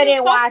 Because they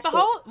didn't wash it.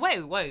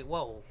 Wait,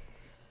 whoa.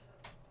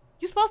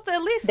 You're supposed to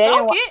at least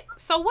soak it.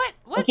 So what?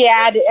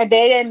 Yeah, they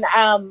didn't.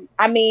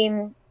 I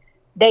mean,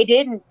 they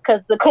didn't,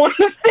 because the corn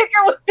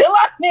sticker was still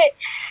on it.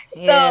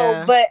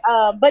 Yeah.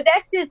 So, but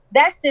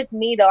that's just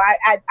me though.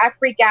 I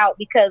freak out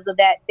because of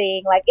that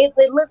thing. Like it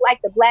looked like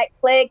the Black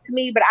Plague to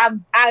me, but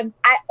I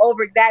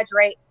over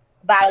exaggerate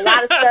about a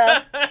lot of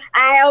stuff.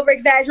 I over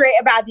exaggerate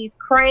about these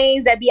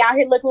cranes that be out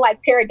here looking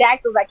like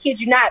pterodactyls. I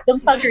kid you not, them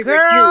fuckers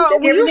are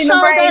huge. When you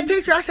showed that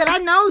picture, I said, I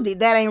know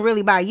that ain't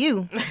really by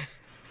you.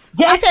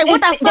 Yes, I said,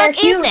 what the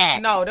fuck is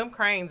that? No, them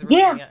cranes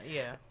really,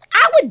 yeah.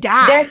 I would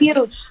die. They're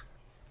huge.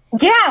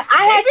 Yeah,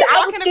 I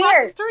was scared.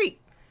 Across the street.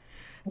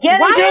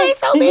 Yeah, why are they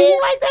so big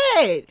like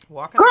that?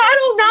 Girl, I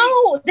don't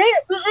know. They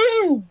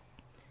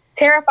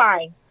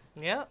terrifying.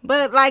 Yeah,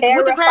 but like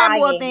with the crab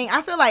boil thing,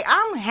 I feel like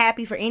I'm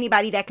happy for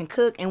anybody that can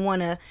cook and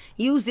want to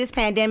use this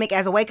pandemic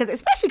as a way,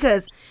 especially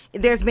because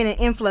there's been an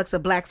influx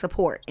of Black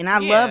support, and I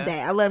love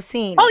that. I love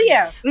seeing it. Oh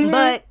yes,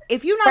 but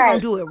if you're not gonna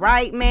do it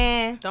right,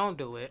 man, don't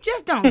do it.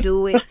 Just don't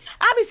do it.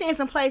 I be seeing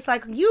some place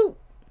like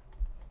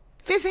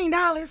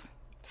 $15.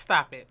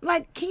 Stop it.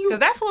 Like, can you? Because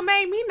that's what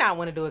made me not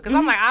want to do it. Because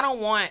I'm like, I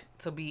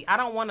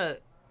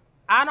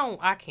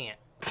can't.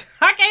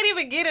 I can't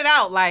even get it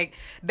out. Like,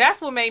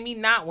 that's what made me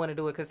not want to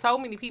do it. Because so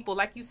many people,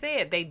 like you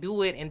said, they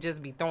do it and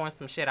just be throwing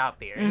some shit out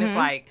there. And it's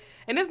like,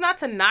 and it's not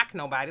to knock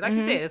nobody. Like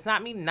you said, it's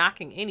not me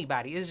knocking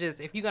anybody. It's just,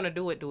 if you're going to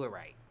do it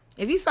right.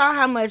 If you saw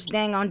how much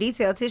dang on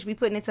detail Tish be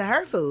putting into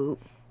her food,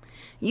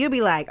 you'd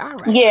be like, all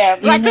right. Yeah.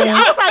 Like,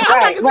 I was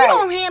like, if you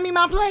don't hand me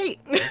my plate.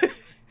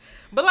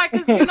 But like,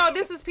 because,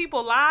 this is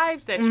people's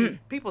lives,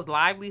 people's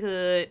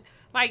livelihood.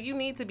 Like, you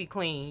need to be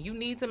clean. You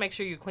need to make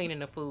sure you're cleaning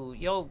the food.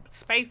 Your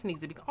space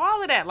needs to be,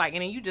 all of that. Like,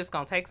 and then you just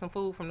gonna take some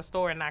food from the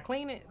store and not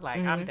clean it.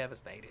 Like, I'm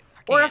devastated.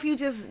 Or if you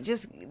just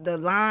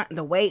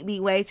the wait be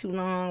way too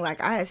long.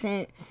 Like, I had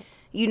sent,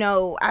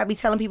 I be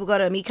telling people go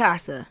to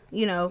Mikasa.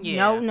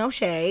 No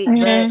shade.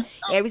 But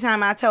every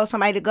time I tell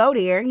somebody to go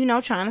there,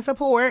 trying to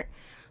support,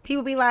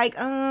 people be like,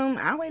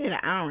 I waited an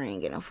hour and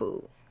ain't get no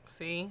food.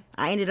 See?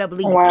 I ended up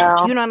leaving.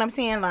 Wow. You know what I'm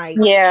saying? Like,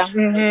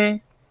 yeah.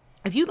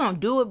 If you gonna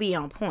do it, be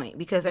on point,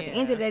 because at the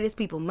end of the day, it's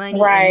people money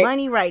and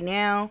money right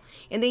now,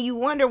 and then you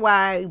wonder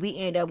why we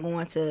end up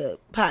going to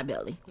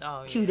Potbelly,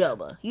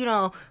 Qdoba,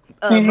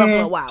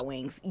 Buffalo Wild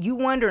Wings. You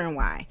wondering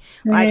why?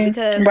 Like,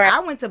 because I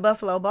went to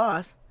Buffalo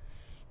Boss,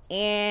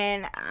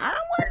 and I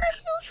wasn't a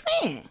huge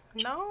fan.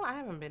 No, I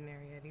haven't been there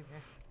yet either.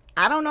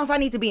 I don't know if I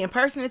need to be in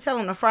person to tell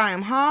them to fry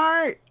them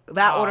hard, but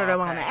I ordered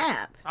them on the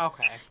app.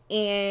 Okay.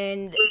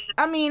 And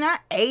I mean, I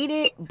ate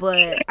it,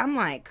 but I'm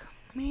like,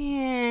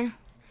 man,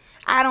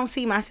 I don't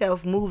see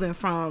myself moving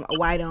from a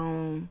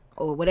white-owned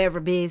or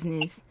whatever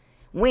business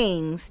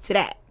wings to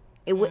that.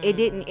 It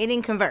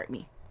didn't convert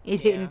me.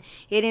 It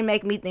didn't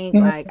make me think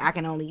like I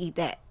can only eat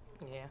that.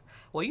 Yeah.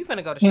 Well, you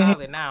finna go to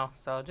Charlotte now,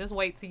 so just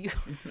wait till you.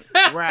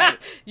 Right.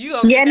 You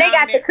go. Yeah, and they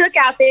got the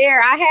cookout there.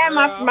 I had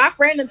my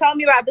friend and told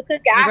me about the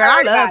cookout. Girl,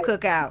 I love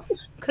cookout.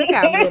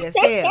 Cookout good as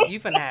hell. You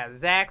finna have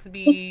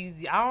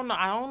Zaxby's. I don't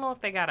know if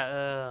they got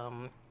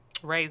a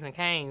Raising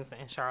Cane's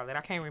in Charlotte.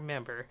 I can't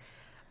remember.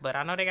 But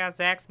I know they got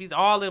Zaxby's,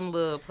 all them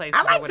little places.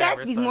 I like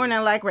Zaxby's more than I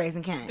like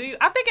Raising Cane's.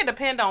 I think it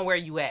depends on where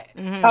you at.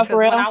 Because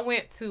when I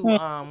went to,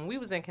 we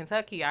was in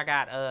Kentucky, I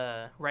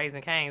got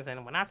Raising Cane's,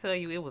 and when I tell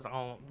you it was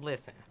on,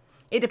 listen.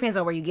 It depends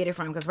on where you get it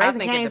from, because Raising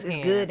Cane's is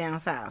good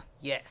down south.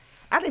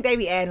 Yes. I think they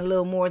be adding a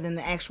little more than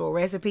the actual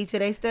recipe to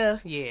their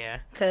stuff. Yeah.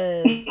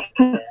 Because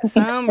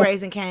some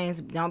Raising Cane's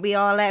don't be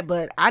all that,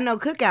 but I know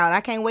Cookout. I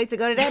can't wait to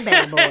go to that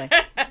bad boy.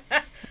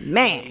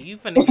 Man, you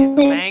finna get some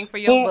bang for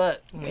your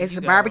buck. It's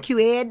a barbecue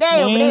every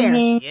day over there.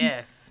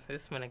 Yes,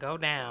 it's finna go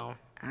down.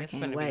 It's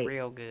finna be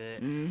real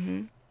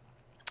good.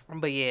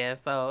 But yeah,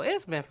 so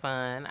it's been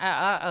fun.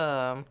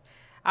 I'm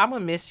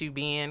gonna miss you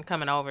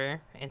coming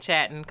over and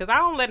chatting, because I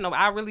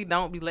really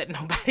don't be letting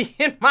nobody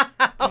in my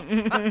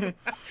house.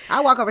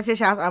 I walk over to Tish's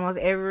house almost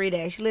every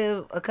day. She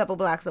live a couple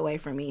blocks away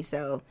from me,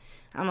 so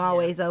I'm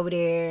always over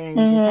there and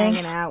just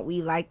hanging out.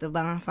 We like the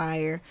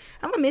bonfire.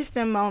 I'm going to miss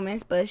them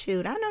moments, but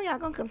shoot, I know y'all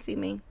going to come see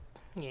me.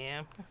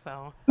 Yeah,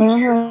 so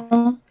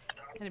it'll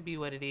be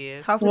what it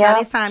is. Hopefully by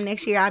this time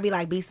next year, I'll be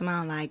like B.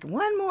 Simone, like,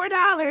 $1 more to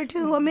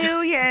 $1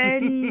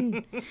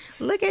 million.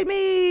 Look at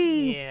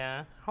me.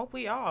 Yeah, hope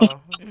we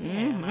all.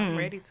 Yeah, I'm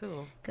ready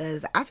too.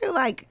 Because I feel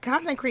like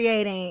content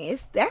creating,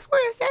 that's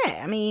where it's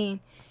at. I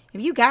mean,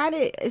 if you got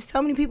it, it's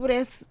so many people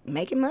that's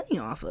making money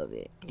off of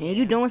it. And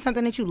you doing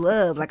something that you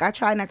love. Like, I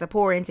try not to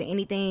pour into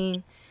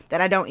anything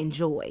that I don't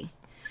enjoy.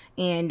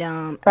 And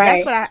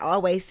that's what I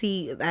always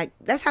see. Like,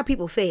 that's how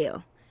people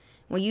fail.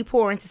 When you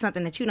pour into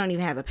something that you don't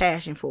even have a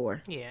passion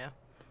for. Yeah.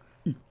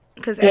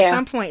 Because at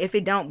some point, if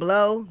it don't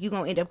blow, you're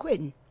going to end up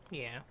quitting.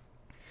 Yeah.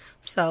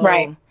 So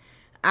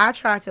I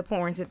try to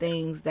pour into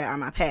things that are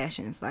my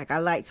passions. Like, I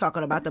like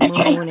talking about the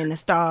moon and the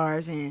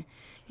stars. And,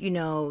 you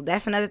know,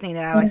 that's another thing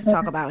that I like to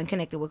talk about and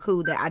connected with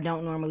Cool that I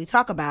don't normally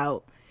talk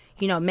about.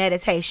 You know,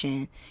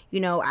 meditation.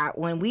 You know,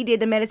 when we did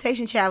the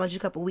meditation challenge a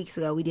couple weeks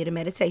ago, we did a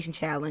meditation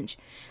challenge.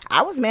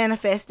 I was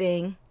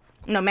manifesting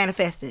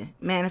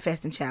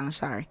challenge,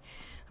 sorry.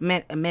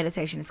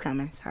 Meditation is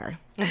coming. Sorry.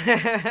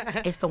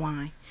 It's the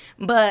wine.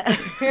 But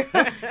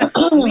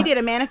we did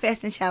a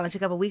manifesting challenge a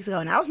couple weeks ago,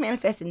 and I was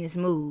manifesting this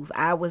move.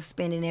 I was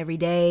spending every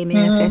day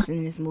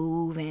manifesting this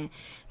move and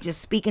just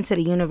speaking to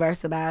the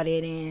universe about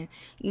it. And,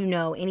 you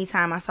know,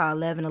 anytime I saw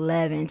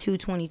 1111,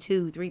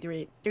 222,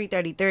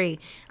 333,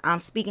 I'm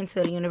speaking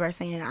to the universe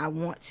saying, I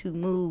want to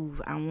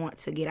move. I want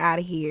to get out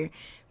of here.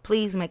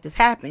 Please make this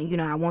happen. You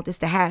know, I want this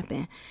to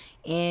happen.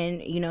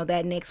 And, you know,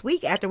 that next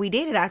week after we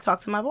did it, I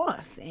talked to my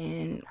boss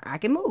and I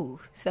can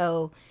move.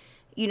 So,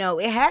 you know,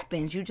 it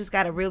happens. You just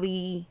got to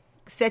really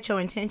set your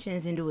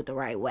intentions and do it the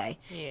right way.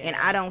 Yeah. And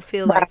I don't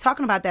feel like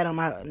talking about that on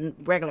my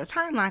regular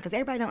timeline because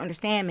everybody don't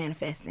understand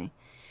manifesting.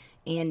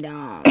 And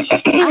I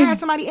had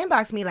somebody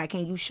inbox me like,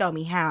 can you show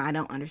me how? I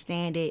don't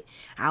understand it.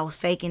 I was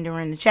faking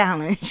during the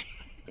challenge.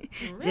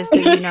 Just to,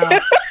 you know,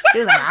 it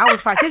was like I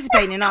was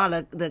participating in all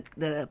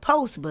the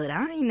posts, but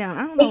I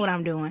don't know what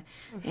I'm doing.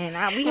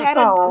 And we had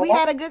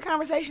a good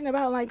conversation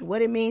about like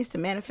what it means to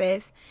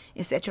manifest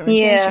and set your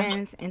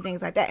intentions and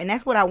things like that. And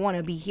that's what I want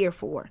to be here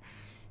for.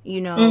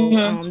 You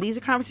know, these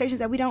are conversations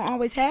that we don't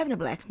always have in the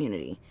Black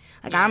community.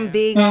 Like I'm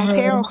big on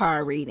tarot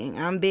card reading.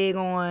 I'm big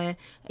on,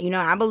 you know,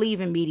 I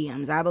believe in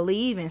mediums. I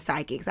believe in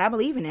psychics. I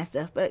believe in that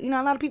stuff. But, you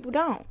know, a lot of people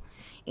don't.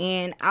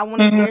 And I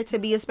wanted there to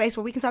be a space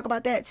where we can talk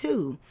about that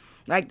too.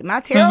 Like, my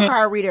tarot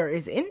card reader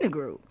is in the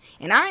group.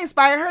 And I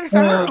inspired her to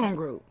start her own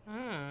group.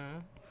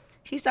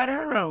 She started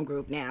her own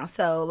group now.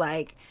 So,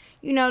 like,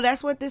 you know,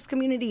 that's what this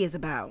community is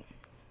about.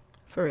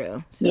 For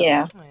real. So.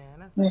 Yeah.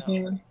 That's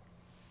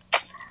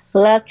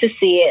love to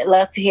see it.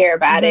 Love to hear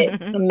about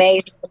it.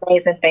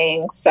 Amazing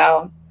things.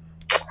 So,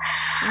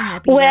 I'm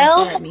happy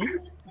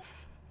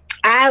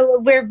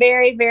we're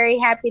very, very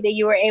happy that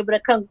you were able to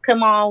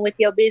come on with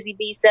your busy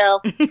bee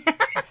self.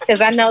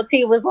 Because I know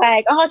T was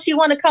like, oh, she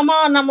want to come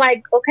on. And I'm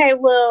like, okay,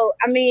 well,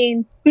 I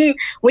mean, we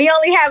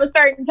only have a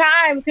certain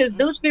time because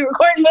Dooch be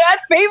recording with us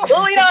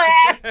people. We don't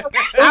have. We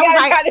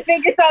gotta try to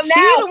figure something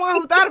out. She's the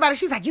one who thought about it.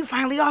 She was like, you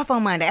finally off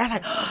on Monday. I was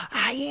like, oh,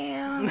 I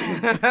am.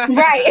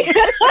 Right.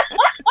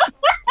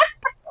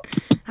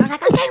 I was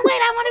like, I can't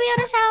wait. I want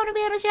to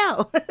be on the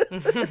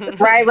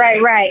show.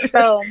 Right.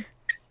 So,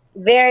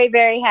 very,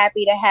 very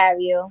happy to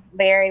have you.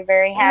 Very,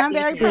 very happy. And I'm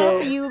very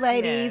proud for you,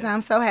 ladies. Yes.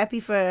 I'm so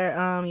happy for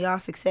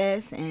y'all's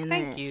success. And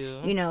thank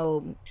you. You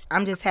know,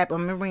 I'm just happy. I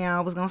remember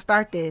y'all was gonna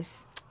start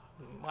this.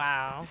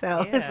 Wow.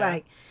 So it's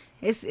like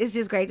it's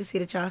just great to see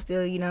that y'all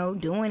still, you know,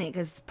 doing it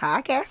because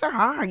podcasts are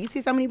hard. You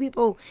see so many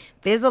people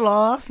fizzle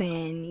off,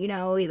 and you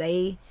know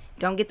they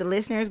don't get the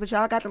listeners, but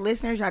y'all got the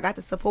listeners. Y'all got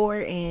the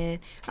support, and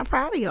I'm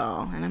proud of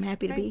y'all, and I'm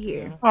happy to be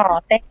here. Oh,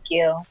 thank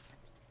you.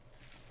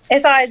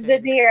 It's always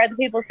good to hear other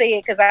people say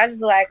it because I was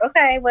just like,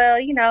 okay, well,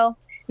 you know,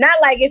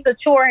 not like it's a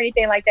chore or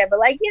anything like that, but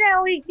like, you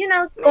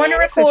know, just going to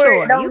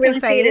record. Don't really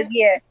see it as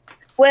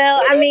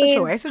Well, I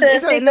mean, it's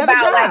another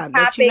job like,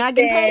 that you're not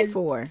getting paid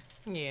for.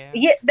 Yeah.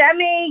 I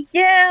mean,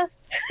 yeah.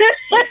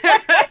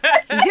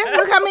 Just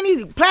look how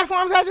many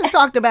platforms I just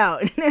talked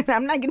about.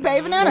 I'm not getting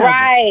paid for none of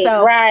them.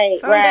 So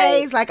some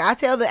days, like I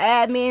tell the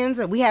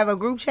admins, we have a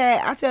group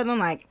chat. I tell them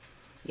like,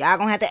 y'all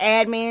gonna have to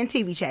add me in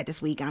TV chat this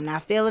week. I'm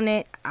not feeling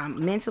it.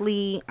 I'm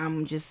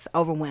just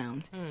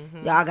overwhelmed.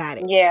 Y'all got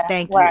it. Yeah.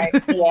 Thank you. Right.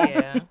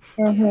 Yeah.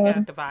 You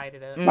gotta divide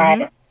it up.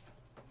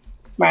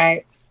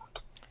 Right.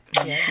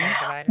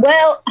 Yeah,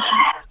 well,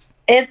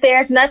 if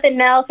there's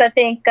nothing else, I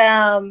think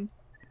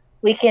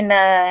we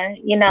can,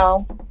 you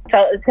know,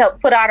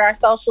 put out our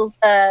socials.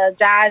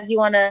 Jazz, you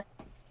want to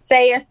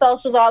say your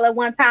socials all at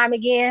one time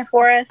again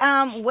for us?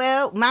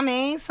 Well, my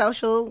main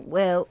social,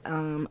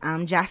 I'm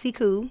Jossie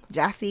Koo,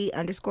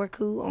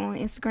 Jossie_Koo on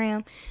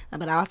Instagram.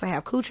 But I also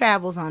have Koo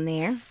Travels on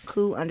there,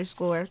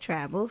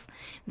 Koo_Travels.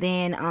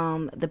 Then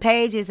the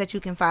pages that you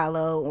can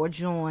follow or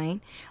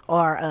join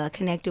are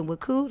Connected with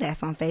Koo,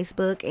 that's on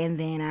Facebook. And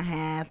then I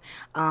have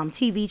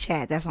TV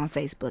Chat, that's on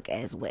Facebook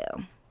as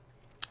well.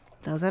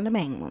 Those are the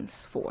main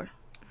ones for.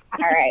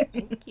 All right.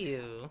 Thank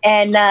you.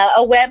 And a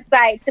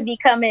website to be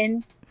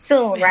coming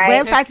soon, right?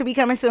 Website to be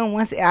coming soon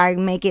once I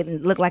make it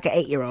look like an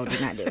 8-year-old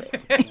did not do it.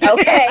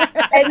 Okay.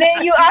 And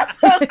then you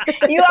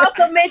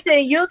also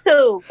mentioned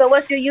YouTube. So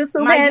what's your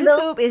YouTube handle?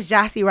 My YouTube is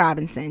Jossie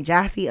Robinson.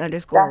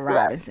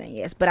 Jossie_Robinson.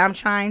 Yes. But I'm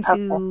trying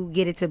to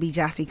get it to be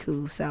Jossie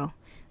Koo. So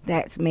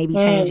that's maybe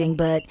changing.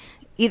 But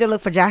either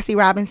look for Jossie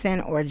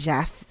Robinson or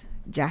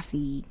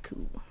Jossie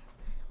Koo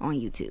on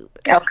YouTube.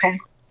 Okay.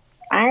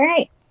 All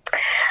right.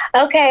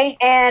 Okay,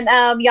 and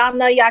y'all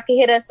know y'all can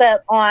hit us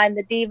up on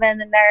the Diva and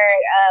the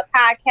Nerd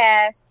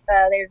podcast.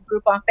 There's a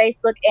group on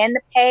Facebook and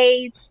the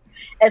page,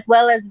 as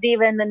well as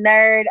Diva and the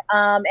Nerd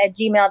at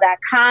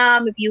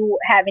gmail.com. If you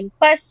have any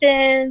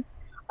questions,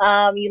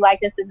 you'd like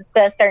us to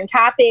discuss certain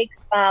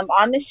topics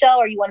on the show,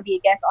 or you want to be a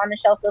guest on the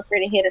show, feel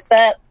free to hit us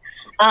up.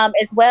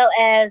 As well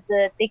as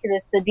think of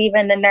this, the Diva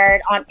and the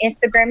Nerd on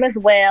Instagram as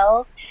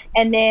well.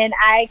 And then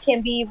I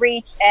can be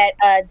reached at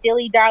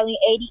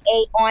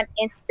DillyDarling88 on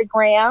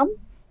Instagram.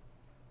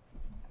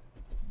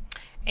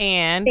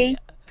 And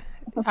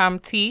I'm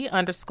T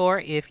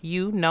 _ if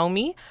you know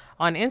me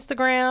on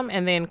Instagram,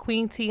 and then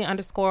Queen T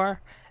 _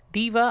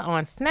 Diva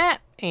on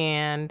Snap,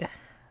 and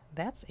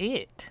that's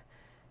it.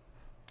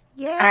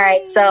 Yeah. All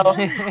right. So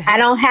I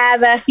don't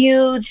have a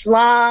huge,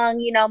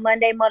 long,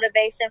 Monday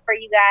motivation for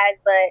you guys,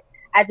 but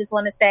I just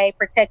want to say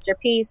protect your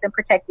peace and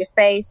protect your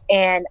space,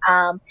 and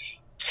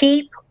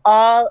keep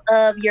all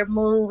of your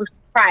moves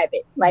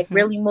private. Like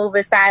really move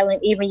it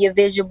silent, even your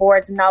vision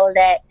boards and all of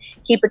that.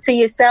 Keep it to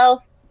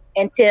yourself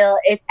until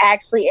it's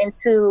actually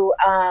into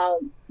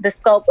the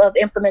scope of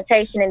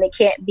implementation, and it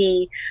can't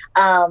be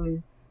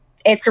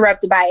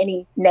interrupted by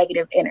any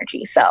negative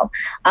energy. So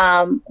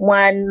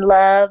one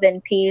love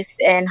and peace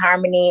and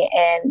harmony,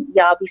 and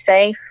y'all be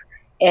safe,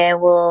 and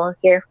we'll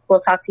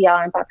talk to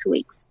y'all in about 2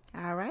 weeks.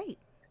 All right.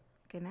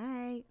 Good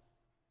night.